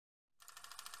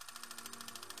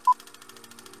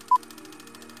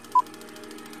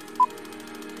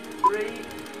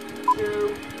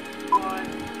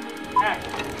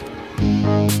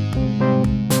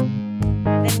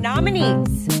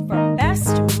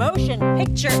Motion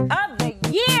Picture of the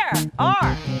Year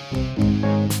are...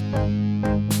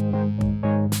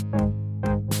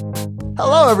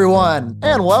 Hello, everyone,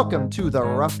 and welcome to the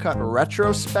Rough Cut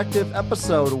Retrospective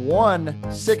episode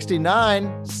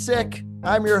 169. Sick.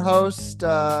 I'm your host,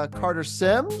 Carter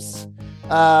Sims.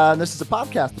 This is a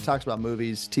podcast that talks about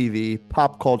movies, TV,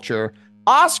 pop culture,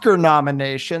 Oscar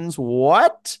nominations.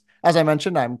 What? As I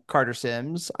mentioned, I'm Carter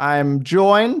Sims. I'm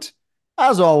joined,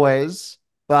 as always,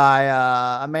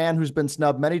 by a man who's been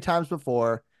snubbed many times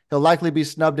before. He'll likely be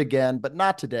snubbed again, but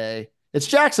not today. It's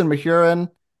Jackson Mahurin.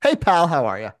 Hey, pal, how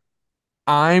are you?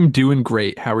 I'm doing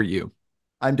great. How are you?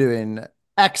 I'm doing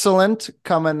excellent,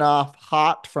 coming off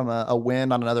hot from a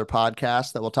win on another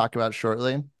podcast that we'll talk about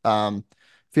shortly.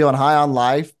 Feeling high on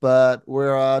life, but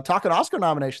we're talking Oscar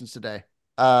nominations today.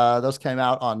 Those came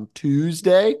out on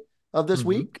Tuesday of this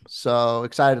week, so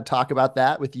excited to talk about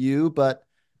that with you. But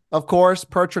of course,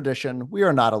 per tradition, we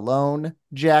are not alone,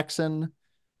 Jackson.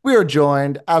 We are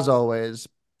joined, as always,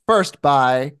 first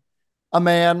by a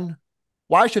man.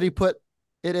 Why should he put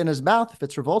it in his mouth if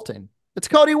it's revolting? It's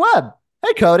Cody Webb.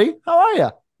 Hey, Cody, how are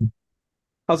you?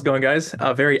 How's it going, guys?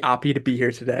 Very happy to be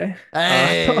here today.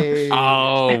 Hey.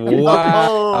 Oh, Oh,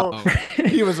 wow.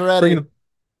 he was ready. bringing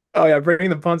the, bringing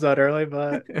the puns out early,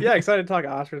 but yeah, excited to talk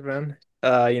Oscars, man.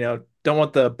 Don't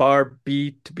want the bar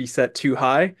to be set too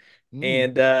high,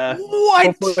 and What?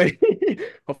 hopefully,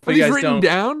 What you he's guys written don't,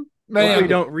 down? hopefully you Man,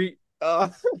 don't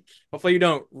hopefully you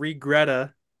don't regret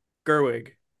Gerwig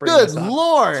bringing good this on.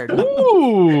 Lord.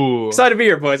 Ooh. Excited to be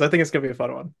here, boys. I think it's gonna be a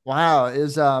fun one. Wow.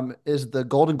 Is the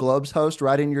Golden Globes host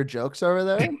writing your jokes over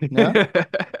there? No?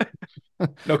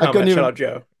 No I couldn't comment. Shout even out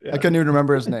Joe. I Yeah, couldn't even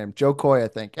remember his name. Joe Coy, I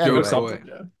think. Joe Anyway, Coy. something.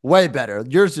 Yeah. way better.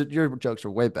 Your jokes are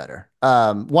way better.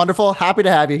 Wonderful. Happy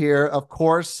to have you here. Of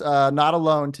course, not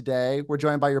alone today. We're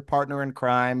joined by your partner in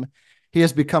crime. He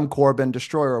has become Corbin,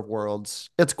 destroyer of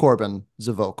worlds. It's Corbin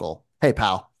Zavocal. Hey,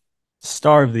 pal.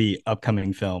 Star of the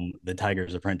upcoming film, The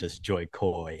Tiger's Apprentice, Joy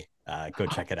Coy. Go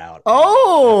check it out.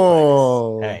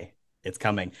 Oh, Hey, it's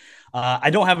coming. I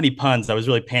don't have any puns. I was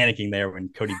really panicking there when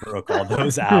Cody broke all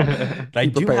those out. But I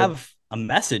Be do prepared. have a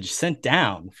message sent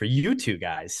down for you two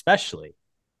guys, especially.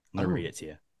 I'm going to read it to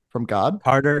you. From God.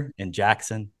 Carter and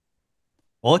Jackson.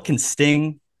 Well, it can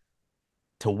sting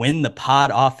to win the pod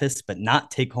office, but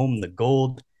not take home the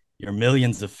gold. Your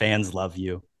millions of fans love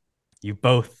you. You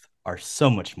both are so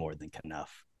much more than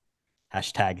enough.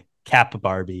 Hashtag Cap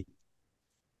Barbie.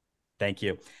 Thank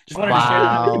you. Just wanted to share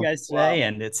that with you guys today.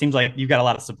 And it seems like you've got a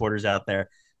lot of supporters out there.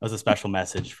 That was a special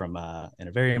message from and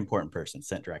a very important person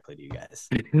sent directly to you guys.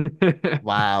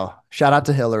 Wow. Shout out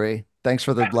to Hillary. Thanks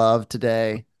for the love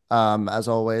today. As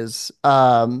always.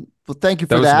 Well, thank you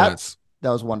for That was that. nuts. That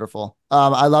was wonderful.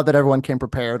 I love that everyone came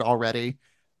prepared already.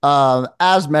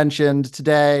 As mentioned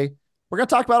today, we're going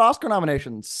to talk about Oscar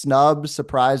nominations, snubs,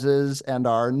 surprises, and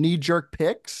our knee-jerk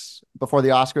picks before the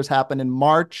Oscars happen in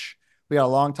March. We got a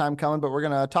long time coming, but we're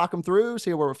going to talk them through,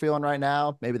 see what we're feeling right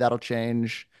now. Maybe that'll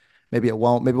change. Maybe it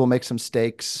won't. Maybe we'll make some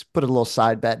stakes, put a little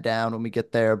side bet down when we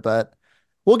get there, but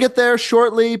we'll get there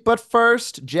shortly. But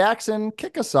first, Jackson,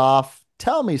 kick us off.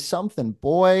 Tell me something,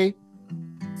 boy.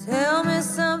 Tell me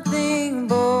something,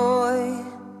 boy.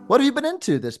 What have you been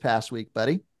into this past week,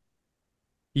 buddy?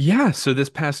 Yeah, so this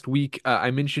past week,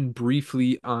 I mentioned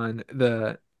briefly on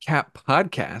the Cap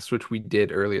podcast, which we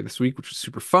did earlier this week, which was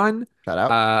super fun. Shout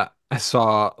out. I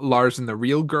saw Lars and the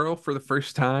Real Girl for the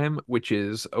first time, which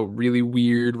is a really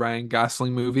weird Ryan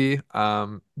Gosling movie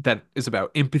that is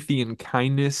about empathy and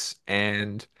kindness,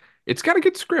 and it's got a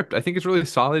good script. I think it's really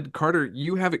solid. Carter,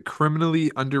 you have it criminally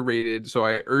underrated, so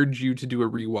I urge you to do a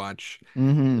rewatch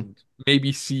Mm-hmm. and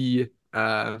maybe see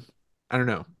I don't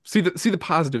know, see the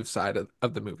positive side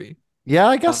of the movie. Yeah,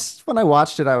 I Um, guess when I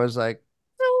watched it, I was like,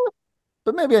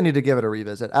 but maybe I need to give it a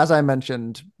revisit. As I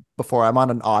mentioned before, I'm on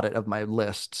an audit of my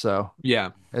list, so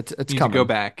yeah, it's you need to go coming.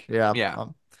 back. Yeah, Yeah.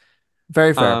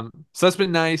 very fair. So that's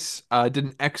been nice. Did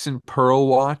an X and Pearl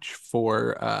watch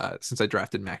for since I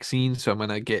drafted Maxine, so I'm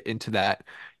gonna get into that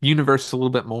universe a little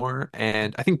bit more.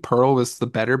 And I think Pearl was the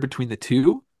better between the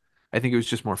two. I think it was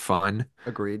just more fun.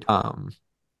 Agreed. Um,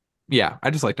 yeah, I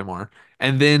just liked it more.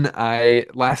 And then I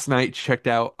last night checked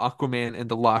out Aquaman and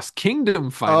the Lost Kingdom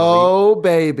finally, Oh,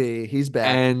 baby, he's back.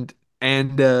 and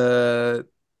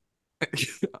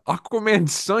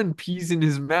Aquaman's son pees in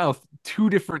his mouth two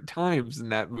different times in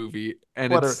that movie,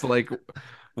 and What a it's like,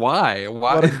 why?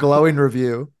 what a glowing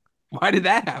review. Why did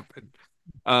that happen?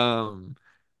 Um,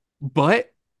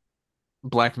 but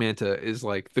Black Manta is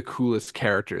like the coolest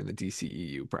character in the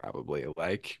DCEU, probably.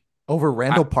 Like, Over I,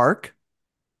 Randall Park?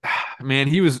 man,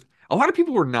 he was. A lot of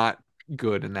people were not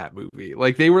good in that movie.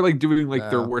 Like, they were like doing like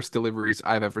their No. worst deliveries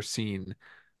I've ever seen.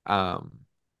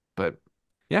 But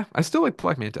yeah, I still like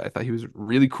Black Manta. I thought he was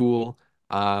really cool.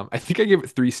 I think I gave it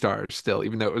 3 stars still,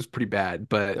 even though it was pretty bad,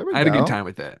 but There we I had a good go. time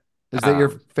with it. Is that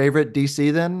your Um, favorite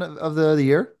DC then of the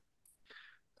year?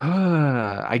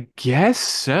 I guess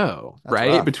so, That's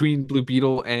right? rough. Between Blue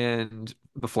Beetle and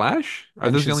The Flash, are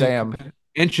And those the only Shazam.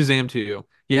 and Shazam too?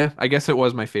 Yeah, I guess it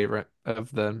was my favorite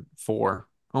of the 4.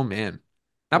 Oh man,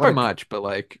 not What by a much, but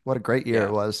like, what a great year it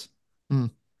yeah, was. Hmm,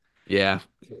 yeah.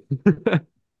 But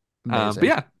amazing.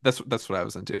 yeah, that's what I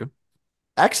was into.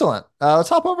 Excellent. Let's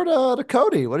hop over to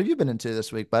Cody. What have you been into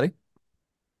this week, buddy?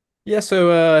 Yeah,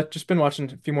 so just been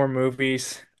watching a few more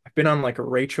movies. I've been on like a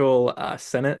Rachel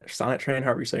Sonnet train,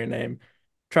 however you say your name.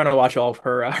 Trying to watch all of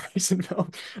her recent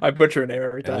films. I butcher her name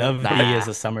every I time. love But thee Nah, as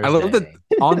a I summer's love that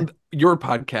day. on your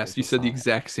podcast you Rachel said the Sonnet.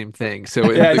 exact same thing.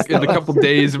 So yeah, in the couple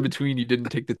days in between, you didn't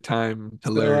take the time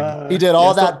to still learn. He did yeah,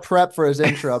 all still that prep for his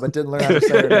intro, but didn't learn how to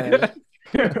say her name.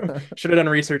 should have done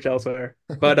research elsewhere.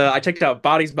 But I checked out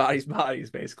Bodies, Bodies,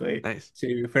 Bodies, basically, Nice.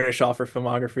 to finish off her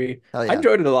filmography. Hell I yeah.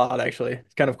 enjoyed it a lot, actually.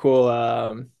 It's kind of cool.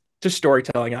 Just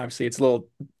storytelling, obviously. It's a little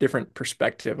different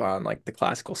perspective on like the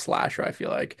classical slasher, I feel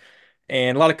like.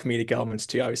 And a lot of comedic elements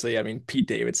too, obviously. I mean, Pete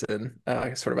Davidson,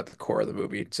 sort of at the core of the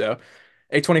movie. So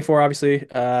A24, obviously.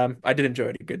 I did enjoy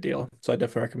it a good deal. So I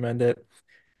definitely recommend it.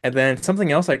 And then something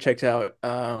else I checked out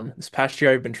this past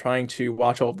year, I've been trying to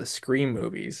watch all of the Scream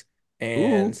movies, Ooh,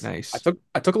 and nice.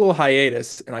 I took a little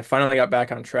hiatus, and I finally got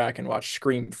back on track and watched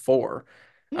Scream 4,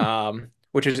 Hmm.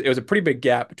 which is it was a pretty big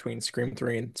gap between Scream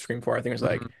 3 and Scream 4. I think it was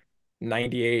like Mhm.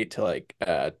 98 to like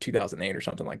 2008 or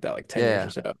something like that, like 10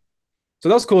 years or Yeah. so. So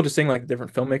that was cool just seeing like the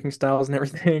different filmmaking styles and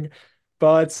everything.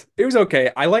 But it was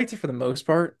okay. I liked it for the most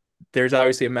part. There's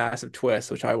obviously a massive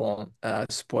twist, which I won't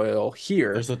spoil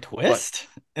here. There's a But twist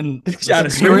in the yeah, in a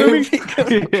Scream Scream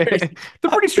Scream? movie? movie. Crazy.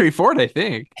 They're pretty straightforward, I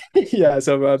think. Yeah,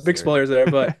 so big Absurd. spoilers there,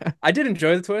 but I did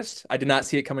enjoy the twist. I did not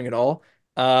see it coming at all.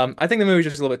 I think the movie was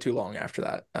just a little bit too long after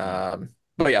that.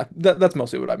 But yeah, that's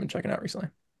mostly what I've been checking out recently.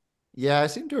 Yeah, I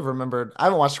seem to have remembered. I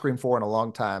haven't watched Scream 4 in a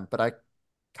long time, but I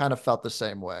kind of felt the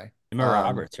same way. Emma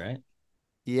Roberts, right?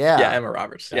 Yeah, Yeah. Emma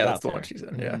Roberts. Yeah, Shout that's out the one there. she's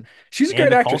in. Yeah, Mhm. she's a great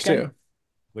Anna actress Culkin? too.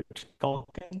 Which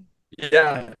Culkin?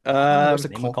 Yeah, Oh, there's a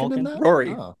Name of Culkin in Culkin? that?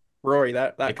 Rory, Oh, Rory,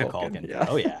 that Micah Culkin. Culkin. Yeah,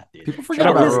 Oh yeah, dude. people shout forget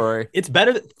out about Rory. Rory. It's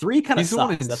better. 3 kind of He's the one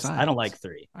sucks. in That's I don't like Signs.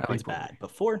 3. I Three's like bad, Rory.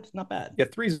 but 4 is not bad.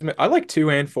 Yeah, I like 2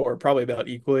 and 4 probably about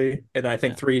equally, and I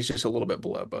think Yeah. 3 is just a little bit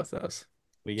below both those.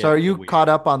 We So are get the you weird. caught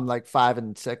up on like 5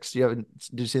 and 6? You haven't,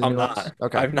 did you see the I'm new ones? not.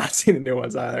 Okay. I've not seen the new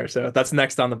ones either, so that's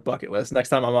next on the bucket list. Next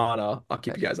time I'm on, I'll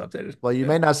keep Okay. you guys updated. Well, you Yeah.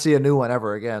 may not see a new one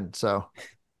ever again. So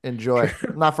enjoy.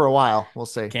 Not for a while. We'll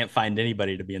see. Can't find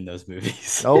anybody to be in those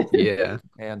movies. Nope. Yeah.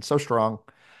 And so strong.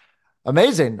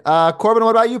 Amazing. Corbin, what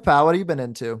about you, pal? What have you been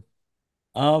into?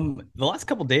 The last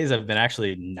couple days I've been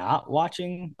actually not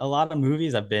watching a lot of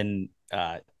movies. I've been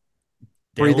delving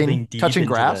Breathing, deep touching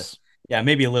into the grass? yeah,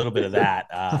 maybe a little bit of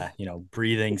that.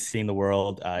 Breathing, seeing the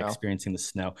world, No. experiencing the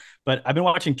snow. But I've been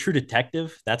watching True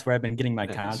Detective. That's where I've been getting my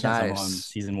Nice. content. So I'm on Nice.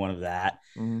 season 1 of that.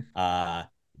 Mhm.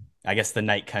 I guess the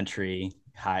Night Country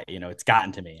high, it's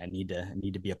gotten to me. I need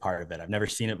to be a part of it. I've never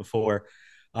seen it before.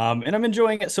 And I'm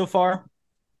enjoying it so far.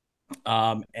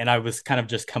 And I was kind of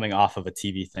just coming off of a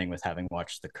TV thing with having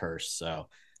watched The Curse, so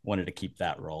wanted to keep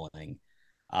that rolling.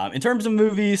 In terms of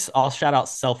movies, I'll shout out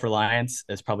Self-Reliance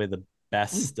as probably the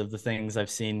best of the things I've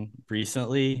seen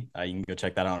recently. You can go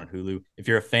check that out on Hulu. If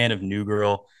you're a fan of New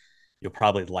Girl, you'll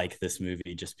probably like this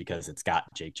movie just because it's got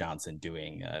Jake Johnson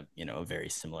doing a very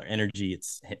similar energy.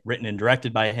 It's written and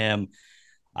directed by him.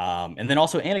 And then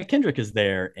also Anna Kendrick is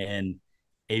there, and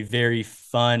a very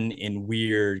fun and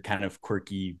weird kind of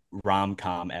quirky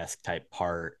rom-com-esque type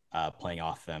part playing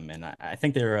off them. And I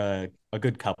think they're a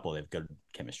good couple. They have good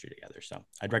chemistry together. So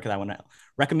I'd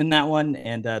recommend that one.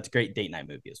 And it's a great date night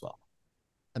movie as well.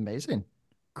 Amazing.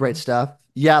 Great stuff.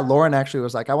 Yeah, Lauren actually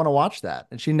was like, I want to watch that.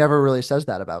 And she never really says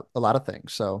that about a lot of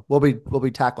things. So we'll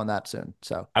be tackling that soon.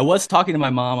 So I was talking to my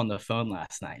mom on the phone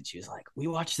last night. And she was like, we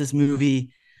watched this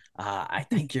movie. I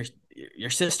think your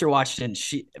sister watched it,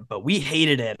 and but we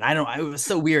hated it. And it was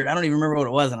so weird. I don't even remember what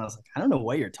it was. And I was like, I don't know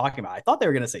what you're talking about. I thought they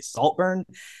were going to say Saltburn.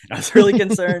 And I was really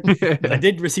concerned. But I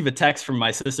did receive a text from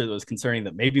my sister that was concerning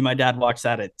that maybe my dad watched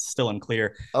that. It's still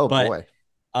unclear. oh but, boy.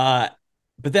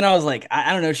 But then I was like,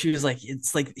 I don't know. She was like,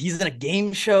 it's like he's in a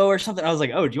game show or something. I was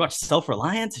like, oh, do you watch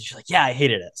Self-Reliance? And she's like, yeah, I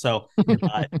hated it. So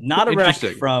not a rec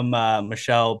Interesting. from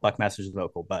Michelle Buckmaster's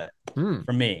vocal, but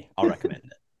from me, I'll recommend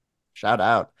it. Shout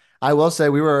out. I will say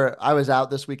I was out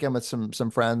this weekend with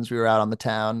some friends. We were out on the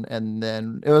town, and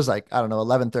then it was like, I don't know,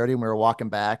 11:30, and we were walking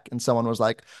back, and someone was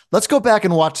like, let's go back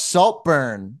and watch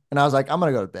Saltburn. And I was like, I'm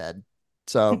gonna go to bed.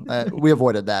 So we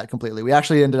avoided that completely. We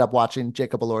actually ended up watching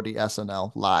Jacob Elordi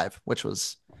SNL live, which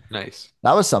was Nice.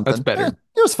 that was something. That's better.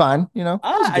 It was fine. It was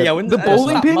good. Yeah, The it's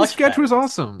bowling not pin much sketch better. was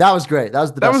awesome. That was great. That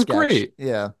was the That best was sketch. great.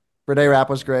 Yeah. Brede Rap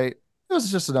was great. It was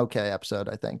just an okay episode,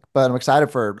 I think. But I'm excited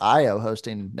for IO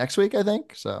hosting next week, I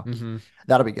think. So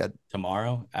that'll be good.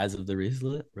 Tomorrow, as of the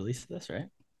release of this, right?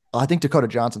 I think Dakota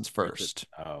Johnson's first.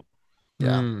 Oh,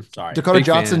 Yeah. sorry. Dakota Big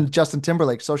Johnson, fan. Justin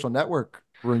Timberlake social network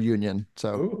reunion.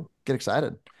 So Ooh. get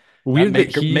excited. Weird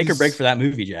that Make or break he's for that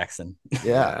movie, Jackson.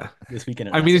 Yeah. This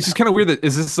weekend. I mean, it's just kind of weird that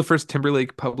is this the first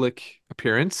Timberlake public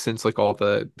appearance since like all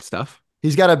the stuff?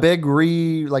 He's got a big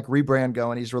rebrand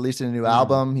going. He's releasing a new Mm.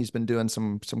 album. He's been doing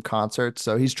some concerts.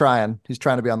 So he's trying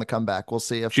to be on the comeback. We'll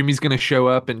see if Jimmy's gonna show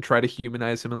up and try to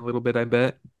humanize him a little bit, I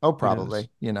bet. oh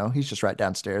probably. He's just right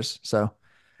downstairs. So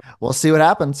we'll see what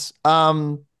happens.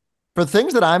 For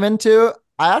things that I'm into,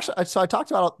 I talked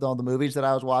about all the movies that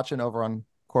I was watching over on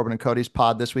Corbin and Cody's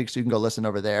pod this week, so you can go listen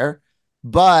over there.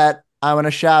 But I want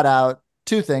to shout out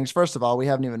two things. First of all, we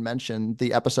haven't even mentioned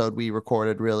the episode we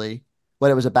recorded, really,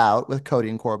 what it was about with Cody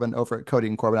and Corbin over at Cody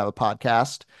and Corbin have a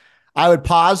podcast. I would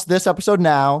pause this episode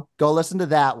now, go listen to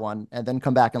that one, and then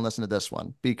come back and listen to this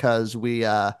one because we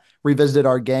revisited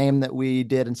our game that we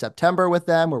did in September with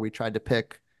them, where we tried to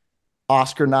pick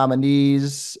Oscar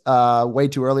nominees, way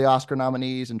too early Oscar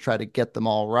nominees, and try to get them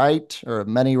all right or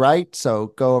many right.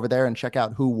 So go over there and check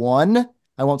out who won.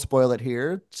 I won't spoil it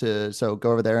here. So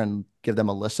go over there and give them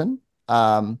a listen.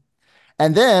 And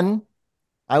then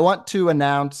I want to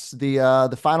announce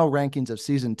the final rankings of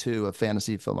season 2 of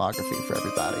Fantasy Filmography for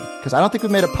everybody because I don't think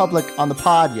we've made it public on the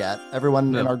pod yet.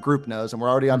 Everyone in our group knows, and we're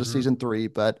already on to season 3,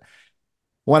 but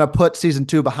want to put season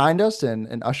 2 behind us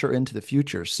and usher into the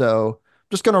future. So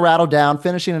just going to rattle down,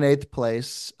 finishing in 8th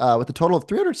place with a total of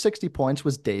 360 points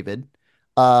was David.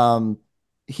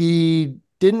 He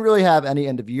didn't really have any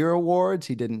end of year awards.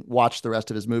 He didn't watch the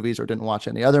rest of his movies or didn't watch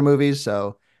any other movies.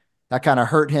 So that kind of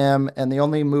hurt him. And the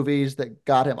only movies that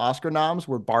got him Oscar noms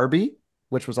were Barbie,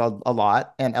 which was a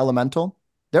lot, and Elemental.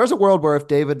 There was a world where if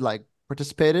David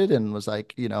participated and was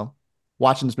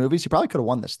watching his movies, he probably could have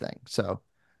won this thing. So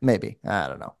maybe, I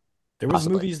don't know. There was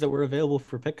movies that were available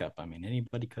for pickup. I mean,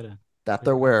 anybody could have. That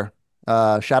there were.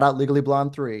 Shout out Legally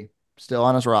Blonde 3, still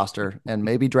on his roster and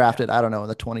maybe drafted, I don't know, in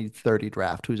the 2030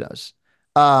 draft. Who knows?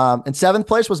 In 7th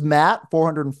place was Matt,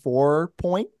 404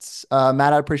 points.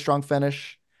 Matt had a pretty strong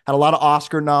finish. Had a lot of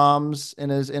Oscar noms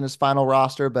in his final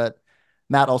roster, but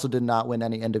Matt also did not win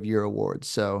any end of year awards.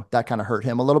 So that kind of hurt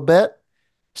him a little bit.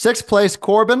 6th place,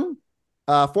 Corbin,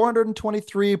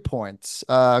 423 points.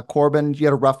 Corbin, you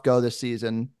had a rough go this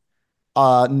season.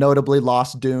 Notably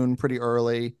lost Dune pretty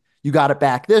early. You got it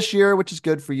back this year, which is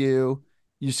good for you.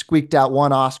 You squeaked out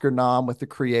one Oscar nom with The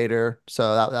Creator,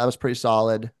 so that was pretty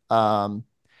solid. And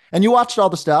you watched all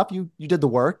the stuff. You did the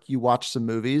work. You watched some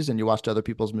movies and you watched other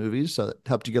people's movies, so that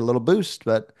helped you get a little boost.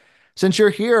 But since you're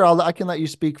here, I can let you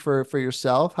speak for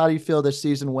yourself. How do you feel this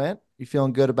season went? You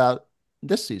feeling good about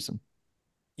this season?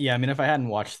 Yeah, I mean, if I hadn't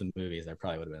watched the movies, I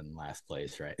probably would have been in last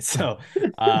place, right? So,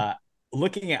 I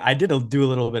did do a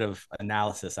little bit of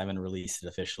analysis. I haven't released it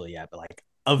officially yet, but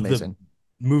of the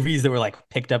movies that were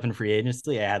picked up in free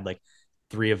agency, I had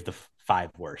 3 of the 5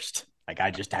 worst.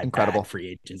 I just had incredible bad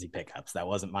free agency pickups. That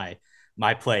wasn't my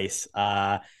place.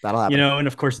 That'll happen. And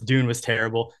of course, Dune was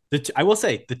terrible. I will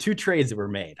say the 2 trades that were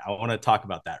made. I want to talk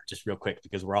about that just real quick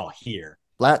because we're all here.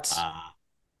 Let's.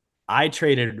 I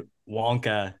traded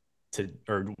Wonka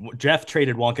Jeff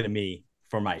traded Wonka to me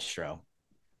for Maestro.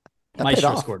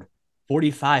 Maestro scored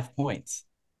 45 points.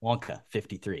 Wonka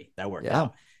 53. That worked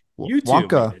out. You two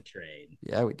made a trade.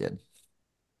 Yeah, we did.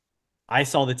 I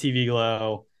saw the TV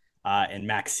Glow and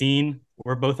Maxine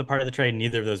were both a part of the trade.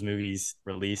 Neither of those movies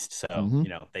released, so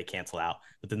they cancel out.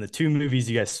 But then the 2 movies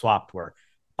you guys swapped were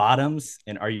Bottoms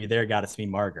and Are You There, God It's Me,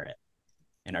 Margaret.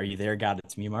 And Are You There, God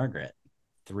It's Me, Margaret.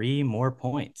 3 more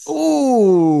points.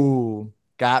 Ooh,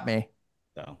 got me.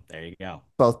 So there you go.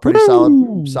 Both pretty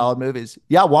solid movies.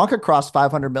 Yeah, Wonka crossed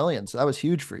 500 million, so that was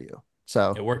huge for you.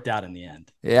 So it worked out in the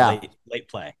end. Yeah, late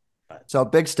play. So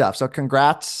big stuff. So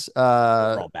congrats.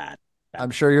 All bad.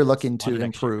 I'm sure you're looking to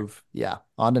improve. Yeah,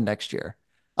 on to next year.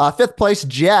 5th place,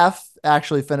 Jeff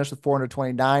actually finished with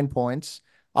 429 points.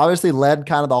 Obviously led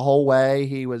kind of the whole way.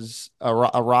 He was a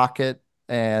rocket,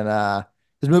 and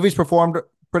his movies performed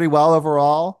pretty well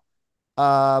overall.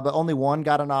 But only one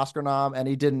got an Oscar nom, and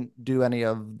he didn't do any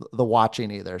of the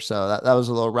watching either. So that was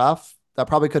a little rough. That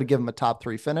probably could have given him a top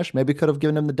 3 finish. Maybe could have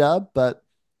given him the dub, but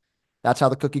that's how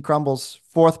the cookie crumbles.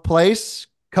 4th place,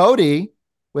 Cody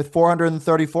with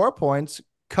 434 points.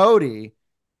 Cody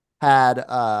had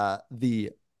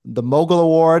the the Mogul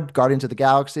Award, Guardians of the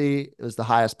Galaxy. It was the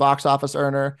highest box office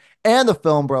earner, and the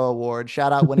Film Bro Award.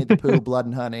 Shout out Winnie the Pooh, Blood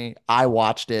and Honey. I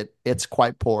watched it. It's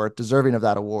quite poor, deserving of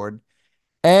that award.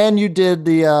 And you did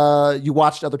the you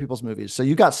watched other people's movies. So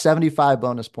you got 75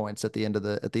 bonus points at the end of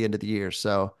the year.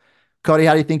 So Cody,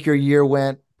 how do you think your year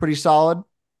went? Pretty solid?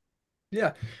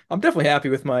 Yeah, I'm definitely happy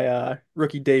with my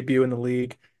rookie debut in the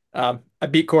league. I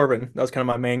beat Corbin. That was kind of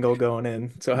my main goal going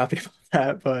in. So happy about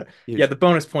that. But yeah, Huge. the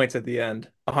bonus points at the end,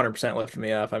 100% lifted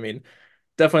me up. I mean,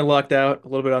 definitely lucked out a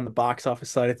little bit on the box office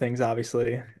side of things,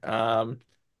 obviously. And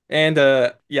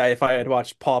yeah, if I had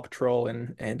watched Paw Patrol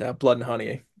and Blood and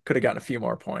Honey, could have gotten a few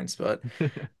more points, but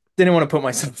didn't want to put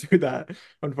myself through that,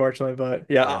 unfortunately. But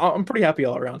yeah, Yeah. I'm pretty happy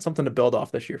all around. Something to build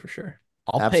off this year for sure.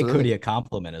 I'll pay Absolutely. Cody a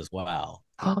compliment as well.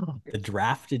 The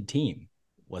drafted team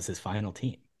was his final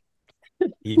team.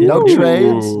 He No didn't.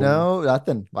 trades, Ooh. no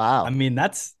nothing. Wow. I mean,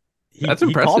 that's That's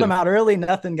he called him impressive. out early.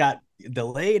 Nothing got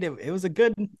delayed. It was a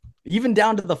good, even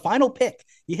down to the final pick.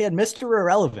 He had Mr.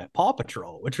 Irrelevant, Paw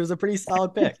Patrol, which was a pretty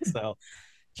solid pick. So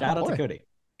shout out to boy. Cody.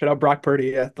 Shout out Brock Purdy.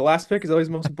 Yeah, the last pick is always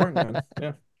the most important, man.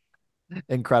 Yeah.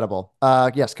 Incredible.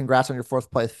 Yes, congrats on your fourth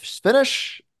place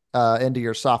finish into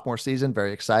your sophomore season.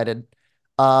 Very excited.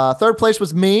 Third place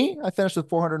was me. I finished with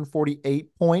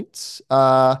 448 points.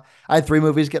 I had three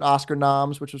movies get Oscar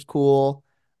noms, which was cool.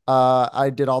 I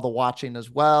did all the watching as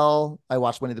well. I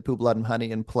watched Winnie the Pooh, Blood and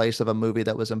Honey in place of a movie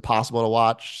that was impossible to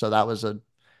watch, so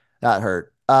that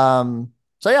hurt.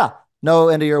 So yeah, no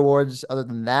end of year awards other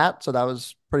than that. So that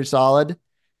was pretty solid.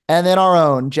 And then our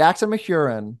own Jackson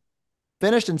McHurin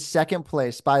finished in second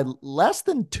place by less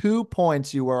than 2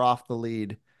 points. You were off the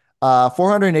lead.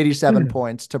 487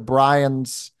 points to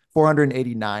Brian's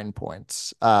 489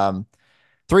 points.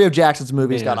 Three of Jackson's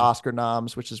movies got Man. Oscar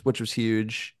noms, which was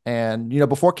huge. And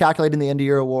before calculating the end of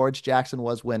year awards, Jackson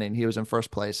was winning. He was in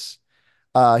first place.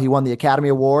 He won the Academy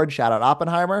Award. Shout out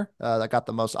Oppenheimer. That got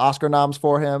the most Oscar noms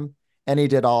for him. And he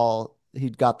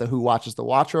got the Who Watches the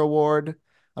Watcher Award.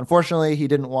 Unfortunately, he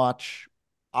didn't watch,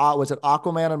 was it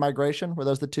Aquaman and Migration? Were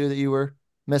those the two that you were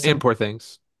missing? And Poor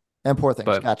Things. And Poor Things.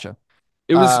 But Gotcha.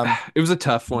 it was Um, it was a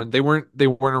tough one. They weren't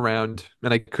around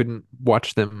and I couldn't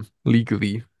watch them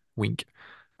legally. Wink.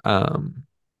 Um,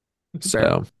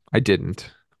 so I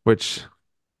didn't, which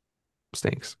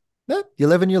stinks. you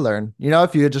live and you learn.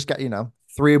 If you had just got,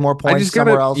 three more I points just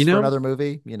somewhere gotta, else for another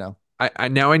movie, I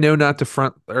now I know not to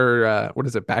front or what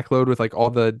is it, backload with like all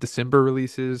the December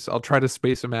releases. I'll try to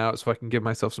space them out so I can give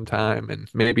myself some time and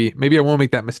maybe I won't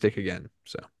make that mistake again.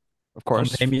 So of Come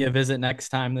course. pay me a visit next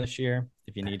time this year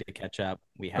if you need to catch up.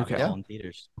 We have Okay. it Yeah. all in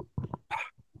theaters.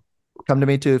 Come to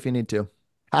me too if you need to.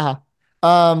 Haha.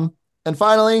 And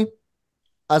finally,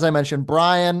 as I mentioned,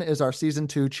 Brian is our season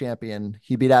 2 champion.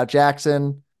 He beat out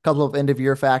Jackson. A couple of end of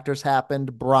year factors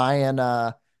happened. Brian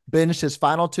binged his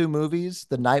final two movies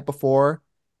the night before.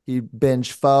 He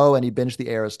binged Foe and he binged the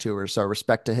Eras Tour. So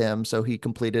respect to him. So he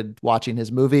completed watching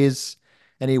his movies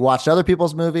and he watched other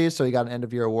people's movies. So he got an end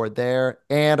of year award there.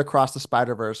 And Across the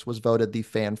Spider-Verse was voted the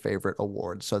fan favorite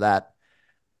award. So that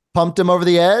pumped him over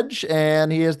the edge,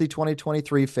 and he is the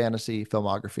 2023 fantasy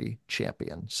filmography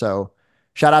champion. So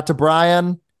shout out to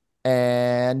Brian.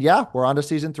 And yeah, we're on to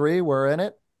season 3. We're in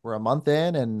it. We're a month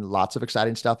in, and lots of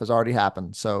exciting stuff has already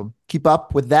happened. So keep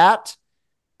up with that.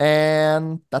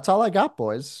 And that's all I got,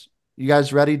 boys. You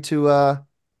guys ready to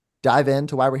dive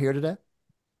into why we're here today?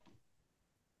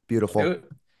 Beautiful. Do it.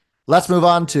 Let's move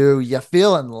on to You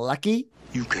Feeling Lucky?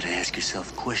 You gotta ask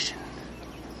yourself a question.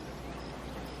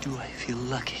 Do I feel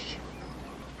lucky?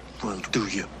 Well, do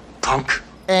you, punk?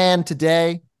 And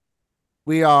today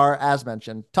we are, as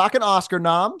mentioned, talking Oscar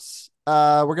noms.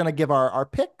 We're going to give our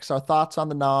picks, our thoughts on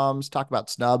the noms, talk about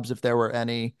snubs if there were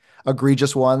any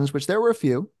egregious ones, which there were a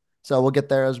few. So we'll get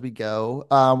there as we go.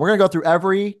 We're going to go through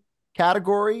every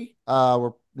category.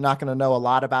 We're not going to know a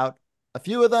lot about a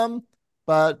few of them,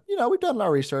 but we've done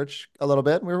our research a little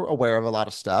bit. We're aware of a lot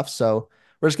of stuff. So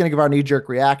we're just going to give our knee-jerk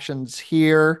reactions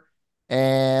here.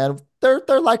 And they're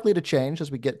likely to change as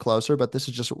we get closer, but this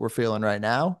is just what we're feeling right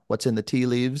now. What's in the tea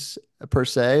leaves per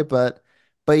se, but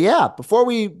yeah. Before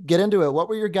we get into it, what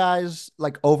were your guys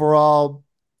like overall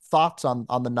thoughts on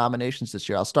the nominations this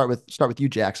year? I'll start with you,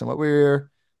 Jackson. What were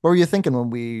you thinking when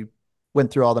we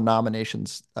went through all the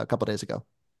nominations a couple days ago?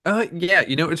 Yeah,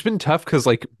 it's been tough because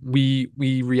like we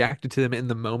reacted to them in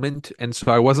the moment, and so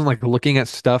I wasn't like looking at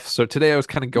stuff. So today I was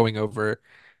kind of going over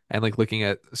and like looking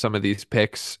at some of these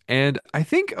picks, and I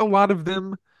think a lot of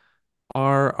them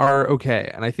are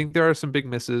okay, and I think there are some big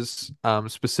misses.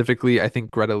 Specifically, I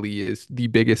think Greta Lee is the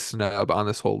biggest snub on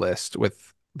this whole list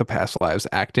with the Past Lives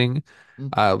acting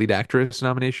lead actress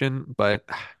nomination, but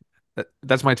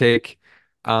that's my take.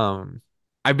 Um,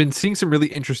 I've been seeing some really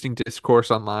interesting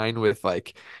discourse online with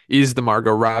like, is the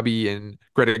Margot Robbie and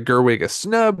Greta Gerwig a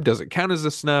snub? Does it count as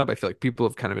a snub? I feel like people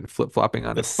have kind of been flip-flopping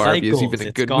on The if Barbie is even cycles, a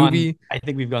it's good gone. movie. I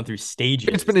think we've gone through It's been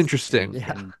stages interesting.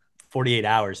 Yeah. in 48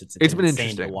 hours. It's It's been been insane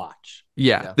to interesting. watch.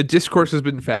 Yeah, Yeah. the discourse has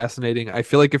been fascinating. I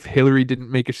feel like if Hillary didn't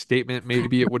make a statement,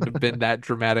 maybe it wouldn't have been that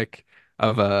dramatic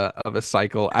of a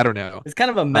cycle. I don't know. It's kind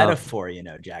of a Um, metaphor,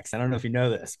 Jackson. I don't know if you know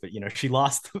this, but she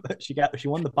lost. She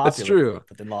won the that's popular true. vote,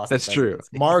 but then lost the That's true.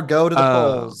 presidency. Margot to the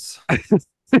Um, polls.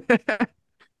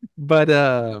 but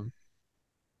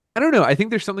I don't know. I think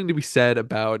there's something to be said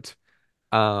about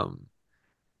um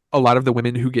a lot of the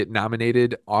women who get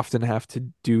nominated often have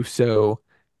to do so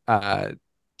uh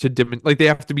like they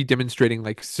have to be demonstrating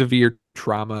like severe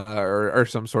trauma or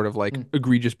some sort of like Mm.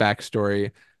 egregious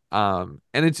backstory. And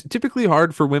it's typically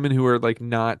hard for women who are like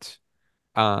not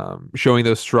showing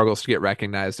those struggles to get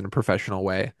recognized in a professional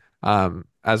way,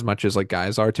 as much as like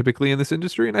guys are typically in this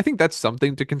industry. And I think that's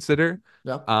something to consider.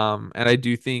 Yeah. And I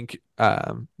do think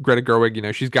Greta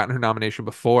Gerwig, she's gotten her nomination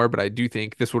before, but I do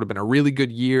think this would have been a really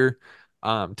good year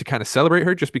to kind of celebrate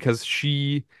her just because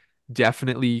she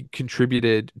definitely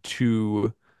contributed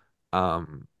to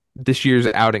this year's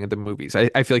outing at the movies.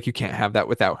 I feel like you can't have that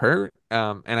without her.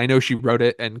 And I know she wrote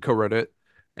it and co-wrote it,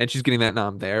 and she's getting that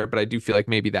nom there. But I do feel like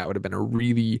maybe that would have been a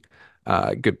really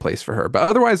good place for her. But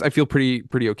otherwise, I feel pretty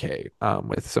okay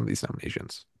with some of these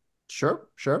nominations. Sure,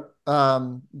 sure.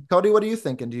 Cody, what are you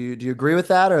thinking? Do you agree with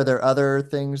that? Are there other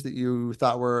things that you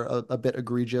thought were a bit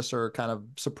egregious or kind of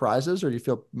surprises, or do you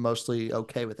feel mostly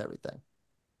okay with everything?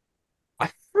 I,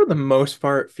 for the most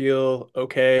part, feel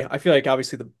okay. I feel like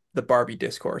obviously the Barbie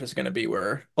discourse is going to be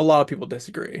where a lot of people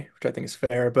disagree, which I think is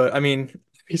fair. But I mean,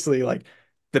 obviously, like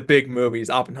the big movies,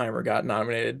 Oppenheimer got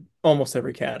nominated almost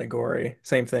every category.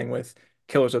 Same thing with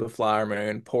Killers of the Flower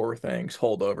Moon, Poor Things,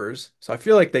 Holdovers. So I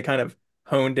feel like they kind of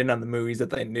honed in on the movies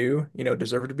that they knew,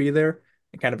 deserved to be there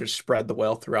and kind of just spread the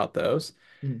wealth throughout those.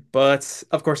 Mhm. But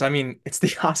of course, I mean, it's the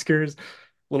Oscars, a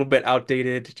little bit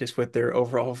outdated just with their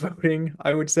overall voting,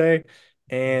 I would say.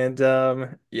 And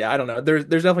yeah, I don't know. There's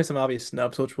definitely some obvious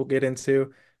snubs which we'll get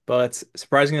into, but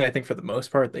surprisingly, I think for the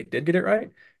most part they did get it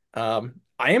right.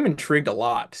 I am intrigued a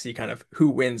lot to see kind of who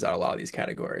wins out of a lot of these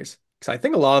categories because I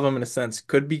think a lot of them, in a sense,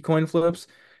 could be coin flips,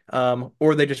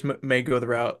 or they just m may go the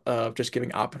route of just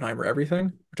giving Oppenheimer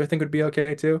everything, which I think would be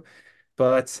okay too.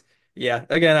 But yeah,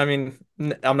 again, I mean,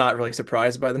 I'm not really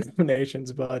surprised by the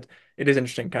nominations, but it is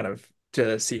interesting kind of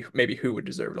to see maybe who would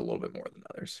deserve it a little bit more than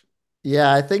others.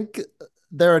 Yeah, I think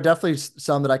there are definitely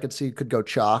some that I could see could go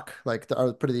chalk, like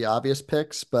are pretty the obvious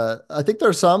picks. But I think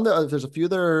there's some that there's a few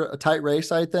that are a tight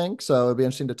race, I think. So it'd be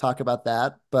interesting to talk about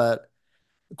that. But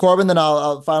Corbin, then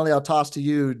I'll toss to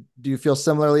you. Do you feel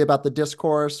similarly about the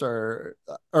discourse, or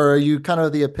are you kind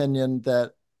of the opinion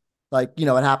that like, it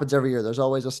happens every year. There's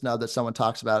always a snub that someone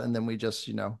talks about, and then we just,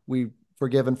 we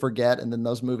forgive and forget, and then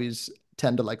those movies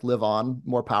tend to like live on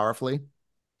more powerfully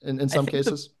in I some think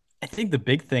the cases. I think the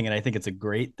big thing, and I think it's a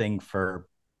great thing for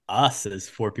us as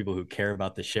for people who care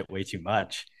about the shit way too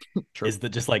much, True. is that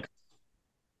just like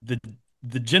the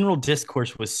the general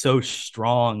discourse was so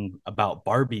strong about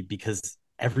Barbie because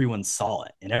everyone saw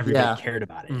it and everybody Yeah. cared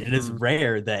about it. And it is Mhm.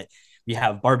 rare that we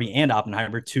have Barbie and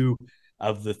Oppenheimer, two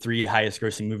of the three highest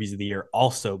grossing movies of the year,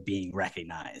 also being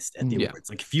recognized at the Yeah. awards.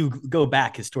 Like if you go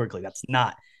back historically, that's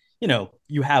not,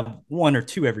 you have one or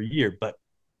two every year, but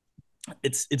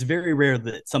it's very rare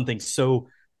that something so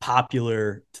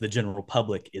popular to the general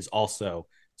public is also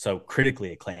so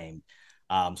critically acclaimed.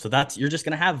 So that's you're just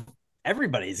gonna have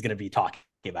everybody's gonna be talking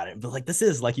about it. But like this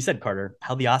is, like you said, Carter,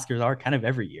 how the Oscars are kind of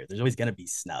every year. There's always gonna be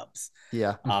snubs.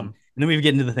 Yeah. And then we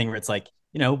get into the thing where it's like,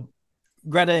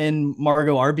 Greta and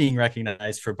Margot are being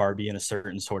recognized for Barbie in a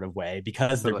certain sort of way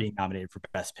because they're Totally. being nominated for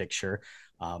Best Picture.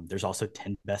 There's also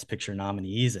 10 Best Picture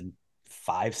nominees and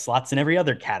 5 slots in every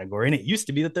other category. And it used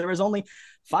to be that there was only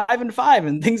 5 and 5,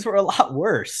 and things were a lot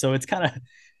worse. So it's kind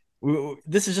of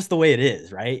this is just the way it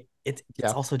is, right? It's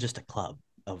Yeah. also just a club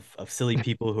of silly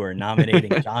people who are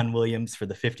nominating John Williams for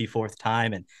the 54th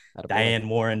time and Attaboy. Diane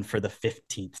Warren for the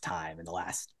 15th time in the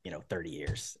last 30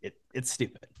 years. It's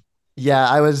stupid. Yeah,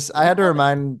 I had to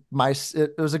remind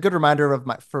it was a good reminder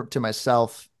to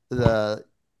myself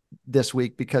this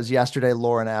week, because yesterday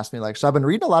Lauren asked me, like, so I've been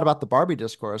reading a lot about the Barbie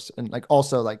discourse, and like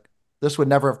also like this would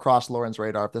never have crossed Lauren's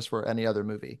radar if this were any other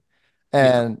movie.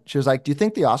 Yeah. And she was like, "Do you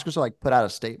think the Oscars will like put out a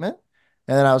statement?"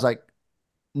 And then I was like,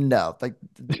 "No, like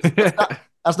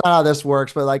that's not how this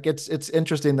works." But like it's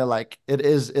interesting that like it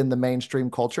is in the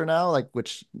mainstream culture now, like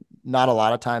which not a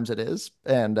lot of times it is.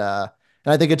 And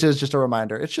I think it is just a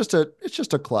reminder. It's just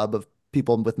a club of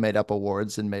people with made up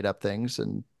awards and made up things,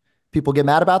 and people get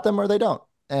mad about them or they don't.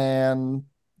 And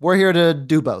we're here to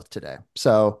do both today.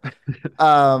 So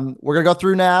we're gonna go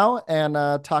through now and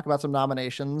talk about some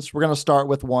nominations. We're gonna start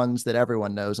with ones that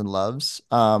everyone knows and loves.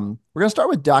 We're gonna start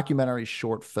with documentary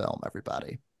short film,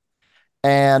 everybody.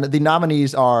 And the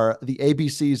nominees are The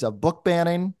ABCs of Book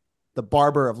Banning, The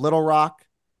Barber of Little Rock,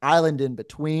 Island in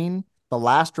Between, The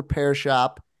Last Repair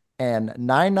Shop, and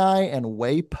Nine and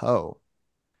Way Po.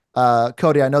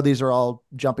 Cody, I know these are all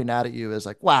jumping out at you as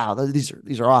like, wow,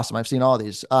 these are awesome. I've seen all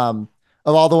these.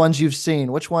 Of all the ones you've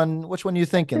seen, which one you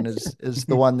thinking is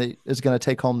the one that is going to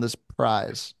take home this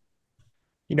prize?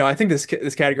 I think this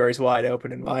category is wide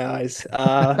open in my eyes.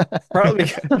 Probably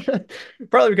because,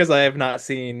 probably because I have not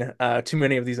seen too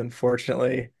many of these,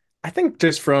 unfortunately. I think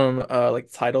just from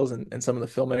like titles and some of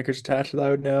the filmmakers attached that I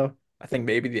would know, I think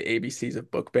maybe the ABCs of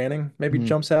book banning maybe Mhm.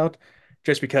 jumps out,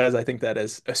 just because I think that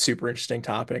is a super interesting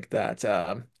topic that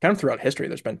kind of throughout history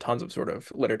there's been tons of sort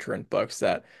of literature and books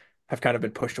that have kind of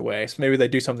been pushed away. So maybe they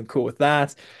do something cool with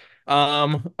that.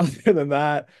 Other than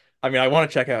that. I mean, I want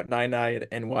to check out Nine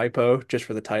and WIPO just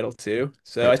for the title too.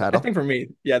 So Great I title. think for me,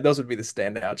 yeah, those would be the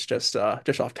standouts,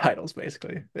 just off titles,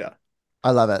 basically. Yeah. I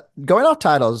love it. Going off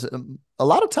titles, a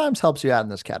lot of times helps you out in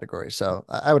this category. So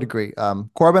I would agree.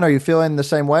 Corbin, are you feeling the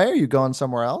same way? Are you going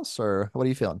somewhere else or what are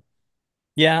you feeling?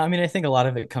 Yeah, I mean, I think a lot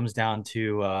of it comes down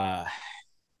to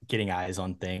getting eyes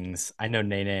on things. I know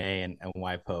Nene and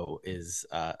WIPO is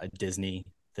a Disney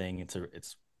thing.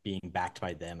 It's being backed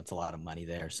by them. It's a lot of money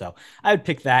there. So I would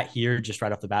pick that here just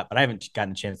right off the bat, but I haven't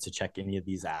gotten a chance to check any of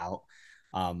these out.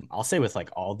 I'll say with like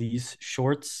all these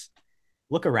shorts,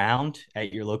 look around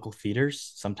at your local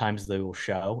theaters. Sometimes they will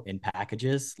show in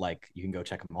packages, like you can go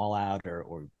check them all out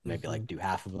or maybe like do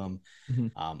half of them.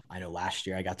 Mhm. I know last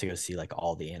year I got to go see like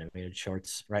all the animated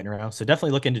shorts right in a row. So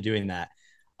definitely look into doing that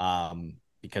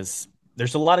because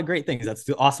there's a lot of great things. That's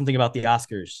the awesome thing about the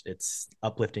Oscars. It's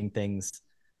uplifting things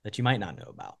that you might not know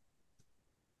about.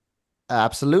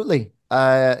 Absolutely.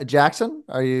 Jackson,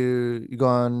 you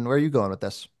going, where are you going with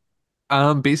this?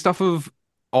 Based off of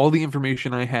all the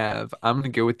information I have, I'm gonna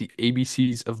go with the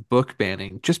ABCs of book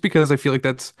banning, just because I feel like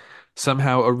that's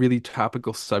somehow a really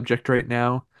topical subject right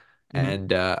now, Mhm.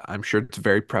 and I'm sure it's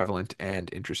very prevalent and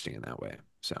interesting in that way.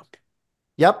 So,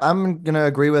 Yep, I'm gonna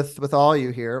agree with all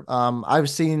you here. I've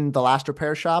seen The Last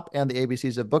Repair Shop and the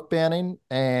ABCs of Book Banning,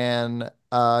 and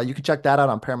you can check that out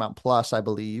on Paramount Plus, I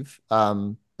believe,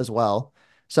 as well.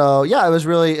 So yeah, it was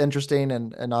really interesting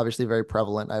and obviously very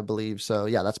prevalent, I believe. So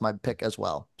yeah, that's my pick as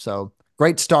well. So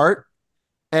great start.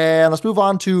 And let's move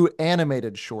on to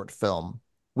animated short film.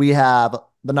 We have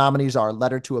the nominees are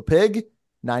Letter to a Pig,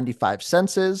 95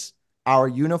 Senses, Our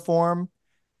Uniform,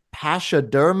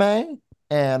 Pachyderme,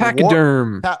 and War.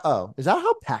 pachyderm. Oh, is that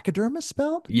how pachyderm is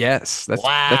spelled? Yes, that's a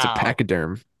Wow.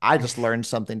 pachyderm. I just learned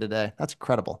something today. That's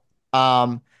incredible.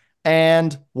 Um,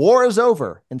 and War is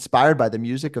Over, inspired by the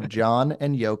music of John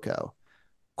and Yoko.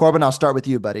 Corbin, I'll start with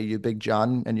you, buddy. You a big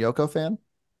John and Yoko fan?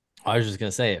 I was just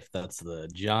gonna say if that's the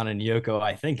John and Yoko,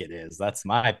 I think it is. That's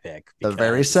my pick The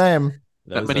very because same.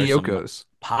 That those many are some Yokos.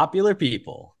 popular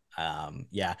people.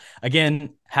 Yeah.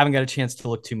 Again, haven't got a chance to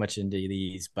look too much into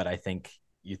these, but I think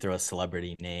you throw a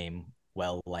celebrity name,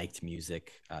 well liked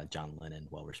music, John Lennon,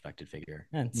 well respected figure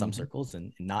in some Mhm. circles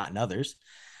and not in others.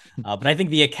 But I think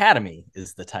the Academy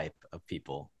is the type of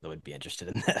people that would be interested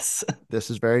in this. This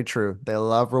is very true. They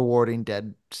love rewarding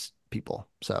dead people.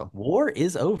 So War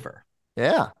is over.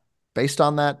 yeah, based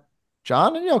on that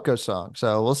John and Yoko song.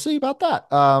 So we'll see about that.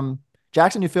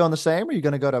 Jackson, you feeling the same? Or are you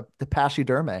going to go to the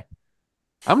Pachyderme?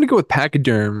 I'm gonna go with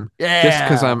pachyderm just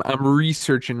because Yeah. I'm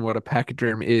researching what a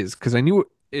pachyderm is because I knew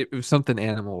it was something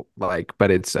animal like, but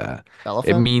it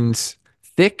Elephant? means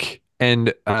thick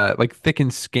and like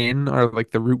thickened skin are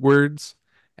like the root words,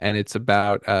 and it's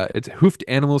about it's hoofed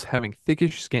animals having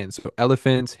thickish skin, so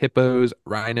elephants, hippos,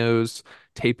 rhinos,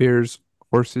 tapirs,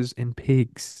 horses, and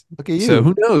pigs. Look at So you.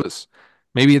 who knows?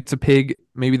 Maybe it's a pig.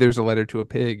 Maybe there's a letter to a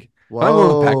pig. But I'm going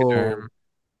with Whoa. pachyderm.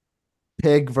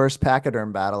 Pig versus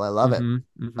pachyderm battle. I love it. Hmm.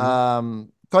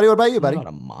 Cody, what about you, Something buddy? about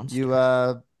a You monster.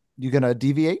 uh you gonna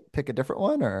deviate, pick a different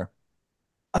one or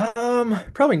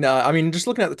Probably not. I mean, just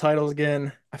looking at the titles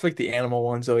again, I feel like the animal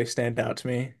ones always stand out to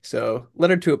me. So,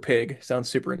 Letter to a Pig sounds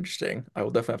super interesting. I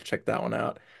will definitely have to check that one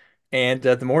out. And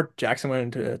the more Jackson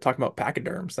went into talking about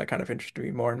pachyderms, that kind of interested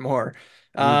me more and more.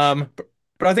 huge?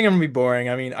 But I think I'm gonna be boring.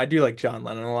 I mean, I do like John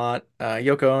Lennon a lot.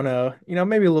 Yoko Ono,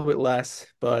 maybe a little bit less,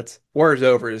 but War is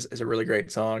Over is a really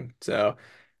great song. So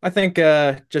I think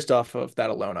just off of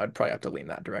that alone, I'd probably have to lean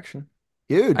that direction.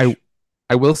 I Huge.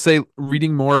 I will say,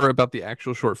 reading more about the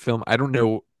actual short film, I don't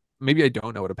know maybe I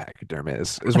don't know what a pachyderm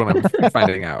is what I'm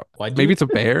finding out. Well, Maybe it's a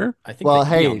bear. I think Well,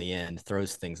 the E on hey, the end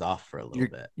throws things off for a little you're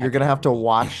bit. you're gonna have to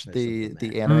watch There's the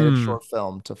something there. animated Hmm. short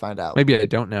film to find out. Maybe I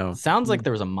don't know. Sounds like Mm.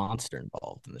 there was a monster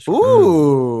involved in the short.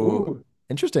 Ooh,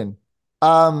 interesting.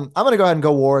 I'm gonna go ahead and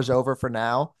go War is Over for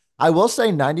now. I will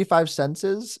say 95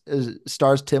 Senses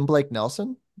stars Tim Blake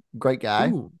Nelson, great guy,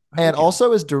 Ooh, I and like him.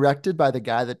 also is directed by the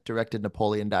guy that directed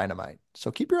Napoleon Dynamite. So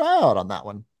keep your eye out on that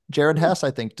one. Jared Hess,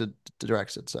 I think,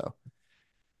 directs it. So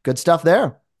good stuff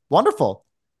there. Wonderful.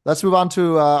 Let's move on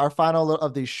to our final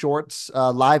of these shorts,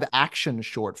 live action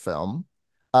short film.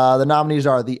 The nominees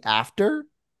are The After,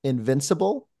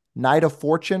 Invincible, Night of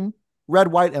Fortune, Red,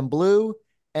 White, and Blue,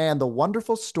 and The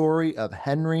Wonderful Story of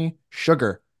Henry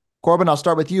Sugar. Corbin, I'll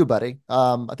start with you, buddy.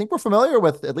 I think we're familiar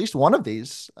with at least one of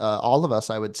these, all of us,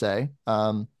 I would say.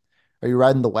 Are you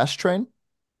riding the West train?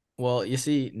 Well, you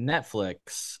see,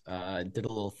 Netflix did a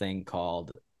little thing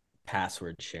called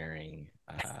password sharing,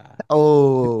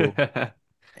 Oh,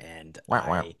 and wow,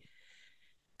 wow. I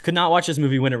could not watch this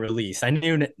movie when it released. I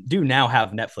do now have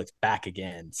Netflix back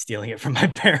again, stealing it from my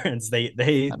parents.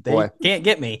 They boy. can't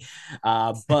get me.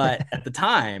 But at the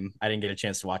time, I didn't get a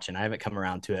chance to watch it. And I haven't come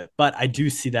around to it, but I do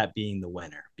see that being the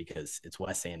winner because it's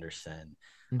Wes Anderson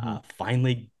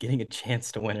finally getting a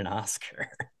chance to win an Oscar,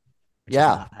 which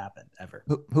has not happened ever.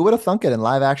 Who would have thunk it in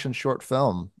live action short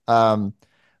film?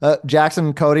 Jackson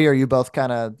and Cody, are you both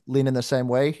kind of leaning the same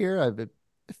way here?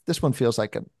 This one feels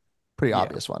like a pretty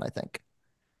obvious one, I think.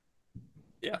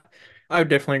 Yeah, I would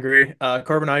definitely agree.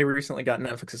 Corbin, I recently got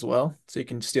Netflix as well, so you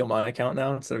can steal my account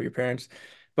now instead of your parents.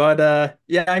 But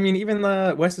yeah, I mean, even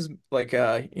Wes is like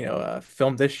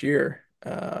filmed this year.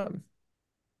 Oh,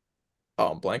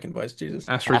 I'm blanking, boys. Jesus.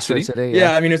 Asteroid City.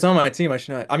 Yeah, I mean, it's on my team. I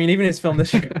should not. I mean, even his film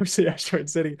this year, obviously, Asteroid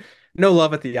City. No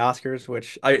love at the Oscars,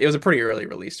 which it was a pretty early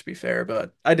release to be fair,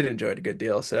 but I did enjoy it a good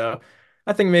deal. So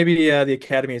I think maybe the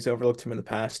Academy has overlooked him in the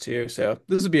past too. So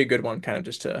this would be a good one, kind of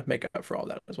just to make up for all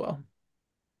that as well.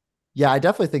 Yeah, I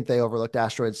definitely think they overlooked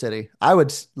Asteroid City. I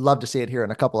would love to see it here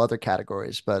in a couple other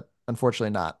categories, but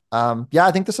unfortunately not. Yeah,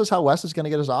 I think this is how Wes is going to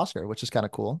get his Oscar, which is kind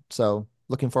of cool. So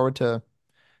looking forward to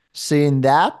seeing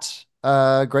that.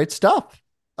 Great stuff.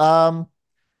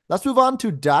 Let's move on to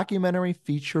documentary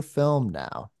feature film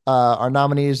now. Our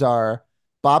nominees are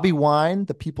Bobby Wine,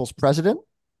 The People's President,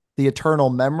 The Eternal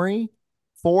Memory,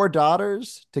 Four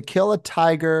Daughters, To Kill a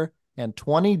Tiger, and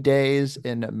 20 Days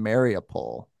in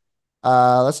Mariupol.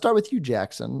 Let's start with you,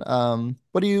 Jackson.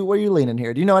 What are you leaning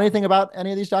here? Do you know anything about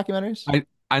any of these documentaries?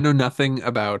 I know nothing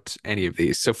about any of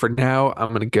these. So for now,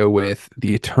 I'm gonna go with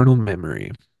The Eternal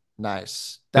Memory.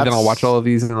 Nice. And then I'll watch all of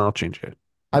these and then I'll change it.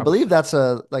 I believe that's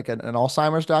an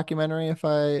Alzheimer's documentary, if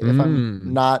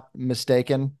I'm not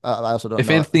mistaken. I also don't If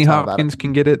know Anthony a ton about Hopkins it.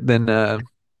 can get it, then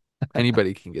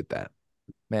anybody can get that.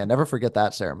 Man, never forget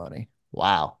that ceremony.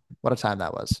 Wow, what a time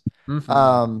that was.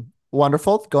 Mhm.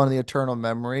 Wonderful. Going to the eternal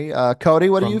memory. Cody,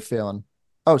 what are you feeling?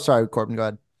 Oh, sorry, Corbin, go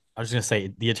ahead. I was going to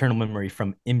say The Eternal Memory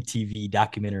from MTV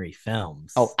Documentary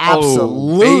Films. Oh,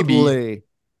 absolutely.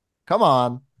 Come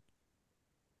on.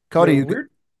 Cody,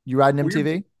 you riding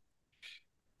MTV?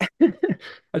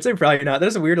 I'd say probably not.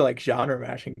 There's a weird like genre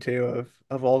mashing too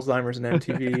of Alzheimer's and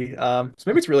MTV. So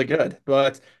maybe it's really good,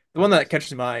 but the one that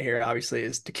catches my eye here obviously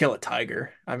is To Kill a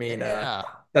Tiger. I mean,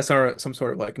 that's some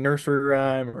sort of like nursery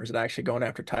rhyme, or is it actually going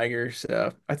after tigers?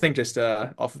 So I think just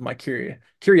off of my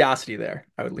curiosity there,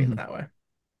 I would lean that way.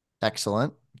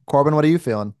 Excellent. Corbin, what are you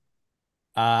feeling?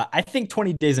 I think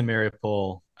 20 Days of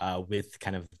Mariupol with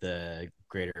kind of the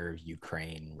greater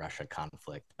Ukraine-Russia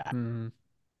conflict back.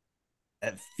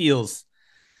 It feels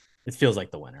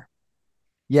like the winner.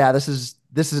 Yeah, this is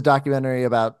a documentary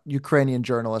about Ukrainian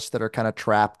journalists that are kind of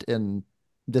trapped in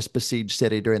this besieged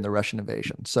city during the Russian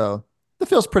invasion. So it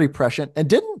feels pretty prescient. And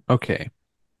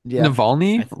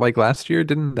Navalny like last year,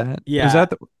 didn't that? Yeah. Was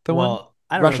that the one? Well,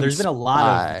 I don't know. There's been a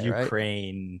lot of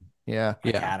Ukraine right?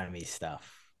 Academy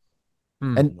stuff.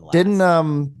 And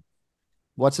didn't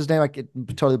what's his name? I could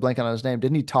totally blank on his name.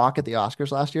 Didn't he talk at the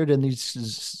Oscars last year? Didn't he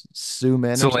zoom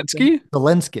in? Zelensky?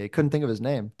 Zelensky. Couldn't think of his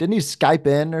name. Didn't he Skype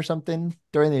in or something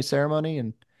during the ceremony?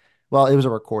 And well, it was a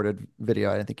recorded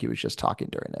video. I didn't think he was just talking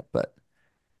during it, but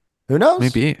who knows?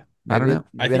 Maybe. I don't know.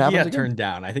 I think he got turned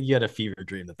down. I think you had a fever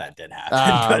dream that did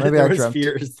happen. Maybe there I was dreamt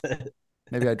fears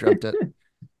maybe I dreamt it.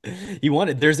 He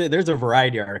wanted there's a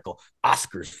Variety article.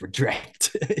 Oscars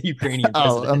reject Ukrainian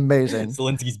president. Oh, amazing.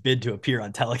 Zelensky's bid to appear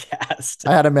on telecast.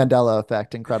 I had a Mandela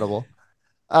effect. Incredible.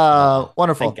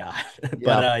 Wonderful. Thank God.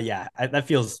 But that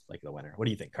feels like the winner. What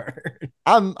do you think, Carter?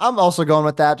 I'm also going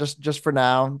with that just for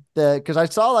now. Because I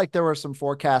saw like there were some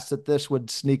forecasts that this would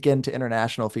sneak into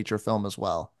international feature film as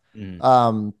well.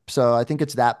 Mm. So I think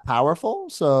it's that powerful.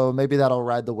 So maybe that'll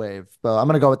ride the wave. But I'm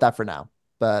gonna go with that for now.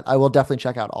 But I will definitely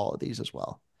check out all of these as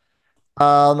well.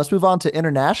 Let's move on to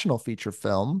international feature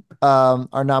film.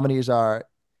 Our nominees are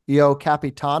Io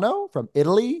Capitano from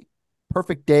Italy,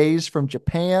 Perfect Days from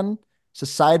Japan,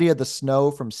 Society of the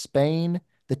Snow from Spain,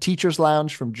 The Teacher's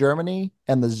Lounge from Germany,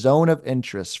 and The Zone of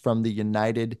Interest from the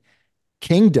United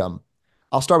Kingdom.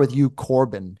 I'll start with you,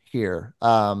 Corbin, here.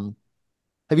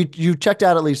 Have you checked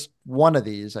out at least one of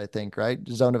these, I think, right?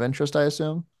 Zone of Interest, I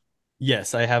assume?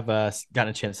 Yes, I have gotten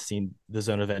a chance to see the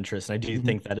Zone of Interest, and I do Mhm.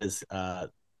 think that is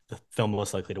the film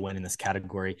most likely to win in this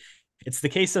category. It's the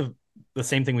case of the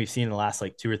same thing we've seen in the last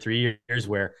like 2 or 3 years,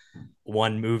 where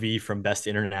one movie from Best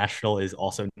International is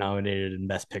also nominated in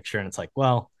Best Picture, and it's like,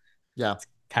 well, Yeah.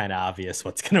 kind of obvious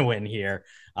what's going to win here.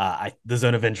 The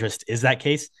Zone of Interest is that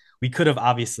case. We could have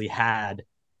obviously had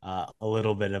a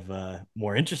little bit of a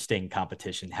more interesting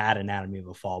competition had Anatomy of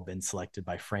a Fall been selected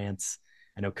by France.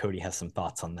 I know Cody has some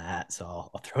thoughts on that, so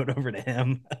I'll throw it over to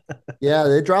him. Yeah,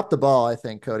 they dropped the ball, I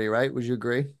think, Cody, right? Would you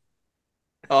agree?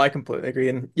 Oh, I completely agree.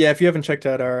 And yeah, if you haven't checked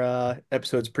out our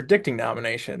episodes predicting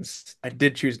nominations, I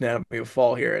did choose Anatomy of a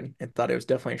Fall here and thought it was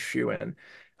definitely a shoe-in.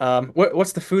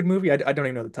 What's the food movie? I don't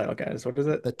even know the title, guys. What is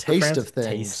it The for taste of France? Taste,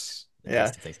 things. the Yeah.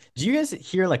 taste of things. Did you guys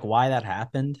hear like why that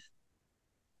happened?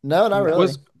 No, not No. really.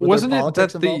 Was Were there wasn't it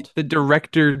politics that the involved? the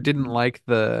director didn't like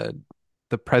the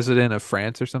president of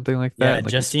France or something like Yeah, that?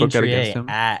 Like he Justine spoke out against Triet him.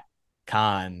 at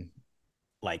Cannes,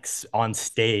 like on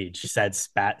stage, said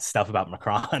spat stuff about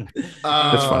Macron.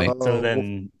 That's funny. So Oh,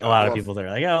 then a lot of woof. people are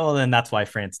like, oh, well, then that's why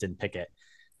France didn't pick it,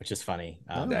 which is funny.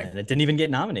 Oh, And it didn't even get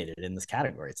nominated in this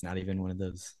category. It's not even one of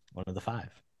the five.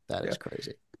 that Yeah. is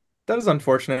crazy. That is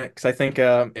unfortunate because I think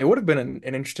it would have been an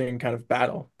interesting kind of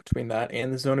battle between that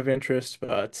and the Zone of Interest.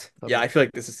 But yeah, Totally. I feel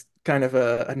like this is kind of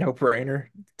a no-brainer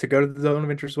to go to the Zone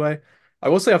of Interest way. I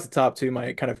will say off the top too,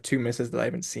 my kind of two misses that I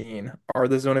haven't seen are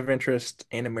the Zone of Interest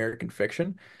and American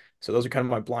Fiction. So those are kind of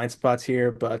my blind spots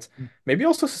here. But maybe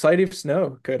also Society of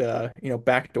Snow could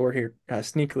backdoor here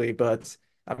sneakily. But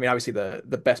I mean, obviously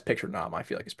the Best Picture nom I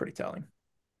feel like is pretty telling.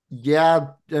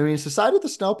 Yeah, I mean, Society of the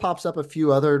Snow pops up a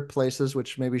few other places,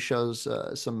 which maybe shows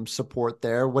some support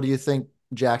there. What do you think,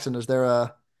 Jackson? Does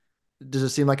it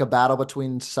seem like a battle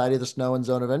between Society of the Snow and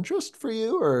Zone of Interest for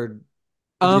you, or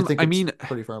do you think I it's mean,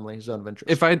 pretty firmly Zone of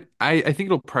if Interest? I think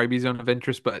it'll probably be Zone of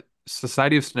Interest, but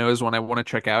Society of Snow is one I want to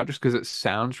check out just because it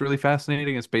sounds really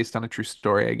fascinating. It's based on a true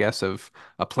story, I guess, of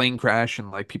a plane crash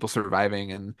and like people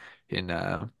surviving in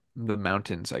the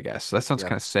mountains, I guess. So that sounds Yeah.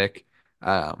 kind of sick.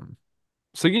 Um,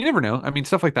 so you never know. I mean,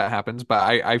 stuff like that happens, but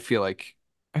I feel like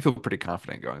I feel pretty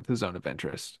confident going to Zone of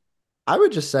Interest. I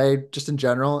would just say, just in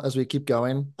general, as we keep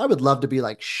going, I would love to be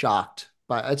like shocked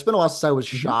by. It's been a while since I was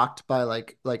Mhm. shocked by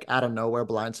like out of nowhere,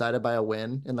 blindsided by a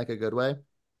win in like a good way.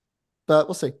 But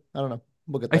we'll see. I don't know.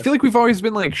 We'll get I there. feel like we've always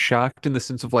been like shocked in the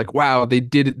sense of like, wow, they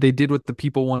did what the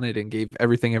people wanted and gave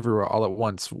everything everywhere all at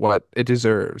once what it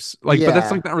deserves. Like, but that's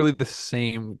Yeah, like not really the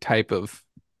same type of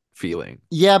feeling.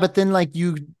 yeah, but then like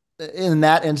you, in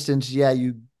that instance, yeah,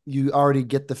 you already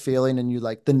get the feeling, and you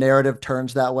like the narrative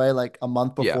turns that way like a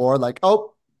month Yeah. before, like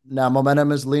oh, now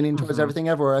momentum is leaning towards Hmm. everything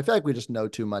everywhere. I feel like we just know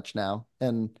too much now,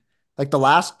 and like the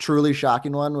last truly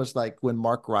shocking one was like when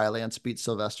Mark Rylance beat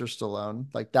Sylvester Stallone.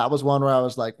 Like that was one where I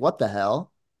was like, what the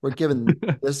hell? We're giving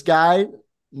this guy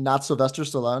not Sylvester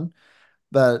Stallone,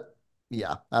 but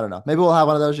yeah, I don't know. Maybe we'll have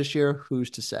one of those this year.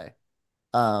 Who's to say?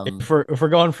 If Um, we're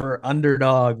going for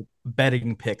underdog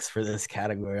betting picks for this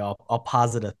category, I'll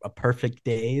posit a Perfect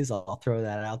Days. I'll throw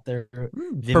that out there.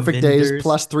 Vim Perfect Days Wenders,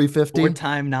 plus 350.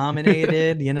 four-time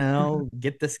nominated.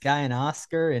 Get this guy an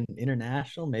Oscar and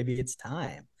international. Maybe it's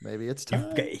time. Maybe it's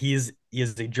time. He is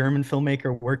a German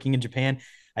filmmaker working in Japan.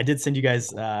 I did send you guys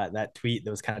that tweet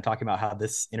that was kind of talking about how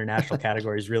this international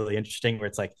category is really interesting, where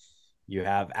it's like you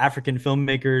have African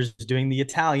filmmakers doing the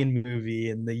Italian movie,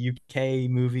 and the UK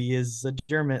movie is a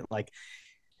German. Like,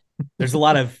 there's a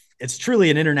lot of it's truly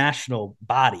an international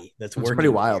body that's It's pretty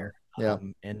working wild. here. Yeah.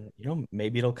 And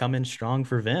maybe it'll come in strong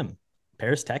for Vim,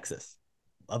 Paris, Texas.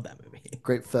 Love that movie.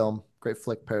 Great film. Great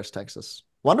flick, Paris, Texas.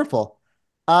 Wonderful.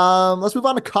 Let's move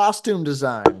on to costume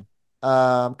design.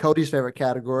 Cody's favorite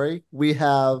category. We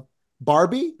have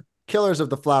Barbie, Killers of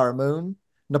the Flower Moon,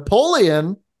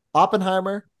 Napoleon,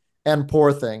 Oppenheimer, and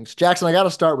Poor Things. Jackson, I got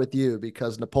to start with you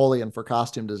because Napoleon for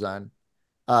costume design.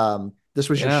 This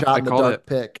was your Yeah, shot I in the called it. dark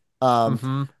pick.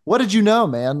 Hmm. What did you know,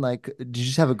 man? Like, did you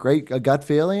just have a gut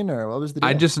feeling, or what was the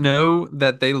I deal? just know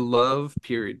that they love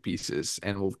period pieces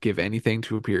and will give anything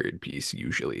to a period piece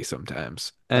usually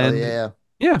sometimes. Hell And yeah.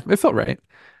 yeah, it felt right.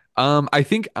 I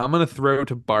think I'm gonna throw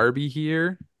to Barbie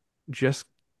here just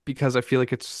because I feel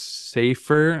like it's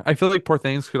safer. I feel like Poor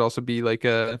Things could also be like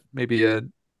maybe a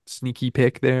sneaky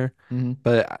pick there. Hmm.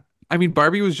 But I mean,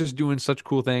 Barbie was just doing such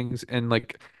cool things and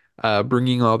like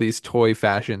bringing all these toy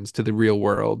fashions to the real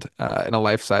world in a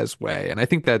life-size way. And I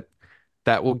think that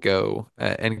that will go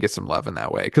and get some love in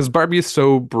that way because Barbie is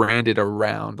so branded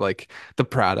around like the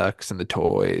products and the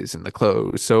toys and the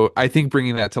clothes. So I think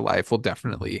bringing that to life will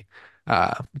definitely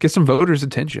get some voters'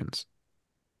 attentions.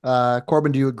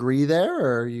 Corbin, do you agree there,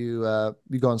 or are you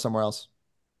going somewhere else?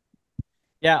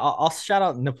 Yeah, I'll shout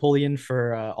out Napoleon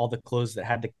for all the clothes that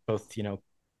had to both,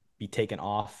 be taken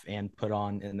off and put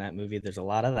on in that movie. There's a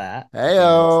lot of that. Definitely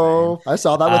noticed that. And I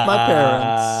saw that with my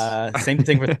parents. same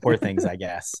thing with Poor Things, I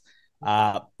guess.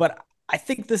 But I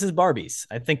think this is Barbie's.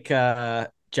 I think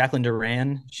Jacqueline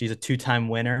Duran, she's a two-time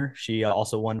winner. She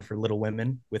also won for Little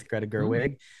Women with Greta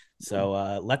Gerwig.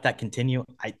 So let that continue.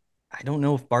 I don't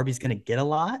know if Barbie's going to get a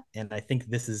lot, and I think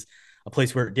this is a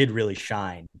place where it did really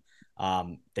shine.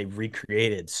 They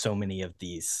recreated so many of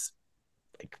these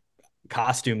like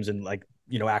costumes and like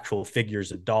actual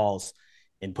figures of dolls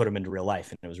and put them into real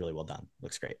life, and it was really well done.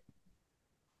 Looks great.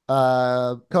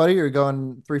 Cody, you're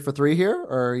going 3 for 3 here,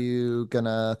 or are you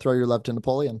gonna throw your love to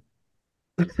Napoleon?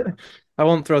 I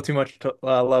won't throw too much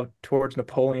love towards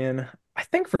Napoleon. I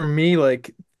think for me,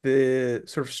 like the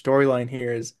sort of storyline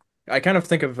here is I kind of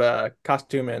think of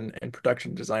costume and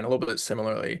production design a little bit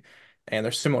similarly, and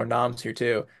there's similar noms here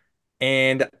too.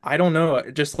 And I don't know,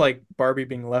 just like Barbie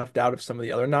being left out of some of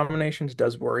the other nominations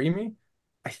does worry me.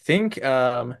 I think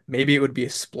maybe it would be a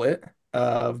split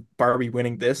of Barbie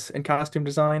winning this in costume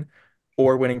design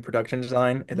or winning production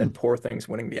design, and then Poor Things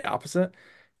winning the opposite.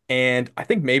 And I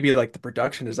think maybe like the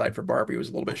production design for Barbie was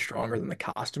a little bit stronger than the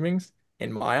costumings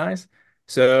in my eyes.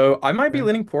 So I might be Okay.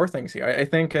 leaning Poor Things here. I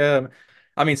think,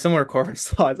 I mean, similar to Corbin's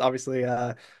thoughts, obviously,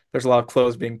 there's a lot of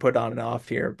clothes being put on and off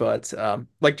here. But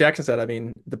like Jackson said, I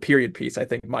mean, the period piece I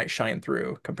think might shine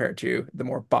through compared to the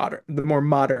more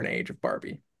modern age of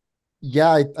Barbie.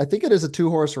 Yeah, I think it is a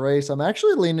two-horse race. I'm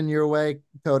actually leaning your way,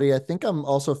 Cody. I think I'm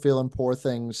also feeling Poor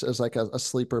Things as like a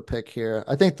sleeper pick here.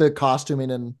 I think the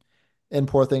costuming in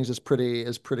Poor Things is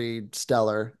pretty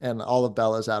stellar, and all of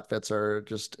Bella's outfits are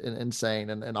just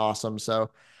insane and awesome. So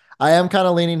I am kind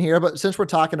of leaning here, but since we're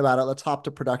talking about it, let's hop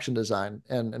to production design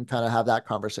and kind of have that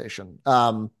conversation.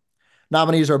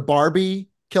 Nominees are Barbie,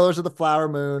 Killers of the Flower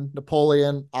Moon,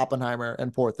 Napoleon, Oppenheimer,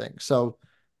 and Poor Things. So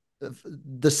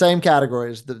the same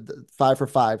categories, the 5 for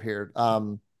 5 here.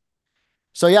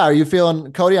 So yeah, are you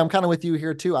feeling Cody? I'm kind of with you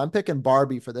here too. I'm picking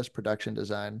Barbie for this production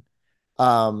design,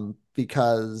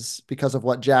 because of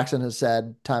what Jackson has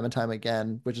said time and time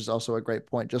again, which is also a great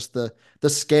point. Just the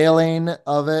scaling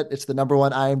of it. It's the number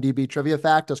one IMDb trivia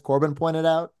fact, as Corbin pointed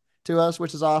out to us,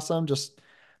 which is awesome. Just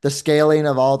the scaling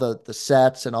of all the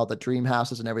sets and all the dream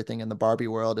houses and everything in the Barbie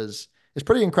world is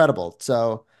pretty incredible.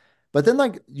 So, but then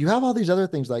like you have all these other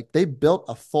things, like they built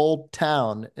a full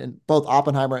town in both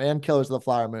Oppenheimer and Killers of the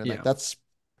Flower Moon. Like Yeah. that's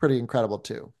pretty incredible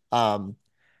too.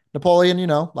 Napoleon,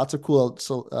 lots of cool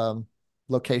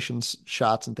locations,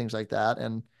 shots, and things like that.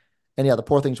 And yeah, the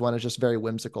Poor Things one is just very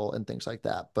whimsical and things like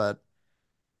that. But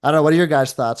I don't know. What are your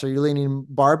guys' thoughts? Are you leaning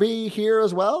Barbie here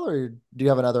as well, or do you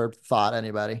have another thought?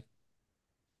 Anybody?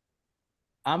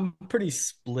 I'm pretty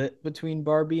split between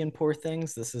Barbie and Poor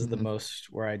Things. This is the Mhm.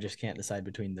 most where I just can't decide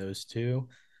between those two.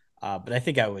 But I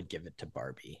think I would give it to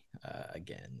Barbie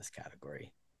again in this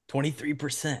category.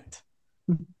 23%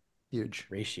 Huge.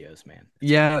 ratios, man.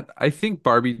 Yeah, I think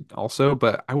Barbie also,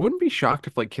 but I wouldn't be shocked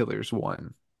if like Killers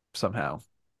won somehow.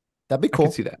 That'd be I could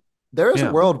cool. see that. There is a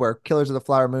Yeah. world where Killers of the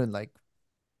Flower Moon, like,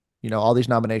 all these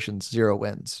nominations, 0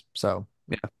 wins. So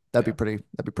Yeah. that'd be Yeah.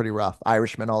 pretty rough.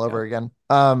 Irishman all over Yeah.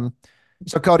 again.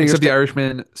 So Cody, Except The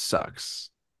Irishman sucks.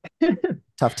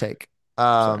 tough take.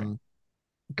 Sorry.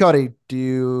 Cody, do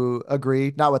you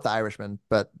agree? Not with the Irishman,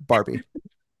 but Barbie.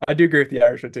 I do agree with the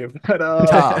Irishman too, but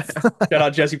Tough. shout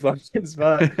out Jesse Plemons.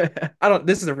 But I don't.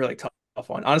 This is a really tough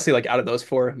one, honestly. Like out of those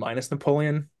four, minus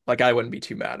Napoleon, like I wouldn't be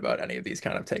too mad about any of these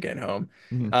kind of taking it home.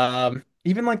 Mhm.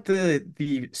 Even like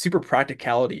the super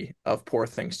practicality of Poor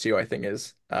Things too, I think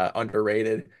is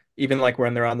underrated. Even like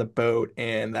when they're on the boat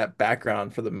and that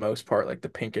background for the most part, like the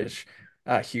pinkish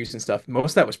hues and stuff,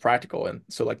 most of that was practical. And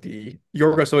so like the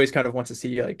Yorgos always kind of wants to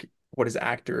see like what his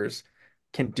actors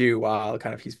can do while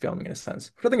kind of he's filming in a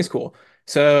sense, which I think is cool.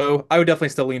 So I would definitely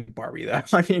still lean Barbie though.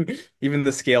 I mean, even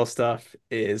the scale stuff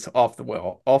is off the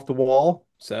wall.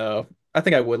 So I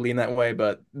think I would lean that way,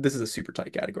 but this is a super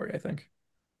tight category, I think.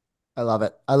 I love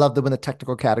it. I love that when the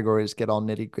technical categories get all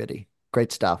nitty gritty.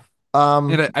 Great stuff.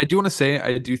 And I do want to say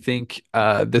I do think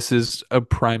this is a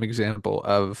prime example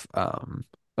of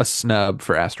a snub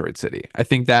for Asteroid City. I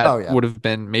think Oh that yeah, would have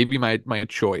been maybe my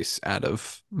choice out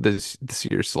of this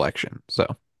year's selection.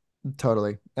 So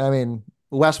totally. I mean,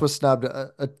 Wes was snubbed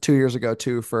 2 years ago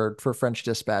too for French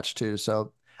Dispatch too.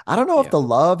 So I don't know if yeah, the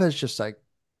love has just like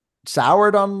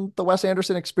soured on the Wes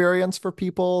Anderson experience for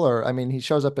people, or I mean, he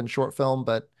shows up in short film,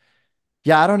 but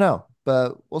yeah, I don't know.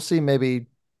 But we'll see maybe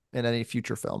in any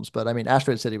future films. But I mean,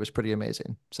 Asteroid City was pretty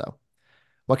amazing. So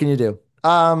what can you do?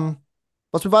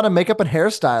 Let's move on to makeup and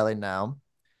hairstyling now.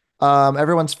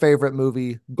 Everyone's favorite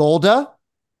movie, Golda,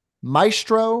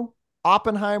 Maestro,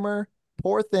 Oppenheimer,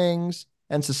 Poor Things,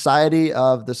 and Society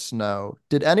of the Snow.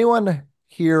 Did anyone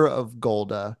hear of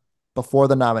Golda before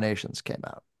the nominations came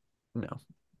out? no.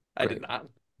 I did Great. not.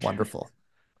 Wonderful.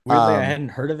 Weirdly, I Um, hadn't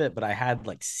heard of it, but I had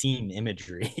like seen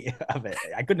imagery of it.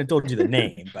 I couldn't have told you the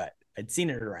name, but I'd seen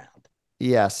it around.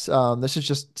 yes. This is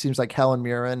just seems like Helen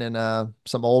Mirren in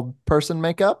some old person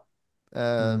makeup.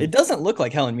 Mm. It Um, doesn't look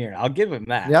like Helen Mirren. I'll give him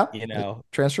that, yeah, you know.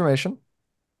 transformation.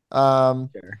 Um,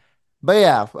 Sure. but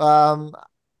yeah,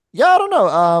 yeah, I don't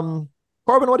know.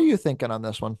 Corbin, what are you thinking on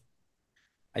this one?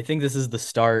 I think this is the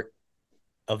start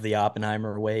of the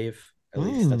Oppenheimer wave. At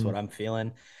least that's Mm. what I'm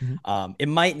feeling. Mhm. It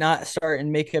might not start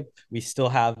in makeup. We still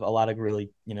have a lot of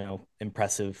really,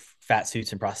 impressive fat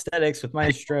suits and prosthetics with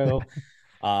Maestro.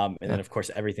 And Yeah. then, of course,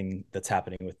 everything that's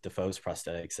happening with Defoe's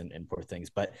prosthetics and poor things.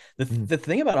 But the, Mhm. the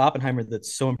thing about Oppenheimer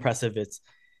that's so impressive, it's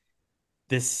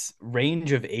this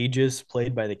range of ages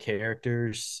played by the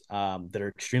characters that are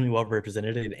extremely well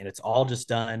represented. And it's all just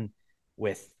done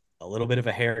with a little bit of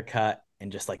a haircut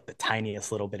and just like the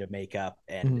tiniest little bit of makeup.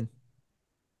 And Mhm.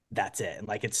 that's it. And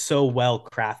like it's so well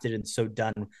crafted and so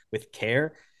done with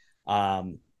care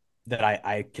um, that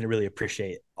I can really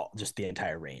appreciate just the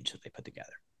entire range that they put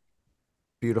together.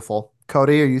 Beautiful.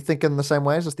 Cody, are you thinking the same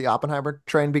way? Is this the Oppenheimer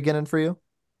train beginning for you?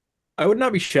 I would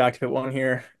not be shocked if it won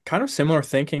here. Kind of similar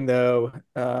thinking though,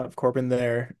 of Corbin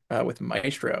there with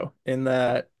Maestro, in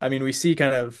that I mean we see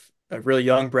kind of a really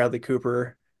young Bradley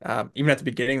Cooper, even at the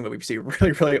beginning, but we see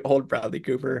really really old Bradley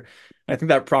Cooper. And I think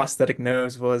that prosthetic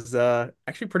nose was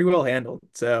actually pretty well handled.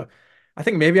 So I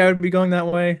think maybe I would be going that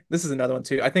way. This is another one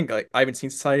too. I think like I haven't seen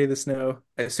Society of the Snow.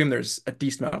 I assume there's a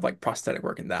decent amount of like prosthetic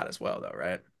work in that as well, though,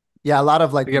 right? Yeah, a lot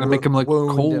of like They gotta make him look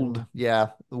wound cold. and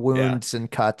yeah, Yeah. wounds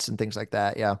and cuts and things like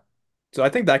that. Yeah. So I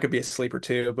think that could be a sleeper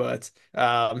too, but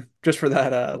just for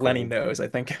that Lenny Agreed. nose, I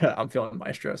think I'm feeling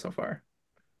Maestro so far.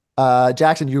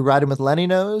 Jackson, you riding with Lenny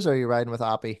nose or are you riding with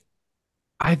Oppie?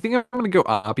 I think I'm gonna go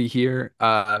Oppie here.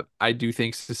 I do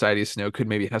think Society of Snow could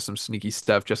maybe have some sneaky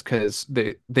stuff just because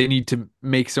they need to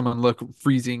make someone look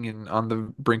freezing and on the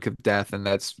brink of death, and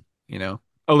that's,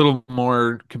 a little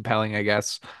more compelling, I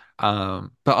guess. But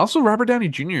also Robert Downey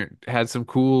Jr. He had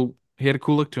a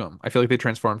cool look to him. I feel like they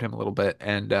transformed him a little bit,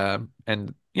 and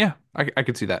yeah, I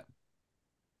could see that.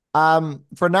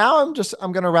 For now,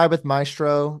 I'm gonna ride with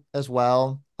Maestro as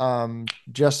well.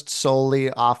 Just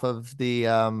solely off of the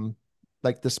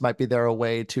like this might be their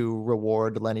way to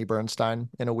reward Lenny Bernstein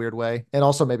in a weird way, and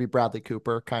also maybe Bradley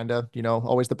Cooper, kind of.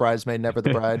 Always the bridesmaid, never the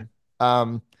bride.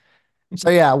 Um, so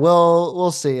yeah,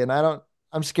 we'll see. And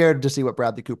I'm scared to see what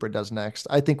Bradley Cooper does next.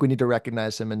 I think we need to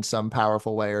recognize him in some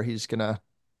powerful way, or he's gonna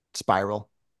spiral.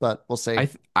 But we'll see.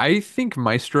 I think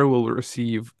Maestro will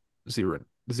receive zero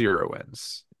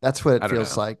wins. That's what it I don't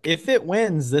feels know. like. If it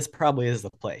wins, this probably is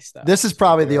the place, though. This is So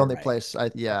probably the you're only right. place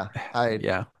yeah, I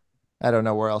Yeah. I don't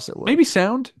know where else it would. Maybe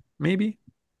sound, maybe,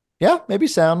 Yeah, maybe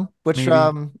sound,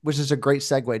 maybe. which is a great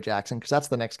segue, Jackson, because that's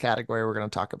the next category we're going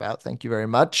to talk about. Thank you very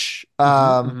much.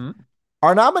 Hmm.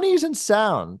 Our nominees in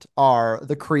sound are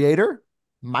The Creator,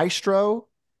 Maestro,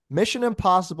 Mission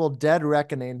Impossible: Dead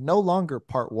Reckoning, no longer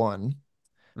Part One,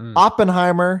 Mm.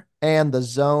 Oppenheimer, and The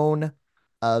Zone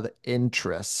of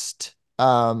Interest.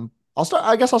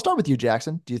 I guess I'll start with you,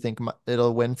 Jackson. Do you think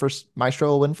it'll win for Maestro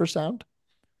will win for sound?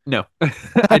 No,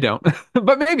 I don't.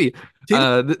 But maybe. See,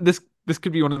 This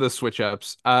could be one of those switch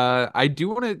ups. I do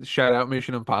want to shout out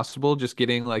Mission Impossible, just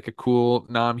getting like a cool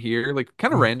nom here, like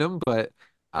kind of random, but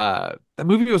that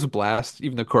movie was a blast,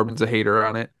 even though Corbin's a hater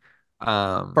on it.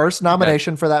 First That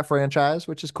nomination for that franchise,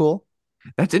 which is cool.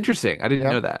 That's interesting. I didn't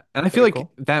Yeah, know that. And I feel very like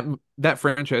cool. that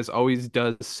franchise always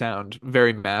does sound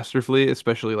very masterfully,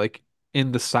 especially like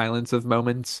in the silence of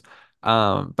moments.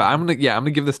 But I'm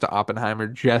gonna give this to Oppenheimer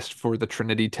just for the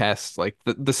Trinity test, like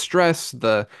the stress,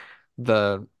 the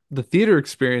theater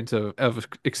experience of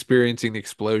experiencing the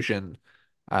explosion,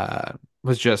 uh,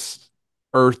 was just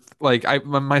earth. Like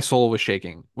my soul was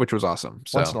shaking, which was awesome.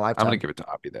 Once in So a I'm gonna lifetime. give it to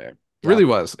Oppie there. Yeah. Really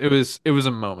was. It was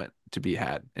a moment to be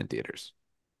had in theaters.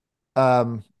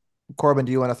 Um, Corbin,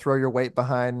 do you want to throw your weight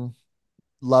behind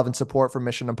love and support for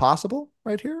Mission Impossible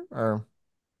right here? Or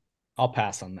I'll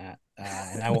pass on that,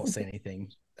 and I won't say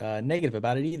anything negative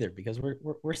about it either because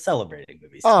we're celebrating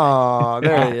movies tonight. Oh,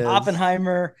 there he is.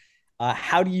 Oppenheimer.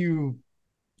 How do you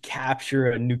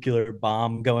capture a nuclear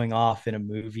bomb going off in a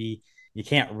movie? You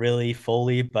can't really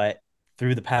fully, but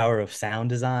through the power of sound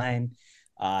design,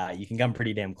 you can come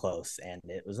pretty damn close. And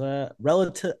it was a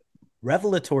relative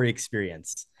revelatory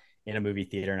experience in a movie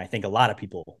theater, and I think a lot of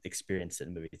people experienced it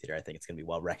in a movie theater. I think it's going to be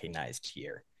well recognized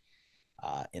here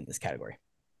in this category.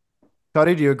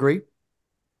 Cody, do you agree?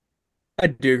 I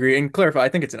do agree. And clarify, I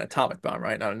think it's an atomic bomb,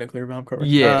 right? Not a nuclear bomb, Corey.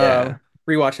 Yeah.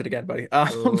 Rewatch it again, buddy.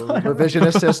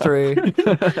 Revisionist history.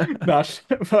 Gosh.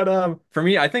 But for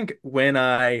me, I think when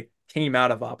I came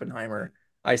out of Oppenheimer,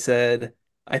 I said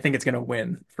I think it's gonna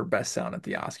win for best sound at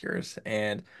the Oscars.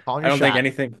 And Calling I your don't think shot.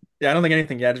 anything, yeah, I don't think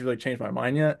anything yet has really changed my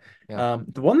mind yet. Yeah.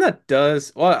 The one that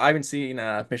does, well, I haven't seen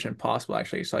Mission Impossible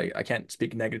actually, so I can't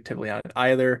speak negatively on it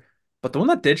either. But the one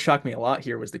that did shock me a lot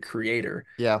here was The Creator,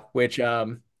 Yeah. which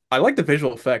I like the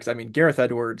visual effects. I mean, Gareth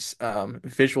Edwards'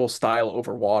 visual style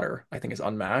over water, I think, is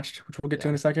unmatched, which we'll get to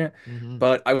in a second. Mm-hmm.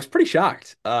 But I was pretty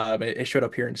shocked. It showed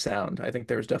up here in sound. I think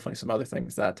there was definitely some other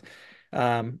things that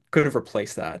could have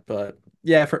replaced that. But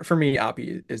yeah, for me,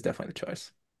 Oppie is definitely the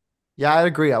choice. Yeah, I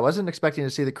agree. I wasn't expecting to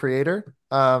see The Creator.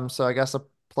 So I guess a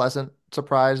pleasant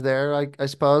surprise there, I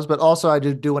suppose. But also I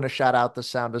do want to shout out the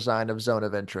sound design of Zone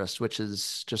of Interest, which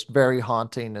is just very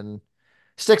haunting and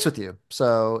sticks with you.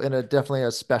 So in a definitely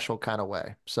a special kind of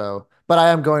way. So, but I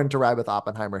am going to ride with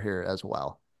Oppenheimer here as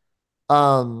well.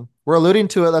 We're alluding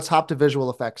to it. Let's hop to visual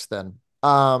effects then.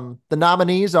 The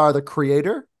nominees are The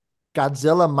Creator,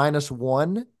 Godzilla Minus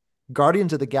One,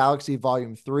 Guardians of the Galaxy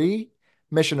Volume 3,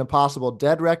 Mission Impossible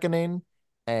Dead Reckoning,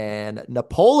 and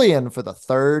Napoleon for the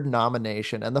third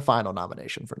nomination and the final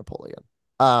nomination for Napoleon.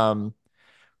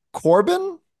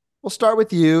 Corbin, we'll start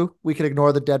with you. We can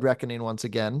ignore the Dead Reckoning once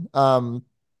again.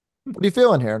 What are you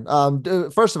feeling here?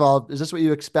 First of all, is this what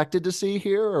you expected to see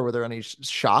here, or were there any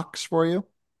shocks for you?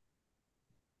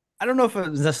 I don't know if it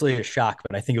was necessarily a shock,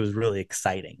 but I think it was really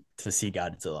exciting to see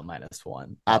Godzilla Minus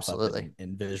One pop up Absolutely.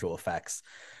 in visual effects.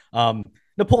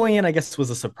 Napoleon, I guess, was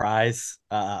a surprise,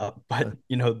 but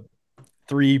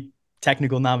three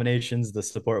technical nominations. The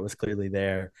support was clearly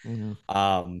there.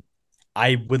 Mm-hmm.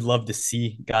 I would love to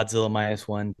see Godzilla Minus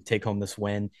One take home this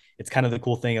win. It's kind of the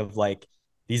cool thing of like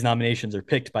these nominations are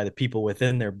picked by the people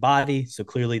within their body. So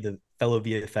clearly the fellow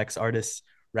VFX artists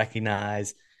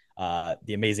recognize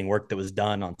the amazing work that was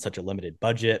done on such a limited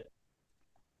budget.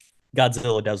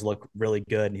 Godzilla does look really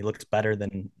good, and he looks better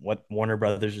than what Warner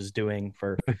Brothers is doing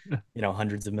for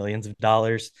hundreds of millions of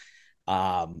dollars.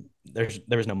 There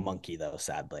was no monkey though,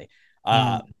 sadly.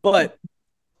 But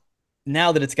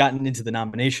now that it's gotten into the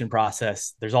nomination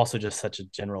process, there's also just such a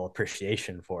general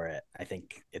appreciation for it. I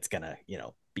think it's gonna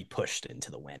be pushed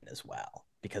into the win as well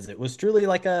because it was truly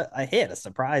like a hit, a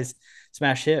surprise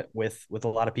smash hit with a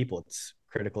lot of people. It's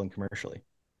critical and commercially.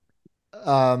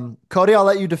 Cody, I'll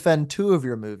let you defend two of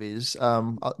your movies.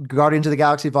 Guardians of the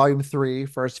Galaxy Volume 3,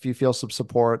 first, if you feel some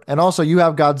support. And also you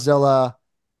have Godzilla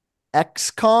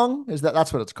X Kong.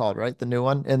 That's what it's called, right? The new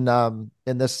one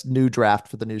in this new draft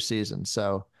for the new season.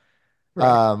 So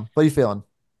Right. what are you feeling?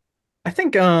 I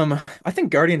think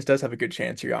Guardians does have a good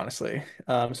chance here, honestly.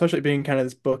 Especially being kind of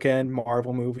this bookend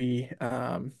Marvel movie.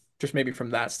 Just maybe from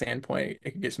that standpoint,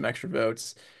 it could get some extra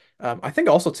votes. I think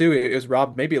also too, it was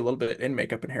robbed maybe a little bit in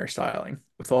makeup and hairstyling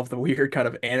with all of the weird kind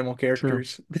of animal True.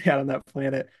 characters they had on that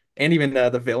planet, and even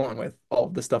the villain with all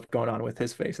of the stuff going on with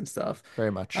his face and stuff.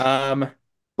 Very much.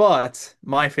 But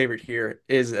my favorite here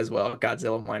is as well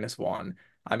Godzilla Minus One.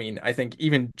 I mean, I think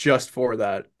even just for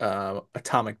that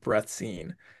atomic breath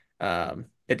scene,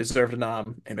 it deserved a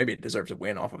nom, and maybe it deserves a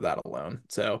win off of that alone.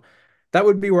 So that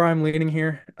would be where I'm leaning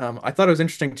here. I thought it was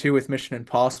interesting too with Mission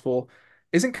Impossible.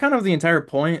 Isn't kind of the entire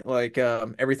point like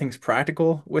everything's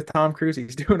practical with Tom Cruise?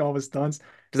 He's doing all his stunts.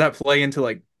 Does that play into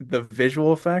like the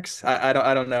visual effects? I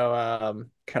don't know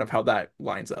kind of how that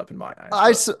lines up in my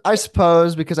eyes. I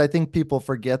suppose because I think people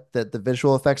forget that the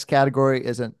visual effects category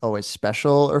isn't always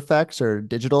special effects or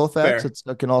digital effects.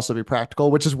 Fair. It can also be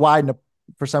practical, which is why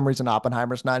for some reason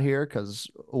Oppenheimer's not here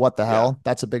because what the Yeah. hell?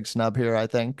 That's a big snub here, I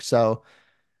think. So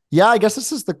yeah, I guess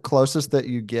this is the closest that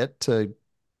you get to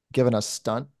giving a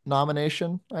stunt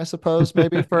nomination, I suppose,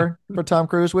 maybe for Tom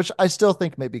Cruise, which I still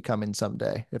think may be coming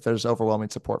someday if there's overwhelming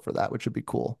support for that, which would be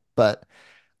cool. But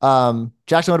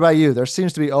Jackson, what about you? There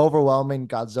seems to be overwhelming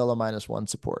Godzilla Minus One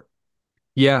support.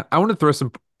 Yeah, I want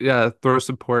to throw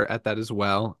support at that as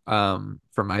well.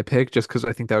 For my pick, just because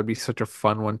I think that would be such a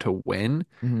fun one to win.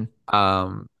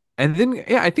 Mm-hmm. And then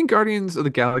yeah, I think Guardians of the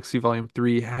Galaxy Volume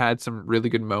 3 had some really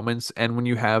good moments. And when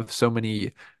you have so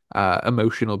many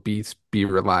emotional beats be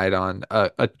relied on.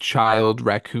 A child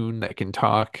raccoon that can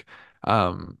talk,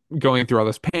 going through all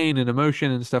this pain and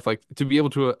emotion and stuff, like to be able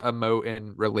to emote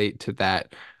and relate to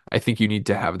that. I think you need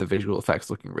to have the visual effects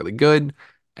looking really good.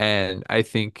 And I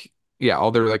think, yeah,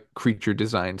 all their like creature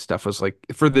design stuff was like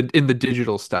for the in the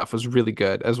digital stuff was really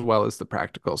good as well as the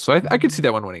practical. So I could see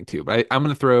that one winning too. But I'm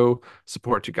gonna throw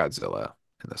support to Godzilla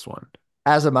in this one.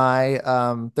 As am I.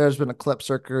 There's been a clip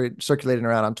circulating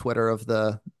around on Twitter of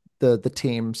the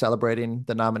team celebrating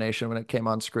the nomination when it came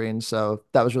on screen. So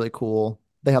that was really cool.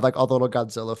 They have like all the little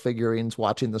Godzilla figurines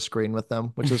watching the screen with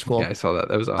them, which is Yeah, I cool. saw that.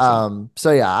 That was awesome.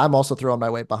 So yeah, I'm also throwing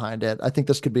my weight behind it. I think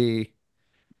this could be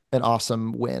an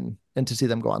awesome win and to see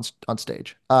them go on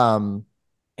stage. And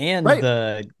Right.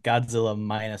 the Godzilla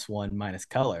 -1 minus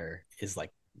color is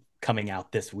like coming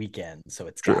out this weekend, so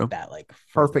it's True. got that like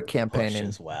Perfect further push campaigning.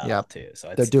 as well Yep. too. So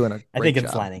They're it's doing a I great think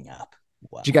it's job. lining up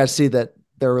well. Did you guys see that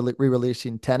they're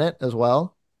re-releasing Tenet as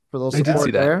well for a little I did support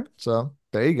see that. there? So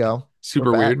there you go. We're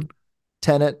Super back. weird.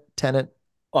 Tenet,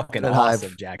 Fucking Tenet awesome,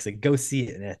 Hive. Jackson. Go see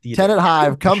it in a theater. Tenet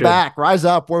Hive, come should. back, rise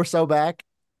up. We're so back.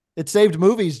 It saved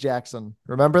movies, Jackson.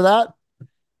 Remember that?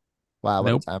 Wow, what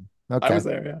a Nope. time. I Okay. was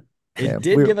there, yeah. Yeah, It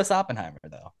did give us Oppenheimer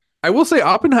though. I will say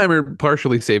Oppenheimer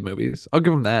partially saved movies. I'll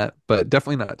give him that, but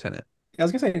definitely not Tenet. I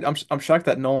was gonna say I'm shocked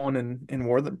that Nolan and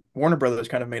Warner Brothers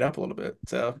kind of made up a little bit.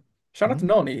 So shout out to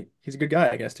Nolan. He's a good guy,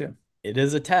 I guess too. It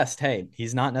is a test. Hey,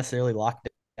 he's not necessarily locked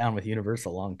down with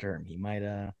Universal long term. He might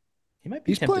be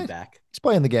He's tempted playing. back. He's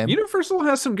playing the game. Universal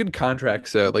has some good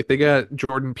contracts though. Like they got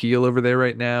Jordan Peele over there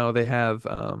right now. They have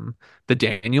the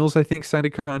Daniels, I think, signed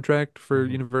a contract for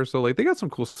Universal. Like they got some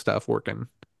cool stuff working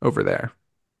over there.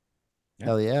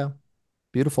 Hell yeah.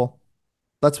 Beautiful.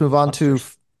 Let's move on to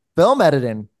Monsters. film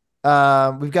editing.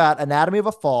 We've got Anatomy of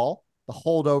a Fall, The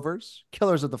Holdovers,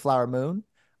 Killers of the Flower Moon,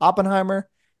 Oppenheimer,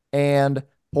 and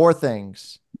Poor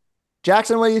Things.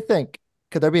 Jackson, what do you think?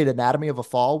 Could there be an Anatomy of a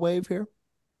Fall wave here?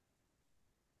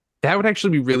 That would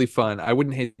actually be really fun. I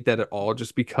wouldn't hate that at all,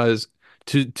 just because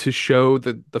to show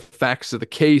the facts of the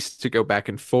case, to go back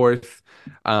and forth.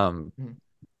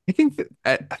 I think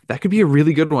that could be a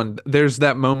really good one. There's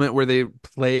that moment where they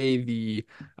play the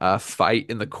fight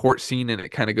in the court scene, and it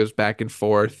kind of goes back and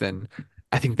forth, and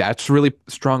I think that's really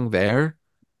strong there.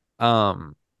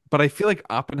 But I feel like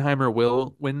Oppenheimer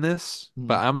will win this,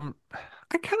 but I want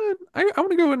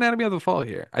to go Anatomy of the Fall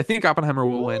here. I think Oppenheimer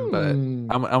will win, but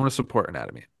I want to support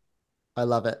Anatomy. I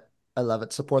love it. I love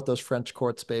it. Support those French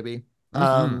courts, baby.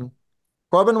 Mhm.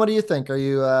 Corbin, what do you think? Are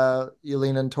you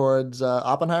leaning towards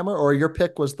Oppenheimer, or your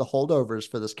pick was the holdovers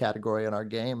for this category in our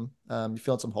game? You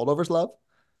feeling some holdovers love?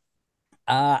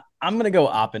 I'm gonna go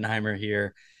Oppenheimer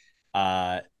here.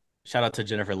 Uh, Shout out to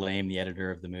Jennifer Lame, the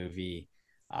editor of the movie.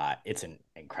 It's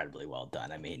incredibly well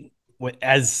done. I mean,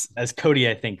 as Cody,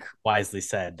 I think, wisely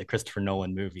said, the Christopher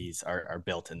Nolan movies are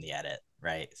built in the edit,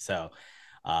 right? So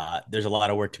there's a lot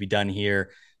of work to be done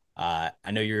here. I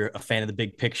know you're a fan of the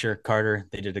big picture, Carter.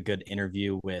 They did a good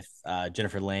interview with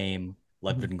Jennifer Lame,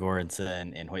 Ludwig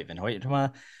Göransson, and Hoyt van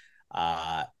Hoytema.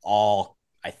 All,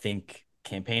 I think,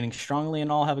 campaigning strongly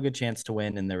and all have a good chance to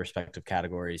win in their respective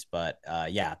categories. But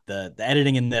yeah, the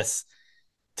editing in this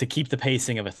to keep the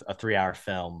pacing of a 3 hour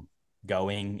film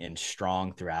going and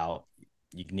strong throughout,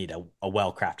 you need a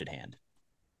well-crafted hand.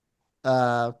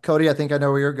 Cody, I think I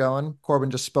know where you're going. Corbin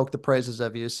just spoke the praises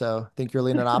of you, so I think you're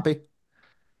leaning Oppie.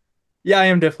 Yeah, I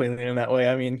am definitely leaning that way.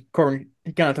 I mean, Corbin,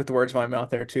 he kind of took the words from my mouth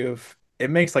there too.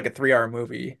 It makes like a 3 hour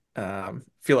movie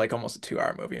feel like almost a 2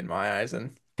 hour movie in my eyes,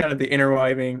 and kind of the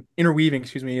interweaving,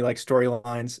 excuse me, like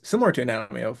storylines similar to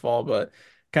Anatomy of a Fall, but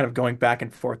kind of going back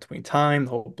and forth between time.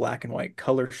 The whole black and white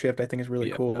color shift I think is really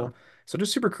Yeah. cool. So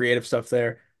just super creative stuff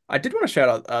there. I did want to shout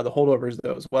out the holdovers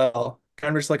though as well.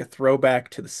 Kind of just like a throwback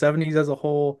to the 70s as a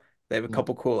whole. They have a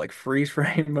couple cool like freeze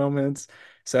frame moments.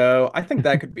 So I think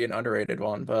that could be an underrated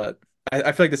one, but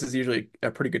I feel like this is usually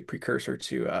a pretty good precursor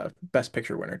to Best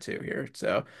Picture winner too here.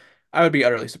 So I would be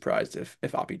utterly surprised if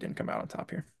Oppie didn't come out on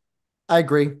top here. I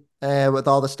agree with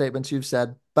all the statements you've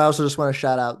said, but I also just want to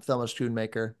shout out Thelma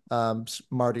Schoonmaker,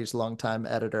 Marty's longtime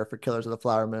editor for Killers of the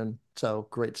Flower Moon. So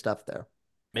great stuff there.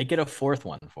 Make it a fourth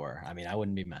one for her. I mean, I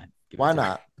wouldn't be mad. Why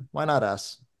not? Why not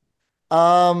us?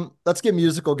 Let's get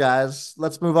musical, guys.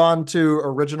 Let's move on to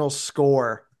original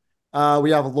score.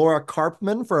 We have Laura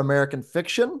Karpman for American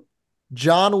Fiction,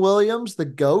 John Williams, the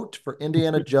GOAT for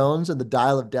Indiana Jones and the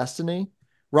Dial of Destiny,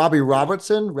 Robbie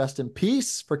Robertson, rest in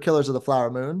peace, for Killers of the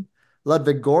Flower Moon,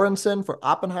 Ludwig Göransson for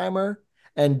Oppenheimer,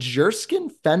 and Jerskin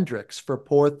Fendrix for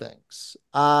Poor Things.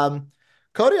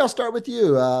 Cody, I'll start with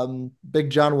you. Big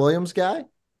John Williams guy.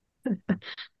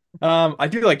 I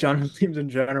do like John Williams in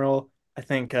general. I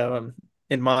think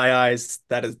in my eyes,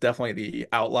 that is definitely the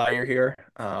outlier here.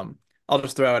 I'll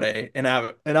just throw out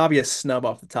an obvious snub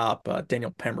off the top.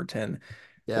 Daniel Pemberton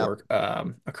Yeah.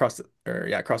 for Across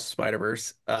the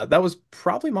Spider-Verse. That was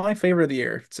probably my favorite of the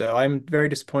year. So I'm very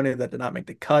disappointed that did not make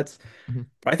the cut. Mhm.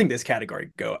 But I think this category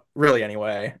could go really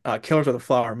anyway. Killers of the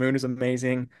Flower Moon is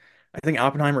amazing. I think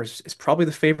Oppenheimer is probably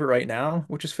the favorite right now,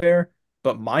 which is fair.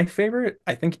 But my favorite,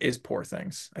 I think, is Poor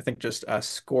Things. I think just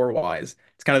score wise,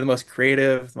 it's kind of the most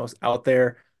creative, the most out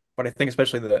there. But I think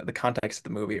especially the context of the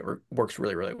movie, works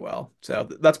really, really well. So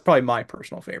that's probably my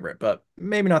personal favorite, but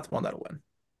maybe not the one that'll win.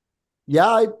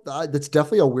 Yeah, that's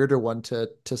definitely a weirder one to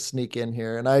sneak in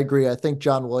here, and I agree. I think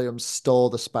John Williams stole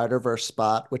the Spider-Verse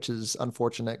spot, which is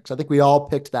unfortunate because I think we all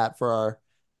picked that for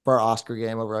our Oscar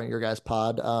game over on your guys'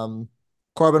 pod.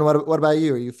 Corbin, what about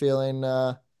you? Are you feeling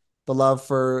the love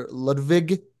for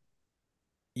Ludwig?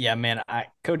 Yeah, man.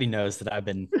 Cody knows that I've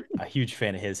been a huge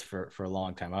fan of his for a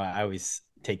long time. I always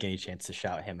take any chance to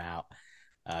shout him out.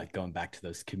 Going back to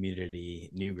those Community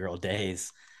New Girl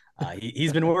days,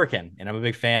 he's been working, and I'm a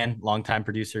big fan. Longtime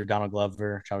producer Donald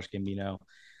Glover, Childish Gambino.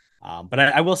 But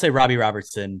I will say Robbie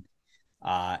Robertson.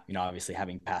 Obviously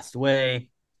having passed away,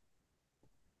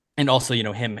 and also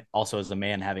him also as a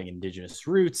man having indigenous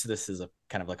roots, this is a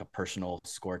kind of like a personal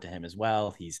score to him as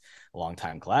well. He's a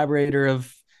longtime collaborator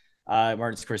of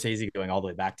Martin Scorsese, going all the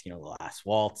way back to The Last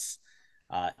Waltz.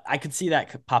 I could see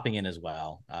that popping in as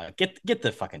well. Get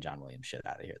the fucking John Williams shit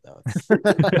out of here though.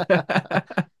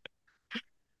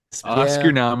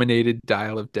 Oscar nominated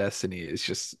Dial of Destiny is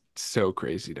just so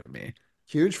crazy to me.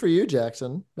 Huge for you,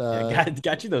 Jackson.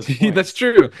 Got you those points. That's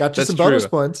true. Got you That's some true. bonus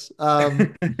points.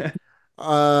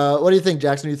 What do you think,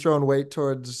 Jackson? Are you throwing weight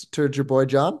towards your boy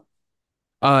John?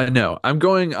 No, I'm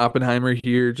going Oppenheimer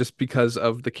here just because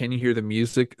of the Can You Hear the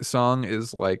Music song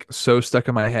is like so stuck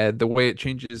in my head. The way it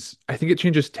changes, I think it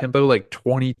changes tempo like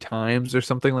 20 times or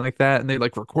something like that. And they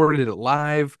like recorded it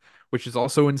live, which is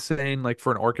also insane, like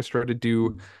for an orchestra to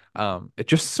do. It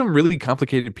just some really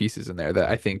complicated pieces in there that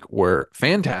I think were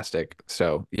fantastic.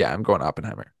 So yeah, I'm going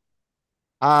Oppenheimer.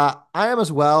 I am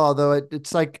as well, although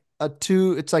it's like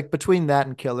it's like between that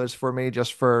and Killers for me,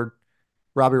 just for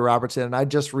Robbie Robertson. And I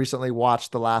just recently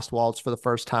watched The Last Waltz for the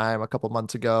first time a couple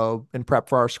months ago in prep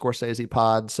for our Scorsese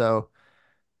pod. So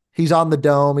he's on the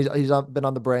dome. Been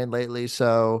on the brain lately.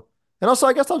 So, and also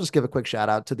I guess I'll just give a quick shout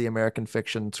out to the American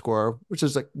Fiction score, which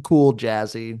is a cool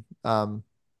jazzy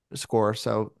score.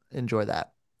 So enjoy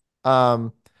that.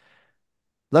 Um,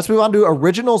 Let's move on to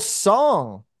original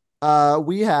song.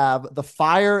 We have The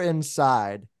Fire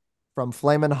Inside from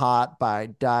Flamin' Hot by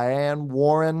Diane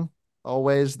Warren.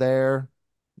 Always there.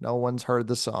 No one's heard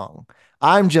the song.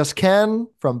 I'm Just Ken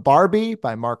from Barbie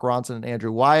by Mark Ronson and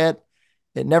Andrew Wyatt.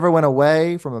 It Never Went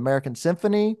Away from American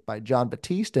Symphony by John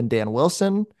Batiste and Dan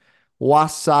Wilson.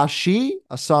 Wasashi,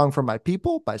 a song from my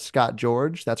people by Scott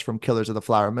George. That's from Killers of the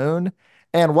Flower Moon.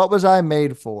 And What Was I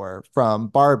Made For from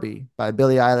Barbie by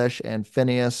Billie Eilish and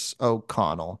Phineas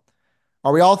O'Connell.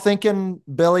 Are we all thinking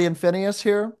Billy and Phineas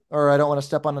here? Or I don't want to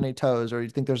step on any toes, or you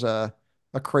think there's a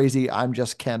crazy I'm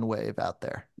Just Ken wave out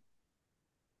there?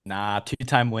 Nah,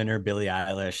 two-time winner Billie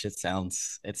Eilish. It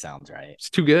sounds right. It's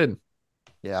too good.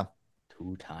 Yeah.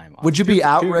 Two-time. Would you be Two as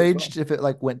outraged well. if it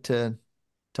like went to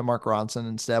Mark Ronson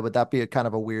instead? Would that be a kind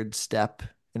of a weird step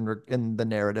in the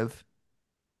narrative?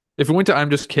 If it went to I'm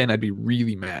Just Ken, I'd be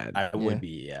really mad. I would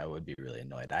be really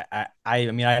annoyed. I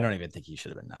mean, I don't even think he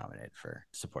should have been nominated for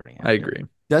supporting actor. I agree.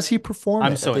 Does he perform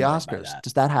I'm it so at the annoyed by Oscars? that.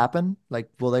 Does that happen? Like,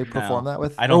 will they perform No, that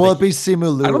with? I don't Or will it think be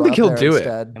Simu Liu I don't think up he'll there do it.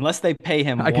 instead? Unless they pay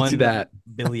him I can see that.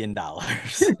 $1 billion. I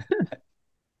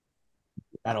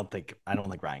don't think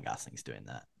Ryan Gosling's doing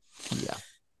that. Yeah.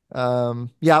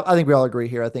 Yeah, I think we all agree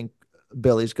here. I think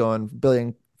Billy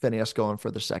and Phineas going for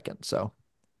the second. So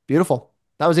beautiful.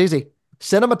 That was easy.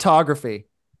 Cinematography.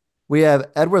 We have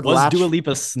Edward Was Latch. Dua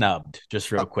Lipa snubbed?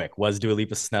 Just real quick. Was Dua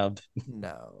Lipa snubbed?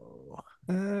 No.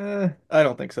 I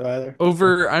don't think so either.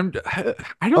 I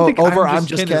don't think over I'm I'm Just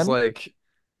Just Ken is Ken? like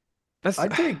that's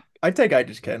I'd take I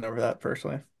Just Ken over that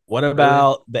personally. What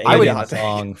about the I would Alien not take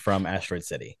song from Asteroid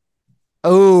City?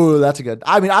 Oh, that's a good.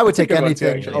 I mean, I would That's a take good one too,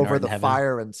 anything actually. over Art the in Heaven.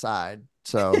 fire inside.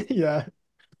 So, Yeah.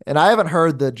 and I haven't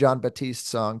heard the John Batiste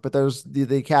song, but there's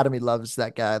the Academy loves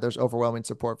that guy. There's overwhelming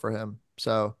support for him.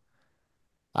 So,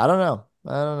 I don't know.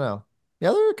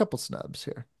 Yeah, there are a couple snubs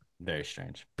here. Very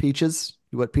strange. Peaches.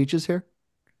 You want Peaches here?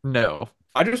 no.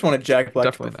 I just wanted Jack Black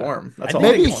Definitely to perform. That's I all.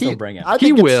 think Maybe they I can still he. bring him. I He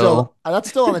think it's will. that's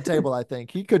still on the table. I think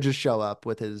he could just show up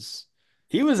with his.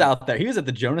 He was out there. He was at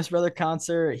the Jonas Brother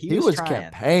concert. He was trying.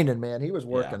 campaigning, man. He was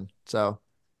working. So,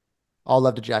 all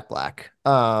love to Jack Black.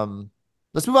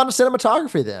 Let's move on to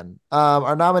cinematography then.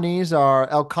 Our nominees are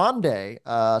El Conde,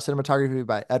 cinematography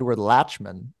by Edward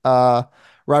Latchman,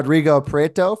 Rodrigo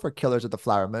Prieto for Killers of the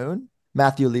Flower Moon,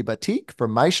 Matthew Libatique for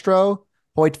Maestro,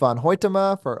 Hoyt van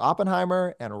Hoytema for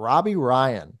Oppenheimer, and Robbie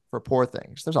Ryan for Poor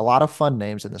Things. There's a lot of fun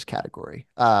names in this category.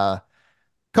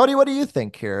 Cody, what do you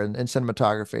think here in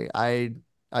cinematography?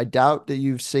 I doubt that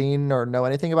you've seen or know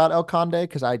anything about El Conde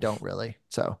because I don't really.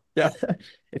 So Yeah.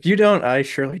 If you don't, I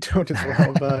surely don't as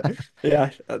well. But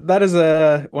yeah, that is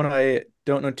one I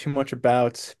don't know too much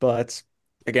about. But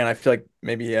again, I feel like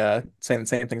maybe saying the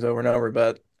same things over and over.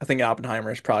 But I think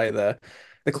Oppenheimer is probably the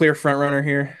clear front runner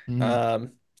here.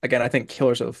 Mhm. Again, I think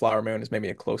Killers of the Flower Moon is maybe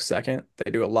a close second.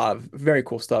 They do a lot of very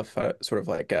cool stuff, sort of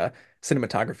like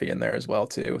cinematography in there as well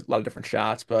too. A lot of different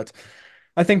shots, but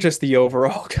I think just the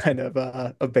overall kind of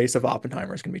a base of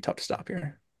Oppenheimer is going to be tough to stop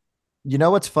here. You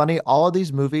know what's funny? All of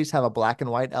these movies have a black and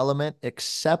white element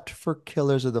except for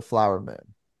Killers of the Flower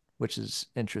Moon, which is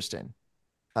interesting.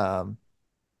 Um,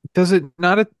 Does it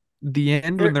not at the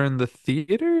end when There, they're in the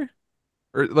theater?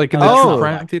 Or like in the that's true not oh,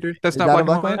 crime black. theater? That's is not that in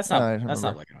black and black and white? white? Oh, I don't That's not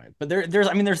remember. black and white. But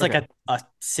I mean, there's like Okay. a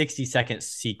 60-second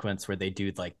sequence where they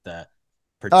do like the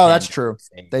Oh, that's pretend true.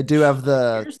 They do Osage. have Like,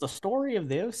 the here's the story of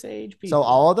the Osage so people.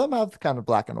 all of them have kind of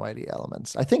black and whitey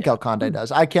elements. I think Yeah. El Conde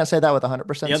does. I can't say that with The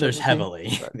 100% others certainty,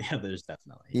 heavily. but The others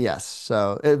definitely. yes.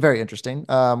 So very interesting.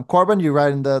 Corbin, you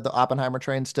riding the Oppenheimer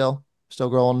train still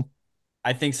rolling?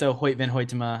 I think so. Hoyt van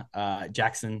Hoytema,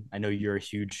 Jackson. I know you're a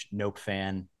huge Nope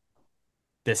fan.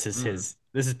 Mm,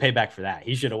 This is payback for that.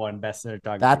 He should have won best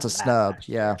cinematography That's a for that snub. last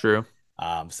Yeah. year. true.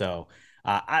 So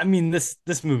I mean, this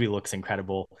movie looks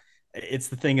incredible. It's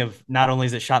the thing of not only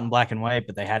is it shot in black and white,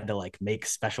 but they had to like make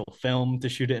special film to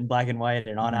shoot it in black and white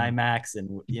and on Mhm. IMAX.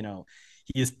 And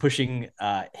he is pushing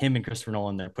him and Christopher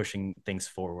Nolan. They're pushing things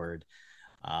forward,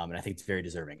 and I think it's very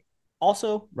deserving.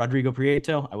 Also, Rodrigo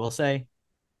Prieto, I will say,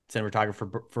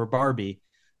 cinematographer for Barbie.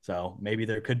 So maybe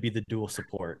there could be the dual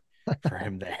support for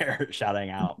him there, shouting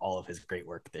out all of his great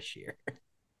work this year.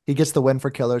 He gets the win for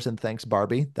Killers and thanks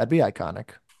Barbie. That'd be iconic.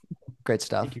 Great Thank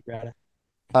stuff. you, Greta.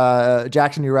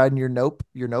 Jackson, you riding your nope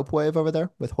wave over there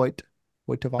with Hoyt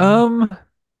Tavon? Um,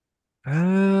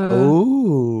 uh,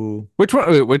 Oh, which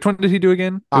one did he do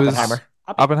again? It was Oppenheimer.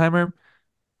 Oppenheimer.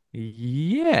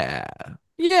 Yeah.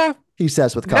 Yeah. He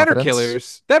says with That or confidence.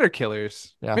 Killers. That or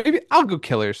Killers. Yeah. Maybe I'll go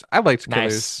Killers. I liked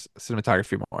Nice. Killers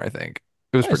cinematography more, I think.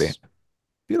 It was pretty. Nice.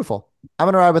 Beautiful. I'm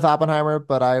gonna ride with Oppenheimer,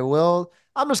 but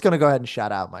I'm just gonna go ahead and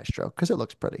shout out Maestro because it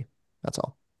looks pretty. That's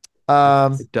all. It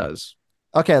Um, does. It does.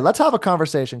 okay, let's have a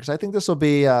conversation because I think this will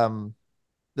be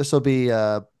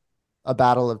a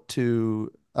battle of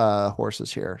two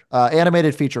horses here.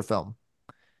 Animated feature film.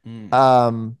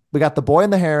 Mm. We got The Boy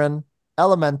and the Heron,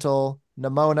 Elemental,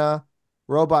 Nimona,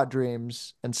 Robot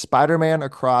Dreams, and Spider-Man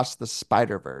Across the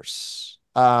Spider-Verse.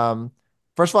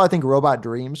 First of all, I think Robot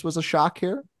Dreams was a shock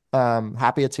here.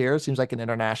 Happy it's here. It seems like an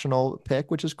international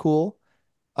pick, which is cool.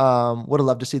 Would have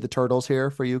loved to see the Turtles here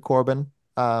for you, Corbin.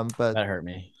 But That hurt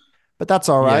me. but that's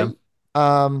all Yeah.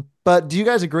 right. But do you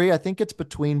guys agree? I think it's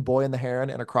between Boy and the Heron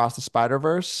and Across the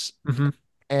Spider-Verse, hmm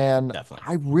and Definitely.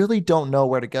 I really don't know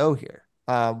where to go here.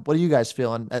 What are you guys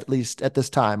feeling, at least at this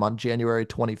time on January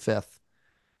 25th?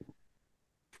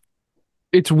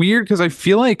 It's weird because I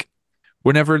feel like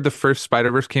whenever the first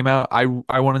Spider-Verse came out, I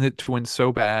wanted it to win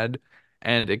so bad,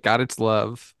 and it got its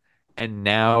love. And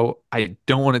now I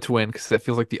don't want it to win because that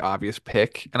feels like the obvious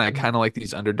pick, and I kind of like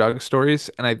these underdog stories.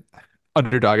 And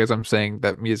underdog as I'm saying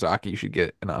that Miyazaki should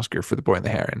get an Oscar for The Boy and the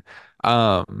Heron.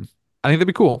 I think that'd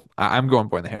be cool. I'm going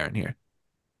Boy and the Heron here.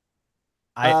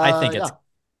 I think Yeah.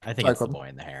 I think Sorry, it's the Corbin. boy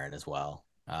and the heron as well.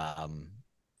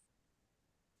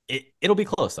 It'll be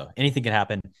close though. Anything can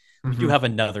happen. We do hmm have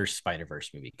another Spider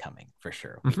Verse movie coming for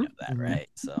sure. We hmm know that, Mhm. right?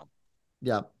 So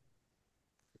Yeah.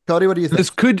 Cody, what do you This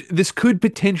think? could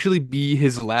potentially be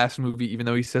his last movie, even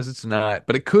though he says it's not.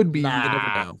 But it could be. You never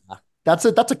nah. know. That's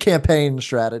a campaign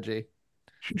strategy.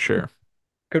 Sure.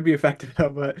 Could be effective though,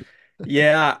 but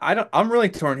yeah, I'm really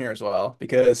torn here as well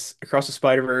because Across the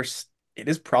Spider-Verse, it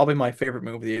is probably my favorite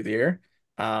movie of the year.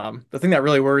 The thing that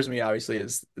really worries me, obviously,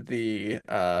 is the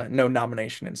no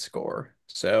nomination and score.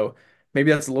 So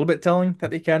maybe that's a little bit telling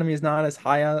that the Academy is not as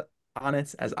high on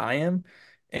it as I am.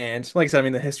 And like I said, I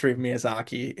mean, the history of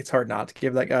Miyazaki, it's hard not to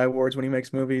give that guy awards when he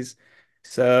makes movies.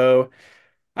 So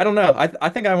I don't know. I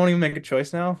think I won't even make a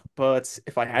choice now, but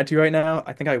if I had to right now,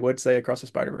 I think I would say Across the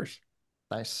Spider-Verse.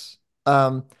 Nice.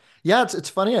 Um, yeah, it's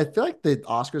funny. I feel like the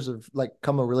Oscars have like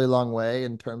come a really long way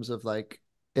in terms of like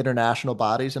international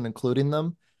bodies and including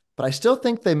them, but I still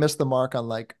think they missed the mark on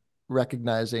like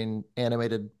recognizing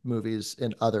animated movies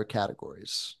in other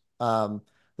categories.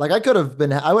 Like I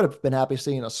would have been happy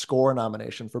seeing a score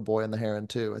nomination for Boy and the Heron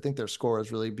too. I think their score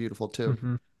is really beautiful too.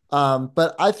 Hmm.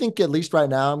 But I think at least right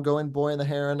now I'm going Boy and the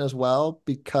Heron as well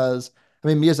because I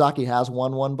mean Miyazaki has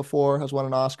won one before, has won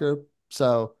an Oscar.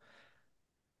 So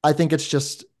I think it's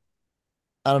just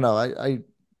I don't know. I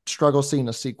struggle seeing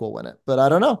a sequel win it, but I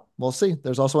don't know. We'll see.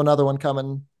 There's also another one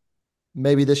coming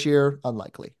maybe this year,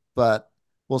 unlikely, but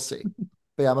we'll see.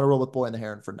 But yeah, I'm gonna roll with Boy and the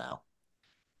Heron for now.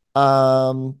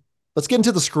 Um, let's get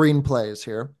into the screenplays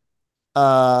here.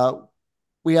 Uh,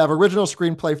 we have original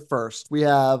screenplay first. We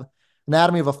have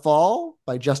Anatomy of a Fall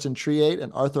by Justin Triet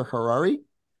and Arthur Harari,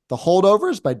 The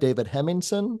Holdovers by David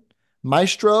Hemmingson,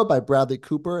 Maestro by Bradley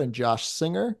Cooper and Josh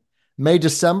Singer, May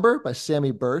December by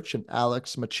Sammy Birch and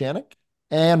Alex Machanik,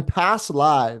 and Past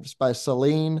Lives by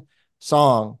Celine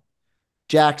Song.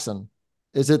 Jackson,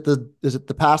 is it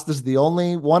the past? This is the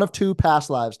only one of two Past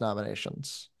Lives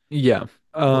nominations. Yeah.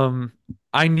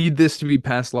 I need this to be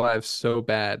Past Lives so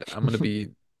bad. I'm gonna be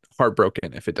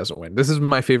heartbroken if it doesn't win. This is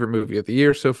my favorite movie of the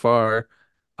year so far.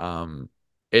 Um,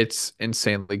 it's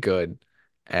insanely good.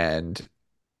 And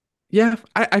yeah,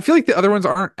 I feel like the other ones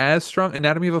aren't as strong.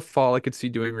 Anatomy of a Fall, I could see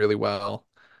doing really well.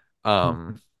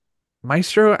 Um,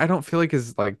 Maestro, I don't feel like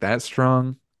is like that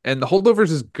strong. And The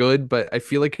Holdovers is good, but I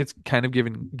feel like it's kind of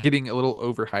getting a little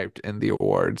overhyped in the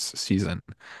awards season.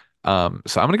 So I'm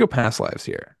gonna go Past Lives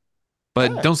here.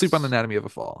 But don't sleep on Nice. Anatomy of a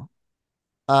Fall.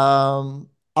 Um,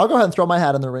 I'll go ahead and throw my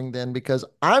hat in the ring then because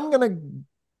I'm gonna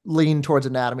lean towards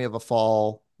Anatomy of a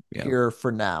Fall Yeah. here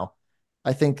for now.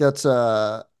 I think that's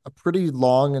a pretty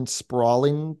long and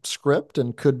sprawling script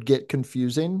and could get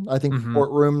confusing. I think Hmm.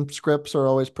 courtroom scripts are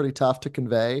always pretty tough to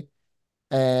convey.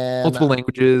 And Multiple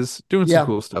languages, doing some yeah,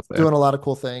 cool stuff there. doing a lot of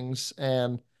cool things.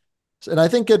 And I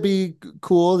think it'd be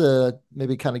cool to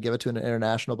maybe kind of give it to an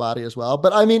international body as well.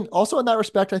 But I mean, also in that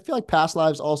respect, I feel like Past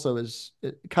Lives also is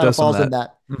it kind of Does some of falls in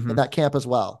that. in Hmm. that camp as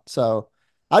well. So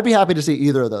I'd be happy to see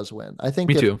either of those win. I think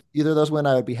Me if too. either of those win,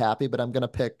 I would be happy. But I'm gonna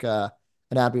pick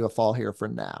Anatomy of a Fall here for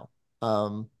now.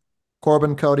 Um,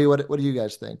 Corbin, Cody, what do you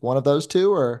guys think? One of those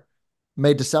two or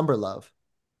May December Love?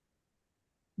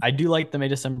 I do like the May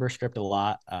December script a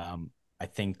lot. I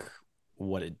think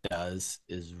what it does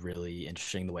is really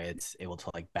interesting the way it's able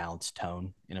to like balance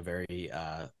tone in a very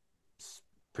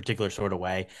particular sort of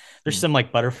way. There's Hmm. some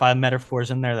like butterfly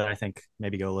metaphors in there that I think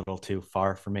maybe go a little too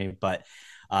far for me, but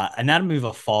Anatomy of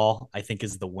a Fall I think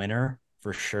is the winner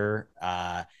for sure.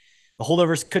 The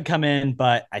Holdovers could come in,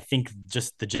 but I think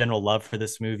just the general love for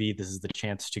this movie, this is the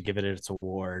chance to give it its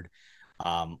award.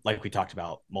 Like we talked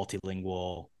about,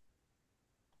 multilingual,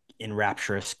 in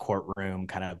rapturous courtroom,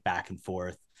 kind of back and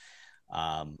forth.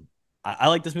 Um, I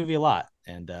like this movie a lot,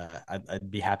 and I'd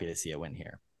be happy to see it win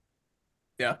here.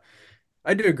 Yeah,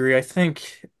 I do agree. I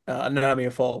think Anatomy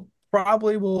of Fall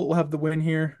probably will have the win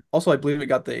here. Also, I believe it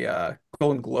got the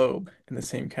Golden Globe in the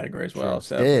same category as Sure well.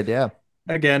 So did, yeah.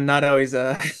 again, not always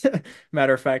a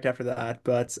matter of fact after that,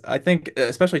 but I think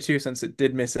especially too since it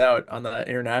did miss out on the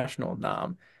international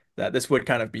nom, that this would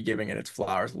kind of be giving it its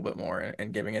flowers a little bit more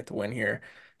and giving it the win here.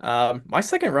 My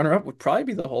second runner-up would probably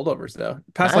be the Holdovers, though.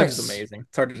 Past Lives is Nice. amazing.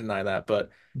 It's hard to deny that,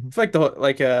 but Mhm. I feel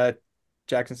like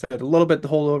Jackson said, a little bit the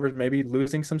Holdovers maybe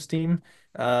losing some steam.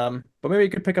 But maybe you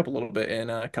could pick up a little bit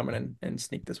and come in and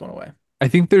sneak this one away. I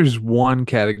think there's one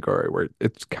category where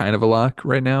it's kind of a lock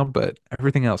right now, but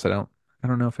everything else I don't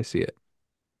know if I see it.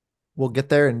 We'll get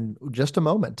there in just a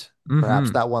moment. Perhaps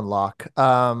Hmm. that one lock.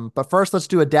 But first, let's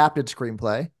do adapted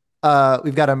screenplay.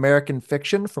 We've got American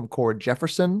Fiction from Cord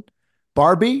Jefferson,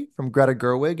 Barbie from Greta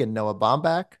Gerwig and Noah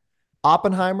Baumbach,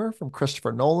 Oppenheimer from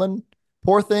Christopher Nolan,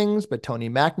 Poor Things by Tony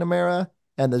McNamara,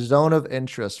 and The Zone of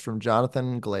Interest from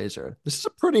Jonathan Glazer. This is a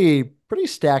pretty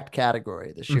stacked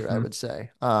category this year, I Hmm. would say.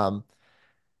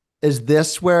 Is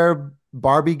this where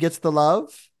Barbie gets the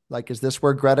love? Like, is this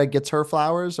where Greta gets her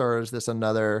flowers, or is this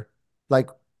another like?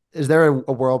 Is there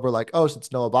a world where like, oh,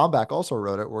 since Noah Baumbach also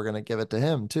wrote it, we're gonna give it to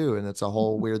him too, and it's a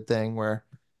whole weird thing where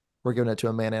we're giving it to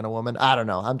a man and a woman? I don't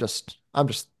know. I'm just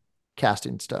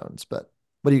casting stones, but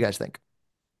what do you guys think?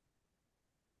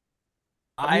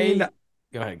 I mean, I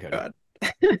Go ahead, Cody. God.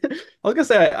 I was gonna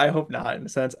say I hope not in a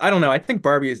sense. I don't know. I think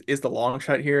Barbie is the long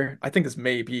shot here. I think this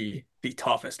may be the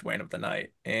toughest win of the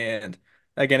night. And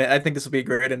again, I think this will be a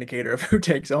great indicator of who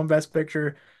takes home Best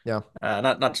Picture. Yeah.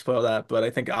 Not to spoil that, but I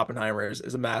think Oppenheimer is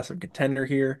a massive contender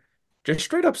here. Just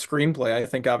straight up screenplay, I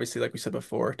think obviously, like we said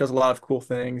before, it does a lot of cool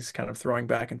things, kind of throwing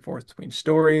back and forth between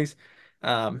stories.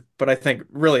 But I think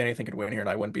really anything could win here, and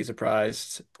I wouldn't be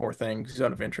surprised. Poor Thing,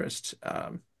 Zone of Interest.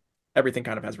 Everything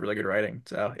kind of has really good writing.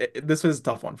 So this was a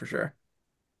tough one for sure.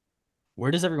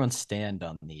 Where does everyone stand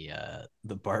on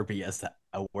the Barbie as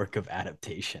a work of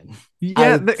adaptation? Yeah,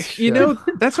 I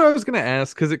that's what I was gonna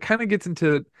ask because it kind of gets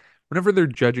into whenever they're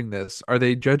judging this, are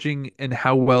they judging in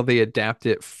how well they adapt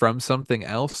it from something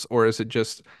else, or is it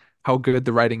just how good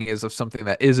the writing is of something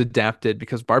that is adapted?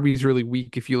 Because Barbie's really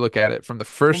weak if you look at it from the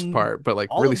first Well, part, but like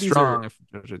all really of these are strong if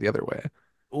you judge it the other way.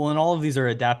 well, and all of these are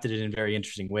adapted in very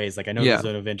interesting ways. Like I know the Yeah.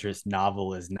 Zone of Interest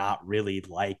novel is not really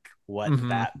like what Hmm.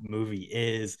 that movie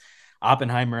is.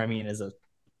 Oppenheimer, I mean, is a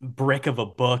brick of a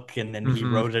book, and then he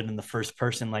Hmm. wrote it in the first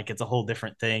person. Like it's a whole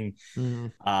different thing.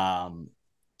 Mhm. Um,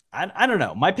 I don't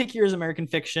know. My pick here is American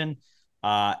Fiction.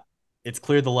 Uh, it's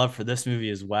clear the love for this movie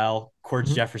as well.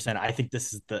 Cords Mhm. Jefferson. I think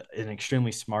this is an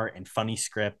extremely smart and funny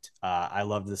script. I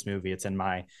love this movie. It's in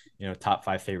my top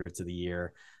 5 favorites of the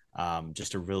year.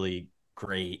 Just a really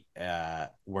great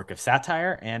work of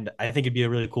satire, and I think it'd be a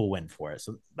really cool win for it.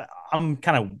 So I'm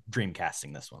kind of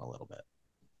dreamcasting this one a little bit.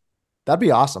 That'd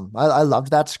be awesome. I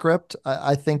loved that script.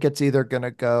 I think it's either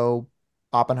gonna go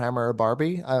Oppenheimer or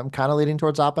Barbie. I'm kind of leaning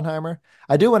towards Oppenheimer.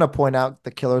 I do want to point out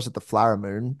the Killers of the Flower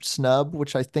Moon snub,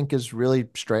 which I think is really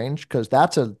strange because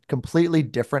that's a completely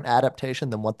different adaptation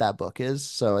than what that book is.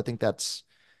 So I think that's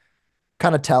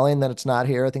kind of telling that it's not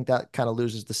here. I think that kind of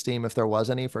loses the steam if there was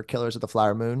any for Killers of the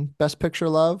Flower Moon Best Picture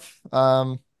love.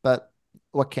 But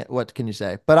what can you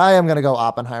say? But I am gonna go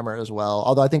Oppenheimer as well.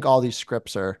 Although I think all these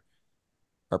scripts are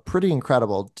pretty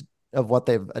incredible of what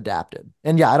they've adapted.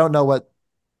 And yeah, I don't know what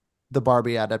the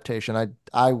Barbie adaptation.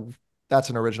 I that's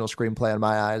an original screenplay in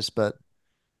my eyes, but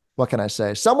what can I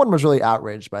say? Someone was really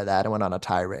outraged by that and went on a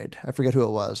tirade. I forget who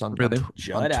it was Really? on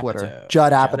Judd Twitter. Apatow.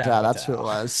 Judd Judd Apatow, that's who it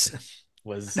was. Apatow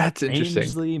was That's interesting.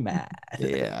 strangely mad.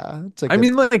 Yeah, it's a I good.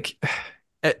 mean, like,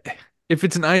 eh, if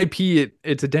it's an IP,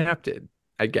 it's adapted,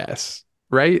 I guess,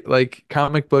 right? Like,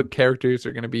 comic book characters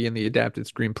are going to be in the adapted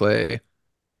screenplay.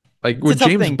 Like, It's a would tough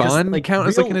James thing because Bond like count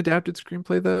as like an real, adapted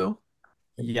screenplay though?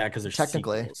 yeah, because there's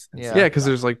Technically, sequels and yeah. Yeah, stuff. because But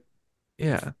there's like,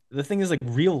 yeah, the thing is, like,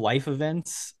 real life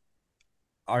events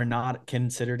are not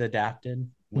considered adapted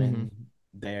Mhm. when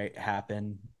they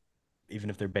happen, even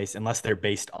if they're based, unless they're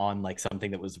based on like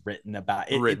something that was written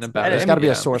about it. written It's about There's I it. got to mean, be a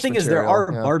Yeah, the source thing is, there material.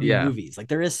 are Yeah. Barbie yeah, movies. Like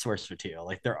there is source material.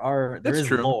 Like there that's is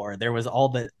true. lore. There was all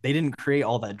that they didn't create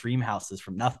all that dream houses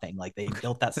from nothing. Like they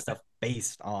built that stuff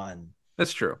based on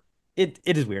That's true. it.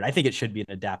 It is weird. I think it should be an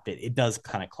adapted. It does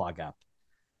kind of clog up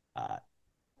uh,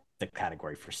 the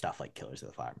category for stuff like Killers of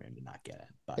the Flower Moon to not get it.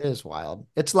 It But is wild.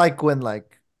 It's like when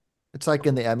it's like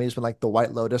in the Emmys when like the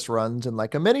White Lotus runs in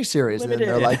like a mini series, and then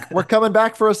they're limited. like, "We're coming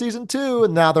back for a season two,"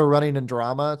 and now they're running in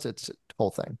drama. It's a whole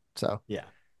thing. So Yeah.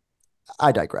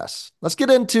 I digress. Let's get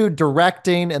into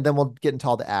directing, and then we'll get into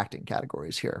all the acting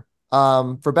categories here.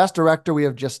 For best director, we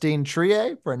have Justine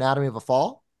Triet for Anatomy of a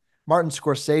Fall, Martin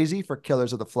Scorsese for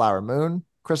Killers of the Flower Moon,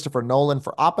 Christopher Nolan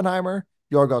for Oppenheimer,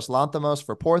 Yorgos Lanthimos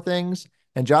for Poor Things,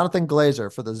 and Jonathan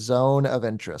Glazer for The Zone of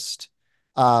Interest.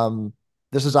 Um,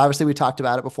 this is obviously we talked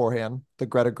about it beforehand. The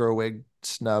Greta Gerwig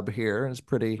snub here is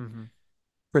Hmm.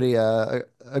 pretty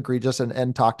egregious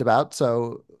and talked about.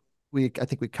 So I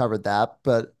think we covered that.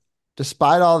 But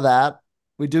despite all that,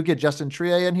 we do get Justin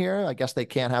Trier in here. I guess they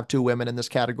can't have two women in this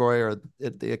category, or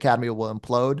the Academy will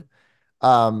implode.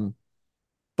 Um,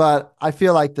 but I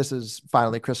feel like this is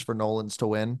finally Christopher Nolan's to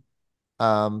win.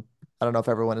 I don't know if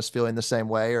everyone is feeling the same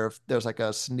way, or if there's like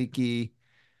a sneaky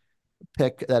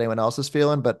pick that anyone else is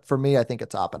feeling. But for me, I think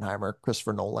it's Oppenheimer,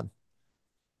 Christopher Nolan.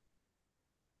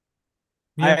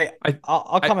 Yeah, I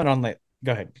I'll I, comment on that.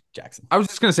 Go ahead, Jackson. I was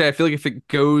just gonna say, I feel like if it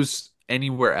goes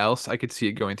anywhere else, I could see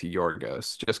it going to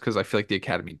Yorgos, just because I feel like the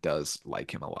Academy does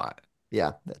like him a lot.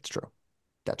 Yeah, that's true.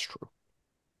 That's true.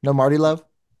 No Marty love.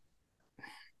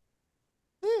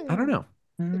 I don't know.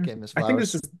 The game is I think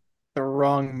this flowers. is the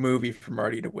wrong movie for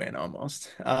Marty to win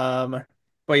almost.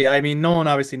 But yeah, I mean, Nolan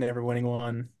obviously never winning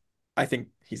one. I think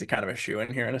he's a kind of a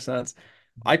shoe-in here in a sense.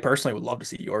 I personally would love to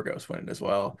see Yorgos win it as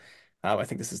well. I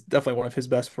think this is definitely one of his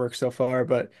best works so far,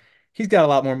 but he's got a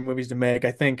lot more movies to make.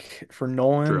 I think for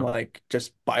Nolan, True. like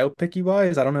just biopic-y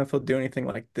wise, I don't know if he'll do anything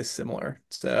like this similar.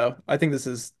 So I think this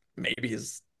is maybe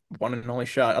his one and only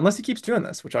shot, unless he keeps doing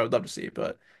this, which I would love to see.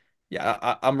 But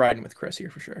yeah, I'm riding with Chris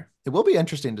here for sure. It will be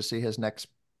interesting to see his next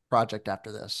project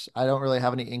after this. I don't really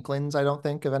have any inklings, I don't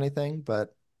think, of anything,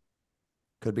 but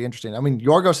could be interesting. I mean,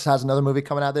 Yorgos has another movie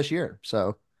coming out this year,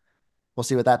 so we'll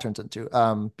see what that turns into.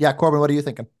 Yeah, Corbin, what are you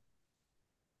thinking?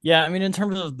 Yeah, I mean, in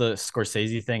terms of the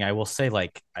Scorsese thing, I will say,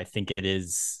 like, I think it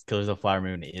is Killers of the Flower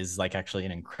Moon is like actually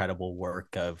an incredible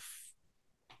work of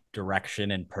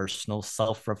direction and personal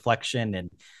self-reflection and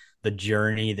the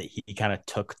journey that he kind of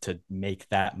took to make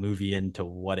that movie into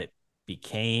what it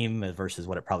became versus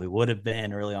what it probably would have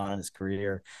been early on in his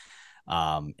career.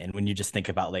 And when you just think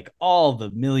about like all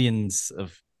the millions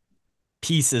of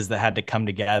pieces that had to come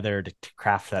together to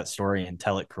craft that story and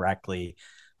tell it correctly,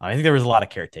 I think there was a lot of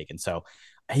care taken. So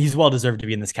he's well deserved to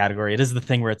be in this category. It is the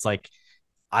thing where it's like,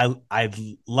 I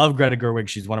love Greta Gerwig.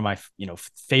 She's one of my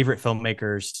favorite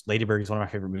filmmakers. Lady Bird is one of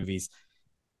my favorite movies.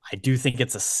 I do think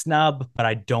it's a snub, but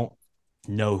I don't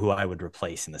know who I would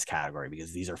replace in this category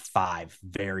because these are 5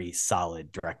 very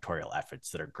solid directorial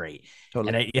efforts that are great.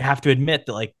 Totally. And you have to admit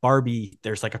that like Barbie,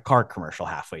 there's like a car commercial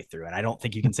halfway through, and I don't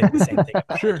think you can say the same thing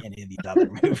about like any of these other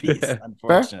movies,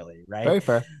 unfortunately, right? Very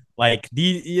fair. Like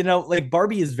like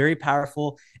Barbie is very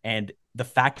powerful, and the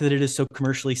fact that it is so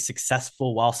commercially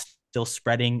successful while still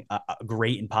spreading a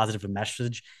great and positive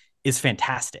message is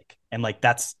fantastic, and like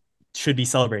that's should be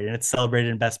celebrated, and it's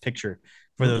celebrated in Best Picture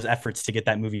for those efforts to get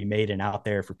that movie made and out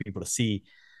there for people to see.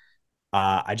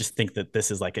 I just think that this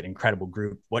is like an incredible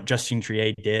group. What Justine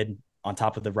Triet did on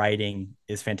top of the writing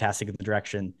is fantastic in the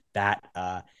direction that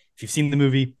if you've seen the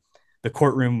movie, the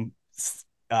courtroom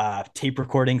tape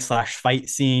recording / fight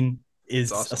scene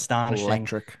is awesome. astonishing.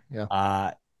 Electric.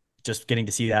 Yeah. Just getting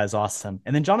to see that is awesome.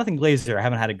 And then Jonathan Glazer, I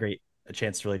haven't had a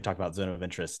chance to really talk about Zone of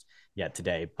Interest yet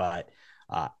today, but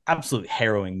absolute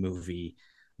harrowing movie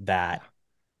that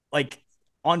like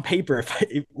on paper,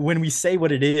 when we say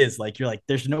what it is, like you're like,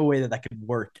 there's no way that could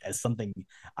work as something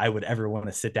I would ever want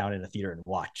to sit down in a theater and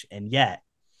watch. And yet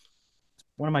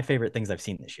one of my favorite things I've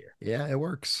seen this year. Yeah, it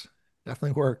works.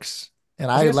 Definitely works. And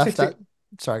I left that.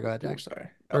 Sorry, go ahead, Jack. Sorry.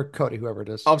 Or Cody, whoever it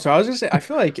is. Oh, sorry. I was gonna say, I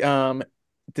feel like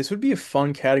this would be a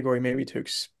fun category maybe to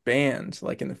expand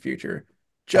like in the future,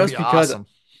 just because awesome.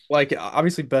 like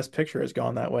obviously Best Picture has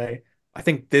gone that way. I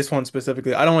think this one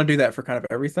specifically, I don't want to do that for kind of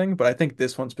everything, but I think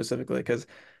this one specifically because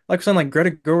like something like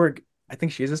Greta Gerwig, I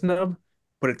think she's a snub,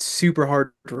 but it's super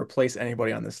hard to replace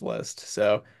anybody on this list.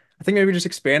 So I think maybe just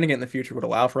expanding it in the future would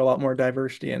allow for a lot more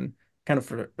diversity and kind of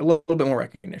for a little bit more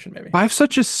recognition, maybe. 5's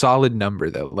such a solid number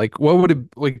though. Like what would it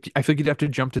like? I feel like you'd have to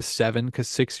jump to 7 because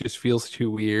 6 just feels too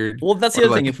weird. Well, that's the Or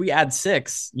other like, thing. If we add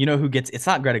 6, you know who gets? It's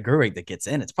not Greta Gerwig that gets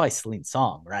in. It's probably Celine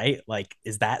Song, right? Like,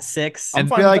 is that 6? I'm and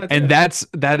fine feel with like- that and too.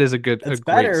 that is a good It's a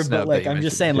great better, snub but like that you I'm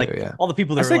just mentioned saying, like too, yeah. all the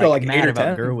people I that say are go, like like, 8 mad or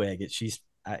about 10. Gerwig, she's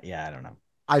yeah, I don't know.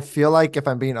 I feel like if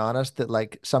I'm being honest, that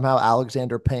like somehow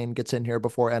Alexander Payne gets in here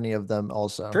before any of them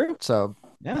also. True. So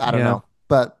Yeah. I don't Yeah. know.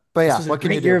 But This yeah, was what a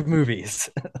can you great year do? of movies.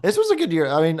 This was a good year.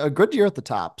 I mean, a good year at the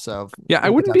top. So Yeah, I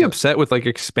good wouldn't be potential. upset with like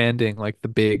expanding like the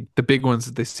big ones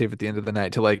that they save at the end of the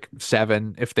night to like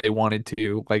 7 if they wanted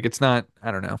to. Like it's not,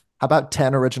 I don't know. How about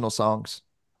 10 original songs?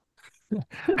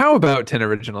 How about 10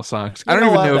 original songs? I You don't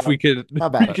know even what? know if we could How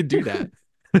about we it? could do that.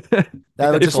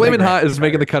 That would If just Flamin' make, Hot is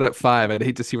making the Carter. cut at 5, I'd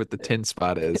hate to see what the 10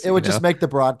 spot is. it would you just know? make the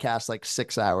broadcast like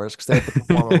 6 hours because they have to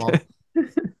perform them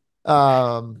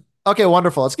all. Okay,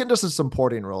 wonderful. Let's get into some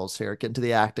supporting roles here. Get into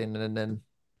the acting and then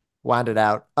wind it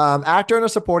out. Actor in a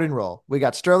supporting role. We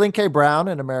got Sterling K. Brown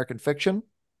in American Fiction,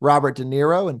 Robert De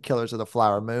Niro in Killers of the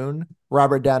Flower Moon,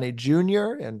 Robert Downey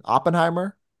Jr. in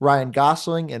Oppenheimer, Ryan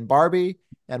Gosling in Barbie,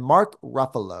 and Mark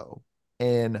Ruffalo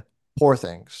in Poor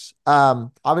Things.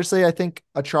 Obviously, I think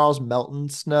a Charles Melton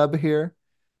snub here.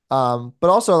 But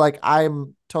also like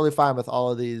I'm totally fine with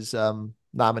all of these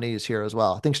nominees here as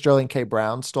well. I think Sterling K.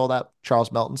 Brown stole that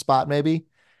Charles Melton spot maybe.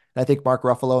 And I think Mark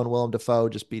Ruffalo and Willem Dafoe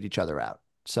just beat each other out.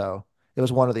 So it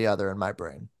was one or the other in my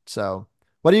brain. So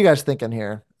what are you guys thinking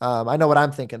here? I know what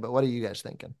I'm thinking, but what are you guys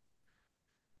thinking?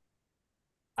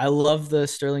 I love the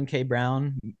Sterling K.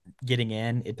 Brown getting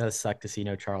in. It does suck to see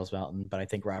no Charles Melton, but I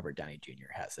think Robert Downey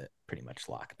Jr. has it pretty much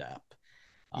locked up.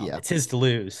 Yeah. It's his to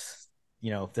lose.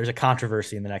 You know, if there's a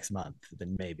controversy in the next month,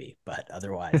 then maybe, but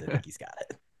otherwise, I think he's got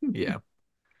it. Yeah.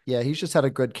 Yeah, he's just had a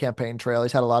good campaign trail.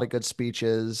 He's had a lot of good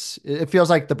speeches. It feels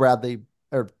like the Brad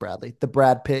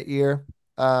Pitt year,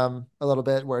 a little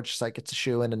bit, where it's just like it's a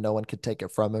shoe-in and no one could take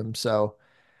it from him. So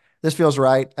this feels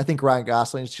right. I think Ryan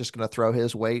Gosling is just going to throw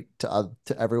his weight to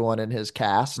everyone in his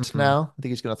cast now. I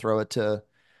think he's going to throw it to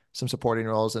some supporting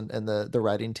roles and the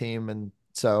writing team, and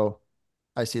so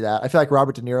I see that. I feel like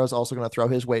Robert De Niro is also going to throw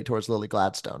his weight towards Lily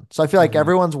Gladstone. So I feel like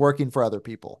everyone's working for other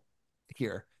people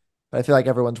here. But I feel like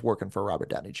everyone's working for Robert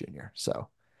Downey Jr. So,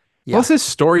 yeah. Plus, his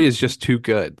story is just too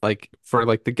good. Like for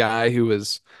like the guy who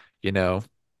was, you know,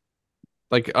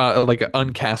 like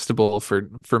uncastable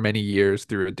for many years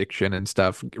through addiction and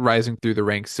stuff, rising through the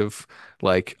ranks of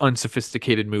like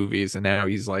unsophisticated movies, and now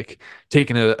he's like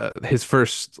taking his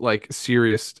first like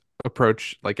serious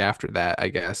approach like after that, I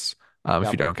guess,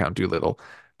 if you don't count Doolittle,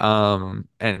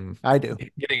 and I do.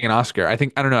 getting an Oscar. I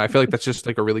don't know. I feel like that's just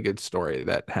like a really good story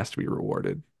that has to be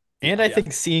rewarded. And I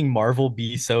think seeing Marvel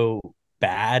be so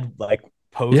bad, like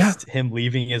Yeah, post him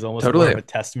leaving is almost more totally. of a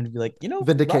testament to be like, Robert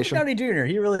Vindication. Downey Jr.,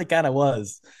 he really kind of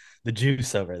was the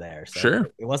juice over there. So Sure.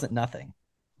 it wasn't nothing.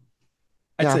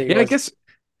 I'd Yeah. say he Yeah, I was. guess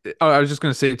I was just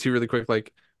gonna say too really quick,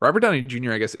 like Robert Downey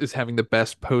Jr., I guess, is having the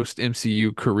best post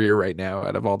MCU career right now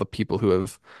out of all the people who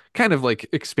have kind of like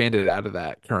expanded out of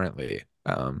that currently.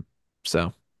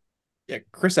 So Yeah,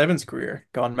 Chris Evans' career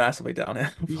gone massively downhill.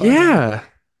 But yeah,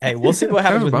 Hey, we'll see what kind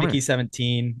happens of a with bummer. Mickey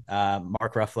 17.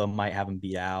 Mark Ruffalo might have him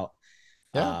beat out.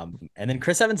 Yeah. And then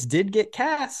Chris Evans did get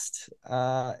cast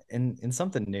in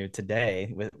something new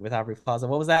today with Aubrey Plaza.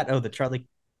 What was that? Oh, the Charlie.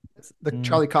 The Mm,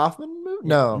 Charlie Kaufman movie? yeah,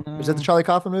 No. Is it the no. Charlie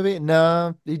Kaufman movie?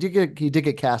 No. He did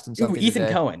get cast in Ooh, something Ethan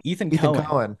today. Cohen. Ethan Ethan Cohen.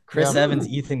 Cohen. Chris Yeah. Evans.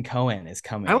 Ooh, Ethan Cohen is I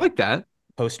coming like that.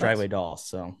 post Nice. Driveway Dolls.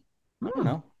 So I don't Hmm.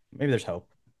 know. Maybe there's hope.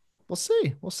 We'll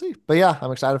see. We'll see. But yeah,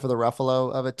 I'm excited for the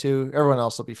Ruffalo of it too. Everyone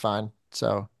else will be fine.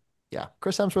 So yeah,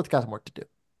 Chris Hemsworth got some work to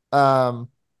do.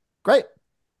 Great.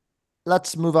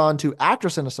 Let's move on to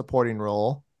actress in a supporting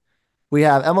role. We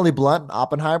have Emily Blunt in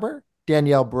Oppenheimer,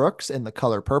 Danielle Brooks in The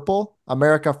Color Purple,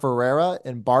 America Ferrera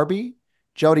in Barbie,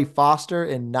 Jodie Foster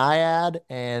in Naiad,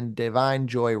 and Divine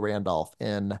Joy Randolph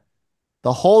in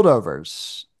The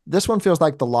Holdovers. This one feels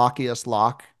like the lockiest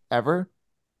lock ever.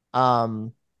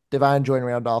 Um, Divine Joy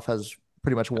Randolph has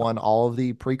pretty much won all of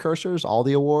the precursors, all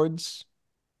the awards,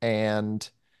 and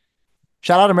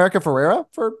shout out America Ferrera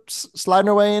for sliding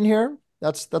her way in here.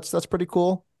 That's pretty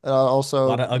cool. A lot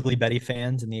Also, of Ugly Betty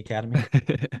fans in the Academy.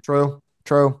 true,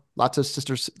 true. Lots of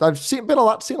sisters. I've seen a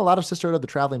lot of Sisterhood of the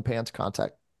Traveling Pants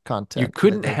You content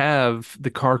couldn't lately. have the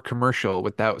car commercial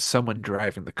without someone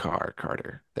driving the car,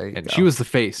 Carter. There you And she go. was the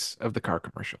face of the car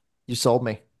commercial. You sold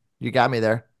me. You got me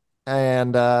there.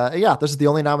 And yeah, this is the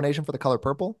only nomination for The Color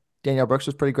Purple. Danielle Brooks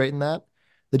was pretty great in that.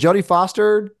 The Jodie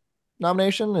Foster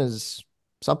nomination is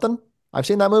something. I've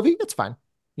seen that movie. It's fine,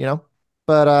 you know.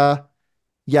 But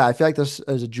yeah, I feel like this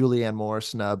is a Julianne Moore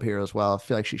snub here as well. I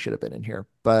feel like she should have been in here.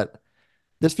 But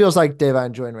this feels like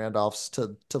Davine Joy Randolph's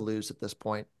to lose at this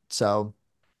point. So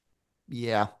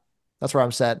yeah, that's where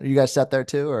I'm set. Are you guys set there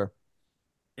too, or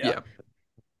yeah, Yeah,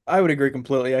 I would agree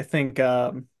completely. I think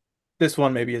this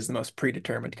one maybe is the most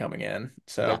predetermined coming in.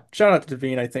 yeah, So shout out to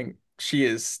Devine. I think she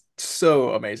is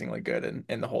so amazingly good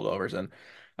in the holdovers, and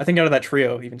I think out of that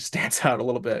trio even stands out a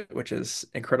little bit, which is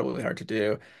incredibly hard to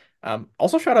do.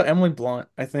 Also shout out Emily Blunt.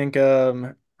 I think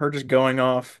her just going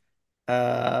off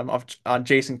on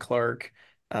Jason Clarke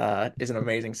is an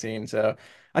amazing scene. So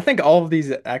I think all of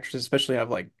these actresses especially have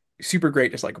like super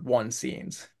great just like one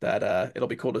scenes that it'll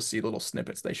be cool to see little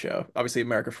snippets they show. Obviously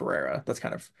America Ferrera, that's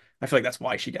kind of I feel like that's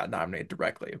why she got nominated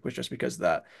directly, was just because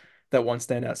of that one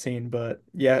standout scene. But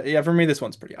yeah, for me this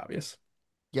one's pretty obvious.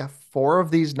 yeah? Four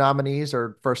of these nominees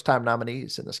are first time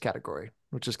nominees in this category,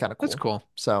 which is kind of that's cool. cool.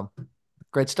 So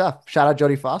great stuff. Shout out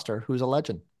Jodie Foster, who's a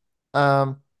legend.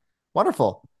 Um,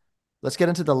 wonderful. Let's get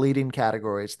into the leading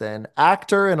categories then.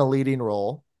 Actor in a leading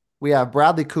role. We have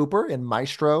Bradley Cooper in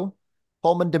Maestro,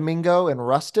 Holman Domingo in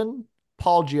Rustin,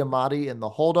 Paul Giamatti in The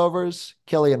Holdovers,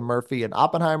 Cillian Murphy in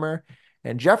Oppenheimer,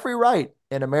 and Jeffrey Wright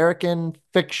in American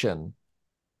Fiction.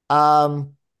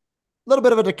 A little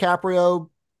bit of a DiCaprio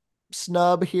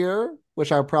snub here,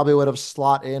 which I probably would have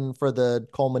slot in for the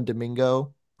Coleman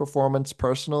Domingo performance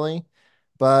personally.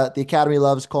 But the Academy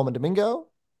loves Coleman Domingo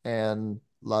and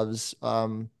loves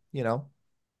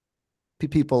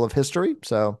people of history.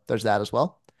 So there's that as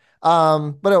well.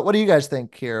 But what do you guys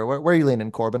think here? Where are you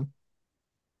leaning, Corbin?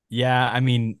 Yeah, I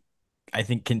mean, I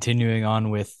think continuing on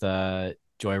with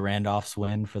Joy Randolph's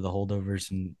win for the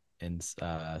holdovers and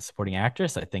supporting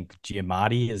actress, I think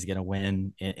Giamatti is going to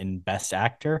win in Best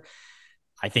Actor.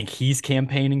 I think he's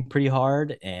campaigning pretty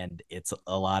hard, and it's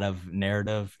a lot of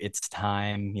narrative. It's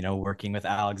time, working with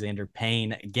Alexander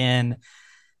Payne again.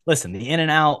 Listen, the In and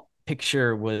Out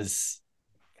picture was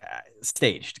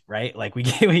staged, right? Like we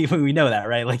know that,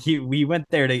 right? Like we went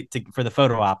there to for the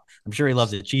photo op. I'm sure he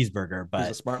loves a cheeseburger, He's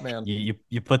a but smart man.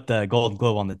 you put the Golden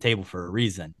Globe on the table for a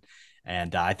reason,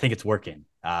 and I think it's working.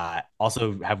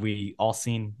 Also, have we all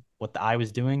seen what the eye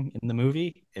was doing in the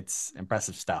movie? It's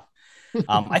impressive stuff.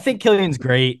 I think Killian's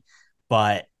great,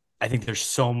 but I think there's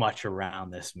so much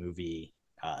around this movie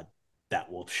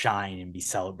that will shine and be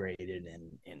celebrated,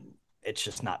 and it's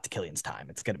just not Killian's time.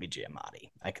 It's going to be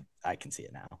Giamatti. I can see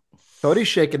it now. Cody's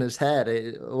shaking his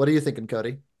head. What are you thinking,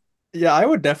 Cody? Yeah, I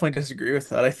would definitely disagree with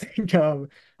that. I think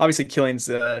obviously Killian's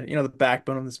the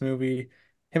backbone of this movie.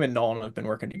 Him and Nolan have been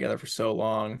working together for so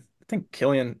long. I think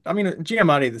Killian, I mean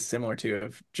Giamatti is similar to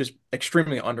of just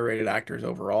extremely underrated actors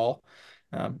overall.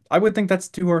 I would think that's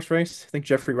a two-horse race. I think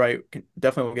Jeffrey Wright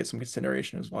definitely will get some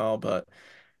consideration as well, but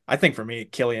I think for me,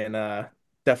 Killian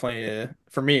definitely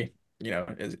for me,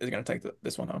 is going to take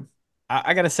this one home.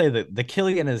 I gotta say that the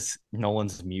Killian as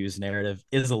Nolan's muse narrative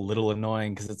is a little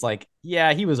annoying because it's like,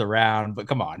 yeah, he was around, but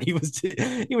come on, he was just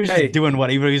Hey, doing what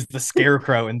he was the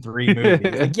Scarecrow in 3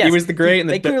 movies. Like, he yes, was the great and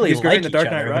they clearly he's great in like the each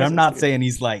Dark Knight other, but I'm Rises, not dude. saying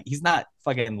he's not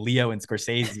fucking Leo and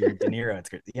Scorsese or De Niro and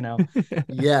Scorsese.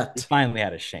 He Yet. finally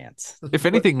had a chance. If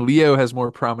anything, Leo has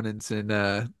more prominence in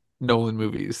Nolan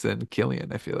movies than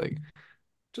Killian, I feel like.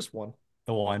 Just one.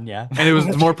 The one, yeah, And it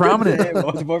was more prominent. It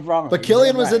was more prominent. But You're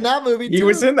Killian damn was in right. that movie He too.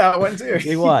 was in that one too.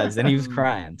 He was, and he was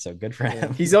crying. So good for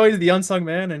him. He's always the unsung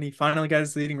man, and he finally got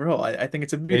his leading role. I think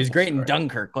it's a He was beautiful great in story.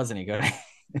 Dunkirk, wasn't he? Good.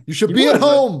 You should He be at was,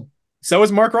 home. So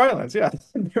was Mark Rylance. Yeah,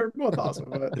 they're both awesome.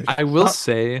 But I will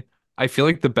say, I feel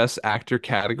like the best actor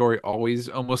category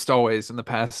almost always in the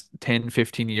past 10,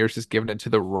 15 years has given it to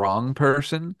the wrong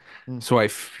person. Mm. So I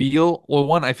feel,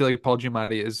 I feel like Paul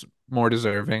Giamatti is more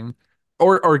deserving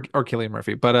or Cillian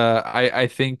Murphy. But I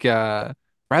think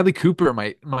Bradley Cooper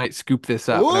might scoop this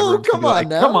up and Ooh, everyone's gonna come be on like,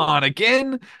 now. come on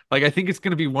again. Like I think it's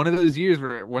gonna be one of those years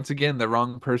where once again the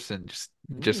wrong person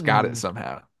just got it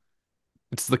somehow.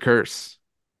 It's the curse.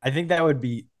 I think that would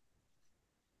be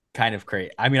kind of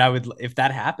great. I mean, I would if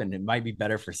that happened, it might be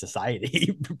better for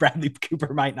society. Bradley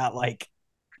Cooper might not like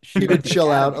He shoot would at the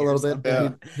chill out a Academy or little bit. something. Yeah.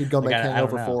 Yeah. He'd go Like, make I don't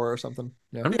Hangover know. 4 or something.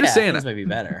 Yeah. I'm Yeah, just saying, things might be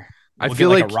better. I We'll feel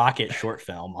get like like a Rocket short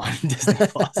film on Disney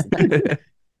Plus.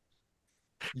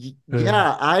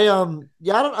 Yeah,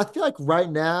 I feel like right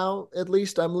now, at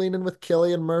least I'm leaning with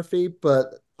Cillian Murphy,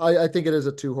 but I think it is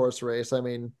a two-horse race. I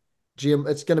mean,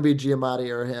 it's going to be Giamatti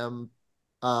or him.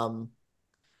 Um,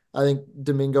 I think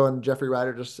Domingo and Jeffrey Wright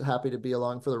are just happy to be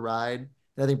along for the ride.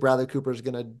 And I think Bradley Cooper's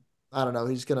going to, I don't know,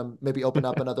 he's going to maybe open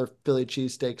up another Philly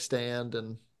cheesesteak stand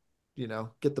and,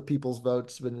 get the people's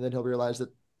votes. But then he'll realize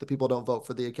that the people don't vote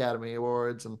for the Academy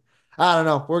Awards. And I don't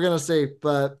know. We're going to see.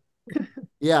 But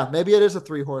yeah, maybe it is a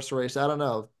three-horse race. I don't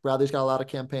know. Bradley's got a lot of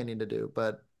campaigning to do,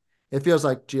 but it feels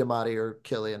like Giamatti or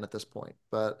Killian at this point.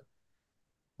 But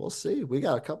we'll see. We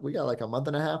got like a month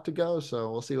and a half to go,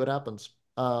 so we'll see what happens.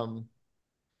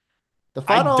 The I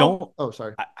final. don't. Oh,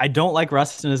 sorry. I don't like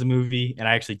Rustin as a movie, and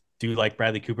I actually do like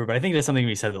Bradley Cooper. But I think there's something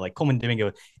we said that like Coleman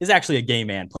Domingo is actually a gay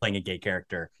man playing a gay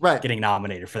character, Right. getting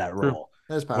nominated for that True. role.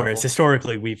 That's powerful. Whereas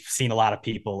historically, we've seen a lot of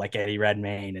people like Eddie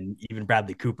Redmayne and even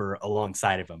Bradley Cooper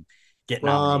alongside of him get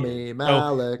Rami nominated.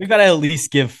 Malek. So we've got to at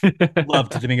least give love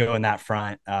to Domingo in that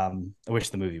front. I wish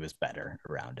the movie was better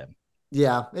around him.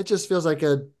 Yeah, it just feels like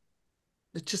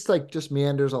it just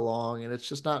meanders along, and it's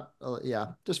just not.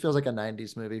 Just feels like a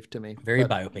 '90s movie to me. Very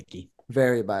But biopic-y.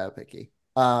 very biopic-y.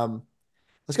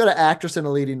 Let's go to actress in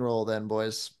a leading role then,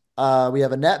 boys. We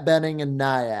have Annette Bening in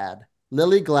Naiad,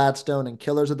 Lily Gladstone in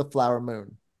Killers of the Flower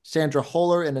Moon, Sandra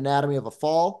Holler in Anatomy of a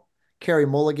Fall, Carey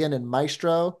Mulligan in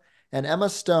Maestro, and Emma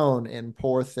Stone in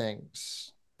Poor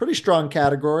Things. Pretty strong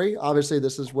category. Obviously,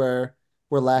 this is where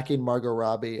we're lacking Margot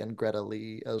Robbie and Greta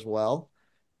Lee as well.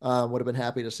 Would have been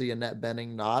happy to see Annette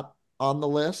Bening not on the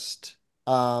list.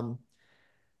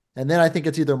 And then I think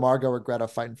it's either Margot or Greta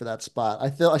fighting for that spot.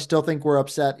 I still think we're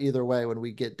upset either way when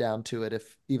we get down to it,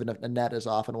 even if Annette is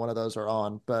off and one of those are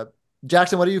on. But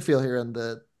Jackson, what do you feel here in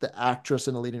the actress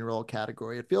in a leading role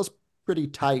category? It feels pretty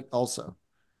tight also.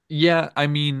 Yeah, I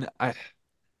mean,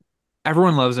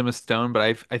 everyone loves Emma Stone,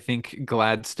 but I think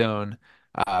Gladstone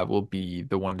will be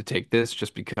the one to take this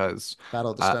just because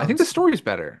Battle of the I think the Stones. story's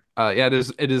better. Yeah, it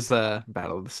is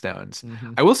Battle of the Stones.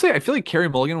 Mhm. I will say I feel like Carey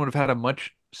Mulligan would have had a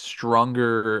much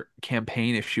stronger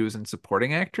campaign if she was in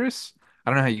supporting actress. I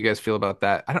don't know how you guys feel about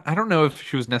that. I don't know if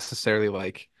she was necessarily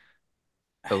like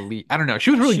the lead. I don't know.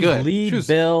 She was really She's good. lead She was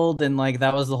build, and like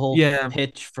that was the whole Yeah.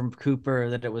 pitch from Cooper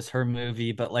that it was her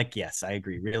movie. But like, yes, I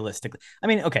agree. Realistically, I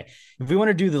mean, okay, if we want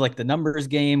to do the numbers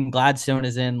game, Gladstone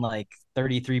is in like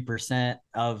 33%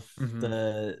 of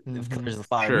the Killers of the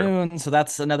Flower Sure. Moon, so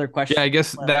that's another question. Yeah, I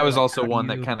guess that was Like, also how do one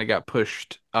that you kind of got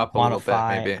pushed up a little bit,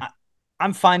 quantify? maybe.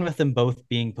 I'm fine with them both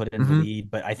being put in the Mhm. lead,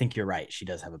 but I think you're right. She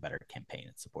does have a better campaign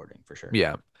in supporting for sure.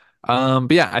 Yeah. But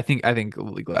yeah, I think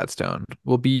Lily Gladstone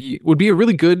would be a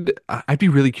really good. I'd be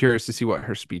really curious to see what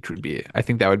her speech would be. I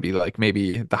think that would be like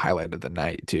maybe the highlight of the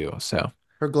night too. So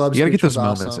Her glove you gotta speech get those was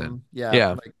moments awesome. in. Yeah, Yeah.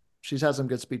 like she's had some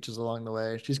good speeches along the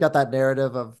way. She's got that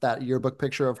narrative of that yearbook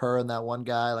picture of her and that one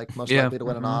guy, like most Yeah. likely to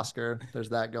win an Mhm. Oscar. There's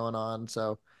that going on.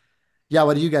 So yeah,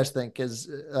 what do you guys think? Is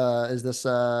this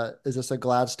a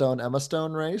Gladstone Emma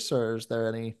Stone race, or is there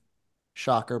any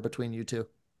shocker between you two?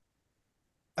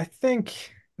 I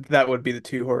think that would be the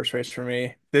two-horse race for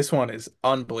me. This one is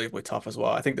unbelievably tough as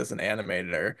well. I think there's an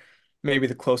animated or maybe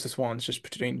the closest one's just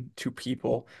between two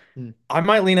people. Hmm. I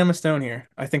might lean Emma Stone here.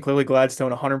 I think Lily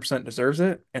Gladstone 100% deserves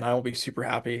it, and I will be super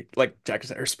happy. Like Jack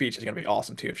said, her speech is going to be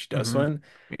awesome too if she does Mhm. win.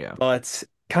 Yeah. But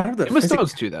kind of the Emma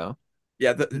Stone's too, though.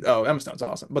 Yeah, Emma Stone's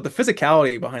awesome. But the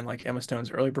physicality behind like Emma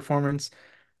Stone's early performance,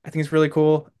 I think is really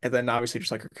cool. And then obviously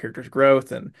just like her character's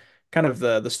growth and kind of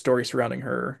the story surrounding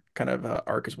her kind of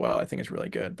arc as well, I think is really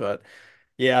good. But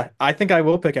yeah, I think I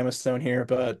will pick Emma Stone here,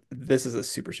 but this is a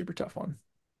super, super tough one.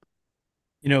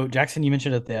 Jackson, you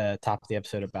mentioned at the top of the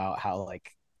episode about how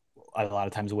like a lot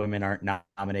of times women aren't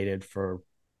nominated for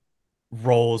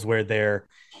roles where they're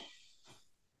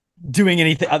doing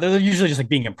anything. They're usually just like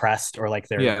being impressed or like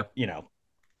they're, Yeah.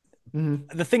 Mhm.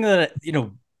 the thing that,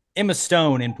 Emma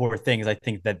Stone in Poor Things, I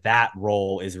think that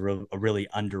role is a really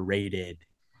underrated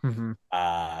Hmm.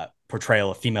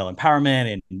 portrayal of female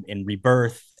empowerment and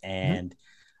rebirth. Mhm. And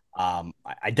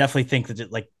I definitely think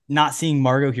that like not seeing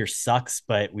Margot here sucks,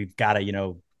 but we've got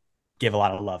to, give a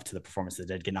lot of love to the performance that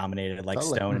did get nominated, like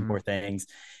Totally. Stone and Hmm. Poor Things,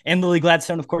 and Lily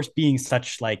Gladstone, of course, being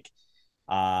such like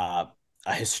uh,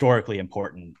 a historically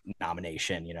important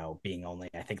nomination. Being only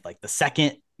I think like the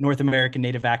second North American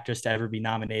Native actress to ever be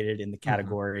nominated in the Mhm.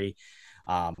 category,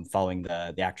 following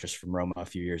the actress from Roma a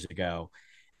few years ago,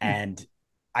 Hmm. and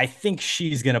I think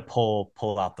she's gonna pull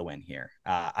out the win here.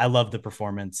 I love the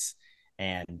performance,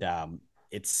 and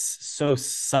it's so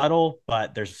subtle,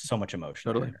 but there's so much emotion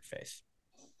Totally. in her face.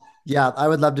 Yeah, I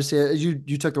would love to see it.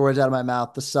 You took the words out of my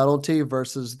mouth. The subtlety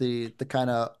versus the kind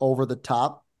of over the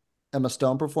top Emma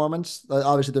Stone performance.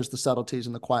 Obviously, there's the subtleties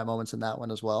and the quiet moments in that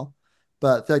one as well.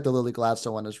 But I feel like the Lily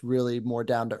Gladstone one is really more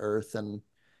down to earth and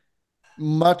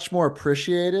much more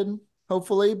appreciated,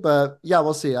 hopefully. But yeah,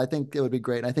 we'll see. I think it would be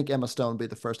great. And I think Emma Stone would be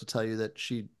the first to tell you that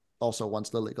she also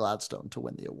wants Lily Gladstone to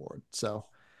win the award. So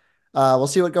we'll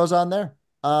see what goes on there.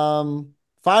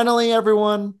 Finally,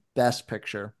 everyone, Best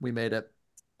Picture. We made it.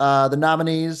 The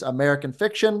nominees: American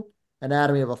Fiction,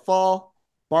 Anatomy of a Fall,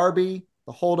 Barbie,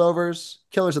 The Holdovers,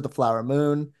 Killers of the Flower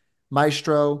Moon,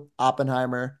 Maestro,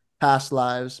 Oppenheimer, Past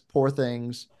Lives, Poor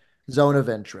Things, Zone of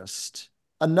Interest.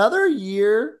 Another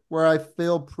year where I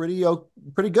feel pretty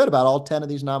good about all 10 of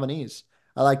these nominees.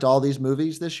 I liked all these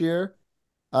movies this year.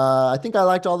 I think I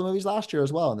liked all the movies last year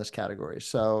as well in this category.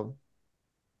 So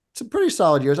some pretty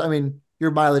solid years. I mean,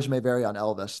 your mileage may vary on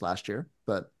Elvis last year,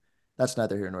 but that's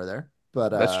neither here nor there. But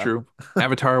That's true.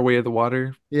 Avatar: Way of the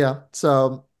Water. yeah.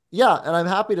 So yeah, and I'm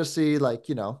happy to see like,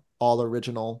 all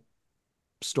original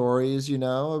stories,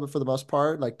 for the most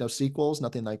part, like no sequels,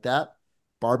 nothing like that.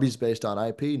 Barbie's based on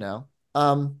IP now.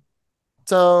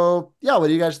 So yeah, what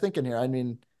are you guys thinking here? I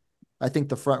mean, I think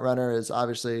the front runner is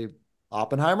obviously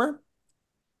Oppenheimer.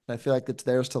 I feel like it's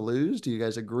theirs to lose. Do you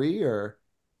guys agree, or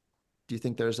do you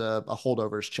think there's a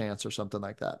holdovers chance or something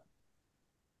like that?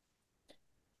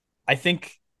 I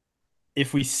think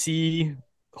if we see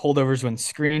holdovers win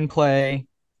screenplay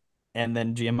and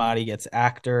then Giamatti gets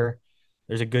actor,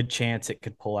 there's a good chance it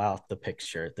could pull out the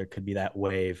picture. There could be that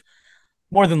wave.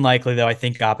 More than likely, though, I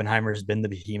think Oppenheimer's been the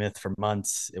behemoth for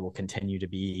months. It will continue to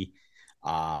be.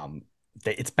 Um,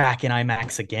 it's back in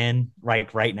IMAX again,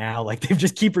 right now. Like they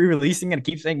just keep re-releasing and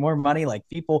keep saying more money. Like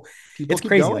people, People it's keep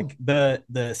crazy. going. Like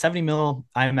the 70 mil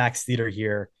IMAX theater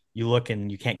here, you look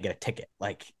and you can't get a ticket.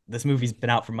 Like this movie's been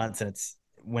out for months, and it's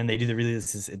when they do the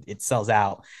releases, it sells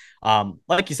out.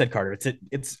 Like you said, Carter,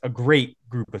 it's a great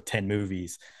group of 10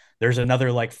 movies. There's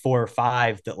another like 4 or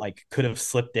 5 that like could have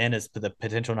slipped in as the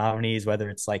potential nominees, whether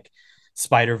it's like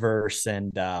Spider-Verse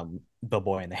and The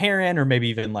Boy and the Heron, or maybe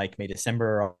even like May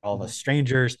December or All of Us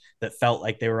Strangers, that felt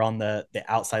like they were on the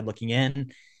outside looking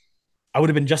in. I would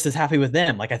have been just as happy with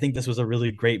them. Like I think this was a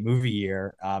really great movie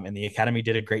year, and the Academy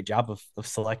did a great job of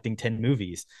selecting 10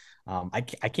 movies. I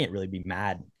can't really be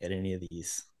mad at any of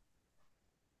these.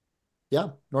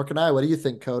 Yeah, nor can I. What do you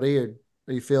think, Cody? Are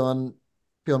you feeling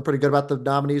pretty good about the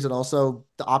nominees and also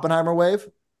the Oppenheimer wave?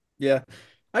 Yeah,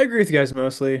 I agree with you guys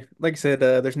mostly. Like I said,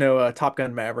 there's no Top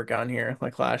Gun Maverick on here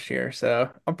like last year, so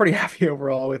I'm pretty happy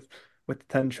overall with the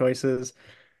 10 choices.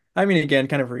 I mean, again,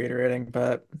 kind of reiterating,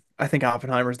 but I think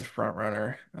Oppenheimer's the front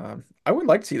runner. I would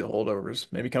like to see the holdovers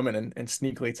maybe come in and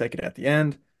sneakily take it at the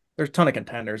end. There's a ton of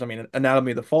contenders. I mean,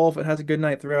 Anatomy of the Fall, if it has a good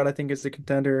night throughout, I think is a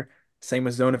contender. Same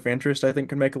with Zone of Interest, I think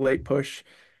could make a late push.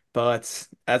 But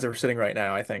as we're sitting right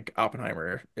now, I think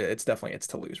Oppenheimer, it's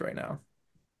to lose right now.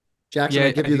 Jackson, I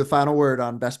Yeah, give I you the think final word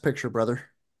on Best Picture, brother.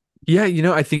 yeah,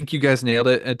 I think you guys nailed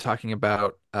it at talking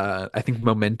about I think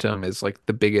momentum is like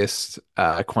the biggest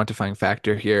quantifying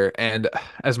factor here. And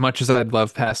as much as I'd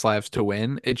love Past Lives to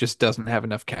win, it just doesn't have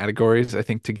enough categories, I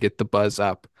think, to get the buzz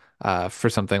up for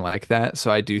something like that.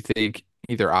 So I do think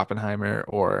either Oppenheimer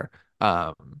or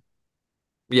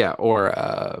yeah, or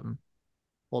oh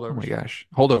my Holdovers. gosh,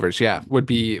 Holdovers, yeah, would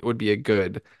be a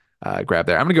good grab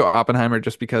there. I'm gonna go Oppenheimer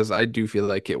just because I do feel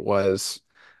like it was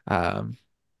um,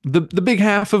 the big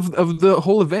half of the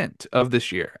whole event of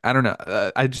this year. I don't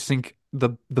know. I just think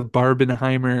the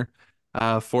Barbenheimer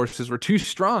forces were too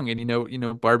strong,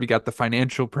 and Barbie got the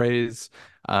financial praise,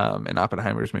 and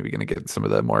Oppenheimer's maybe going to get some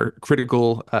of the more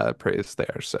critical praise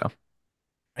there. So I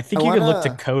I think you could look to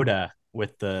wanna. Coda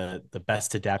with the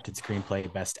best adapted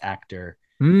screenplay, best actor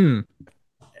mm,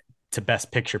 to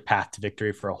best picture path to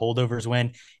victory for a holdovers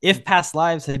win. If Past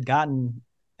Lives had gotten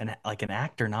an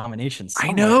actor nomination I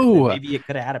somewhere, then know, maybe it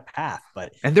could have had a path,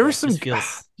 but and there was it some just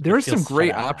feels there it was some feels shut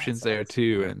great out in that options there sense.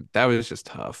 too, and that was just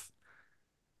tough.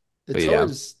 But It's yeah,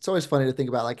 always funny to think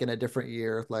about like in a different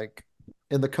year, like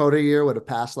in the Coda year, would have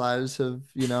past lives have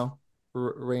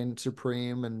reigned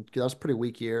supreme, and that was a pretty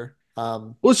weak year.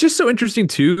 well, it's just so interesting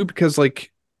too because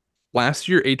like last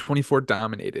year A24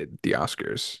 dominated the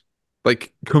Oscars,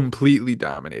 like completely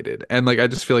dominated, and like I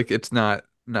just feel like it's not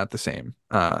the same,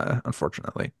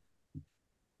 unfortunately.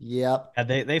 Yep.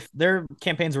 Their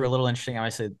campaigns were a little interesting.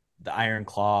 Obviously, the Iron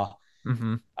Claw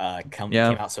Hmm. came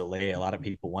Yeah. out so late. A lot of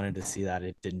people wanted to see that.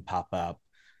 It didn't pop up.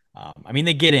 I mean,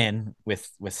 they get in with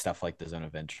stuff like the Zone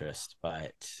of Interest,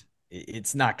 but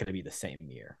it's not going to be the same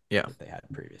year Yeah. that they had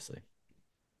previously.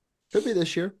 Could be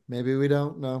this year. Maybe we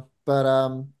don't know. But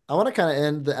I want to kind of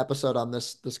end the episode on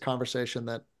this conversation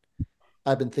that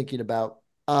I've been thinking about.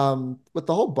 With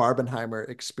the whole Barbenheimer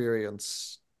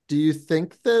experience, do you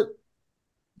think that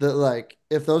like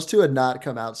if those two had not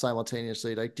come out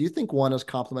simultaneously, like do you think one is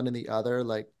complementing the other?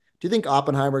 Like, do you think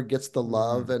Oppenheimer gets the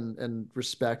love Mm. and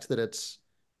respect that it's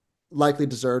likely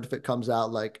deserved if it comes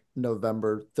out like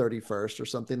November 31st or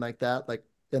something like that? Like,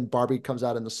 and Barbie comes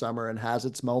out in the summer and has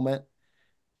its moment,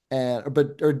 and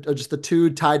or just the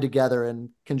two tied together and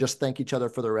can just thank each other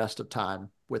for the rest of time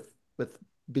with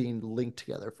being linked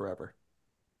together forever.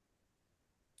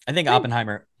 I think I think,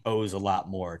 Oppenheimer owes a lot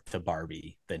more to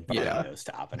Barbie than yeah, Barbie owes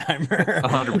to Oppenheimer.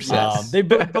 100%. Yes. They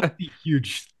both be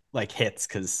huge like hits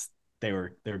because they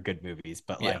were good movies,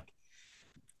 but Yeah.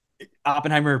 like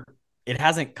Oppenheimer, it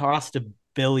hasn't cost $1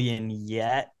 billion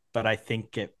yet, but I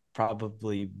think it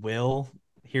probably will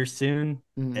here soon.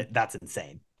 Mhm. That's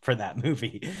insane for that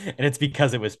movie, and it's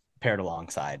because it was paired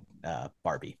alongside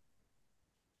Barbie.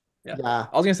 Yeah. Yeah.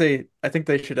 I was gonna say I think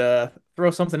they should throw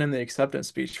something in the acceptance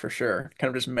speech for sure. Kind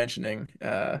of just mentioning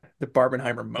the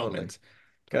Barbenheimer Totally. moment. Totally.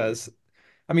 Because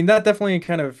I mean that definitely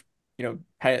kind of,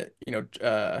 had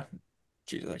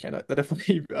Jesus, I can't that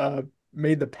definitely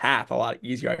made the path a lot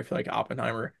easier, I feel like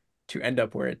Oppenheimer to end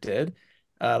up where it did.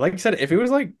 Like I said, if it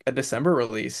was like a December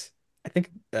release, I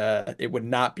think it would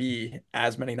not be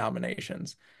as many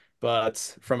nominations.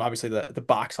 But from obviously the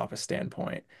box office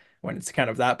standpoint, when it's kind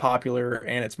of that popular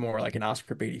and it's more like an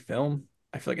Oscar baity film,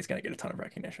 I feel like it's gonna get a ton of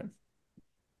recognition.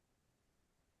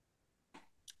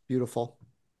 Beautiful.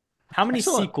 How many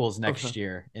Excellent. sequels Okay. next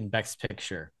year in Best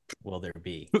Picture will there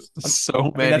be? So I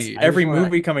mean, that's many. I just every want to.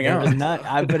 movie coming There out. is not.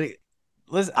 I but it,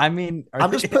 listen. I mean, are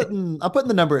I'm just they putting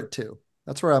the number at two.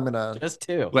 That's where I'm gonna. just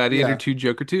two? Gladiator Yeah. 2,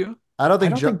 Joker 2. I don't I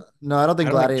think don't think no, I don't I think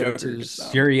don't think Gladiator Joker gets two's.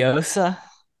 nominated. Furiosa,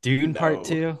 Dune Part No.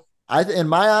 Two. In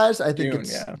my eyes, Dune,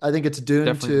 yeah. I think it's Dune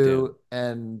Definitely Dune. 2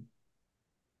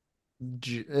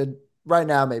 and right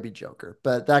now maybe Joker,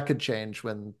 but that could change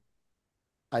when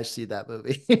I see that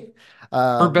movie. For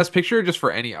um, Best Picture, or just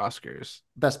for any Oscars?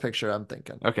 Best Picture, I'm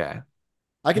thinking. Okay.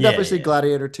 I could Yeah, definitely see yeah.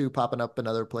 Gladiator 2 popping up in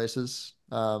other places.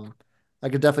 I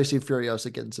could definitely see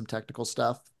Furiosa getting some technical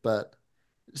stuff, but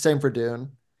same for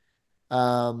Dune.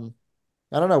 Um,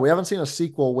 I don't know. We haven't seen a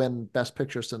sequel win Best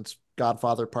Picture since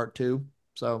Godfather Part 2.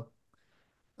 So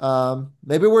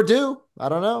maybe we're due. I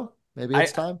don't know. Maybe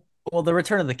it's I time. well, The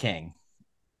Return of the King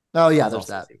Oh, yeah, was there's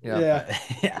also a that. sequel, Yeah. Yeah.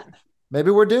 but yeah,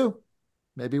 Maybe we're due.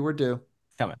 Maybe we're due.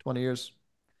 coming. 20 years.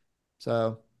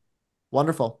 So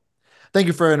wonderful. Thank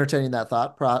you for entertaining that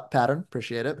thought pattern.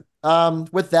 Appreciate it.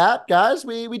 With that, guys,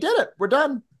 we did it. We're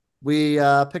done. We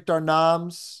picked our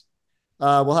noms.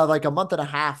 We'll have like a month and a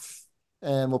half,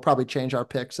 and we'll probably change our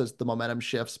picks as the momentum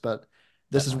shifts. But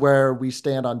this is Definitely. where we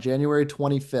stand on January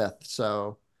 25th.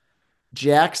 So,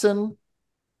 Jackson,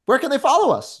 where can they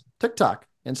follow us? TikTok,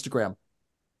 Instagram.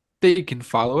 They can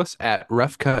follow us at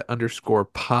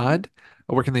roughcut_pod.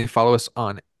 Where can they follow us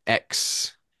on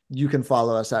X? You can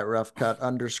follow us at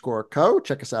roughcut_co.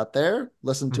 Check us out there.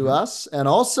 Listen to Hmm. us. And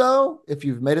also, if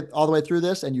you've made it all the way through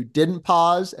this and you didn't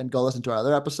pause and go listen to our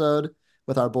other episode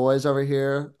with our boys over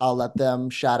here, I'll let them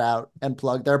shout out and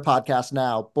plug their podcast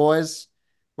now. Boys,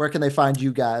 where can they find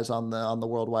you guys on the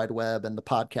World Wide Web and the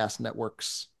podcast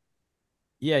networks?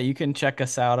 Yeah, you can check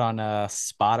us out on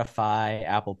Spotify,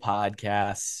 Apple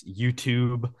Podcasts,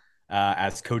 YouTube,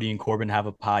 as Cody and Corbin have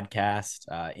a podcast.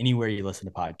 Anywhere you listen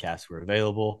to podcasts, we're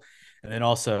available. And then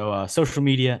also social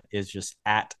media is just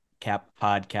at Cap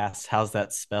Podcasts. How's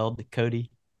that spelled,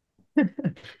 Cody?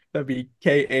 That'd be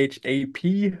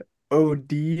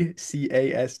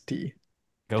KHAPODCAST.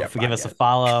 Go Jeff give us a Podcast.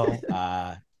 follow.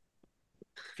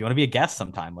 If you want to be a guest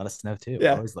sometime, let us know too. We're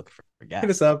Yeah. always looking for Hit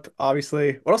us guests. up,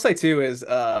 obviously. What I'll say too is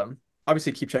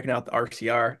obviously keep checking out the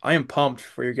RCR. I am pumped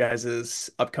for your guys'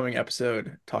 upcoming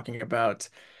episode talking about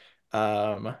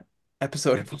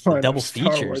episode The 1 double of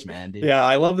Star features, Wars. man, dude. Yeah,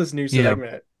 I love this new Yeah.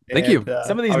 segment. Thank you.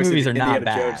 Some of these obviously movies the are not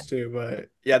Indiana Jones bad. too, but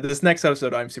yeah, this next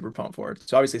episode I'm super pumped for.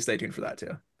 So obviously stay tuned for that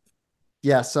too.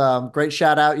 Yes, great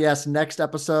shout out. Yes, next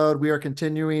episode we are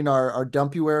continuing our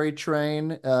Dumpuary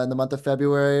train in the month of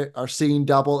February. Our Seeing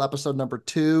Double episode number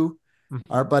 2.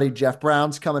 Our buddy Jeff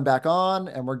Brown's coming back on,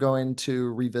 and we're going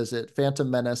to revisit Phantom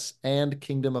Menace and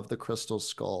Kingdom of the Crystal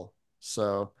Skull.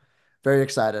 So, very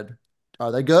excited.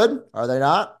 Are they good? Are they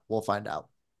not? We'll find out.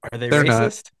 Are they They're not.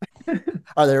 racist?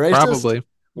 Are they racist? Probably.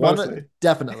 One, Mostly.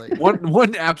 definitely.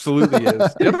 One absolutely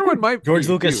is. The other one might George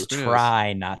be, Lucas too. Who knows?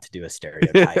 try not to do a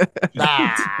stereotype.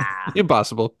 Ah,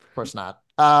 Impossible. of course not.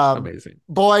 Amazing.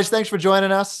 Boys, thanks for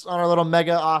joining us on our little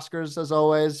mega Oscars as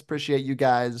always. Appreciate you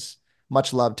guys.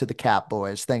 Much love to the Cap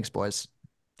boys. Thanks, boys.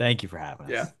 Thank you for having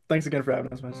us. Yeah. Thanks again for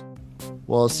having us, guys.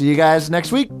 We'll see you guys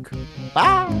next week.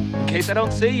 Bye. In case I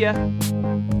don't see ya.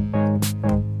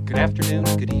 Good afternoon,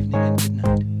 good evening, and good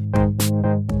night.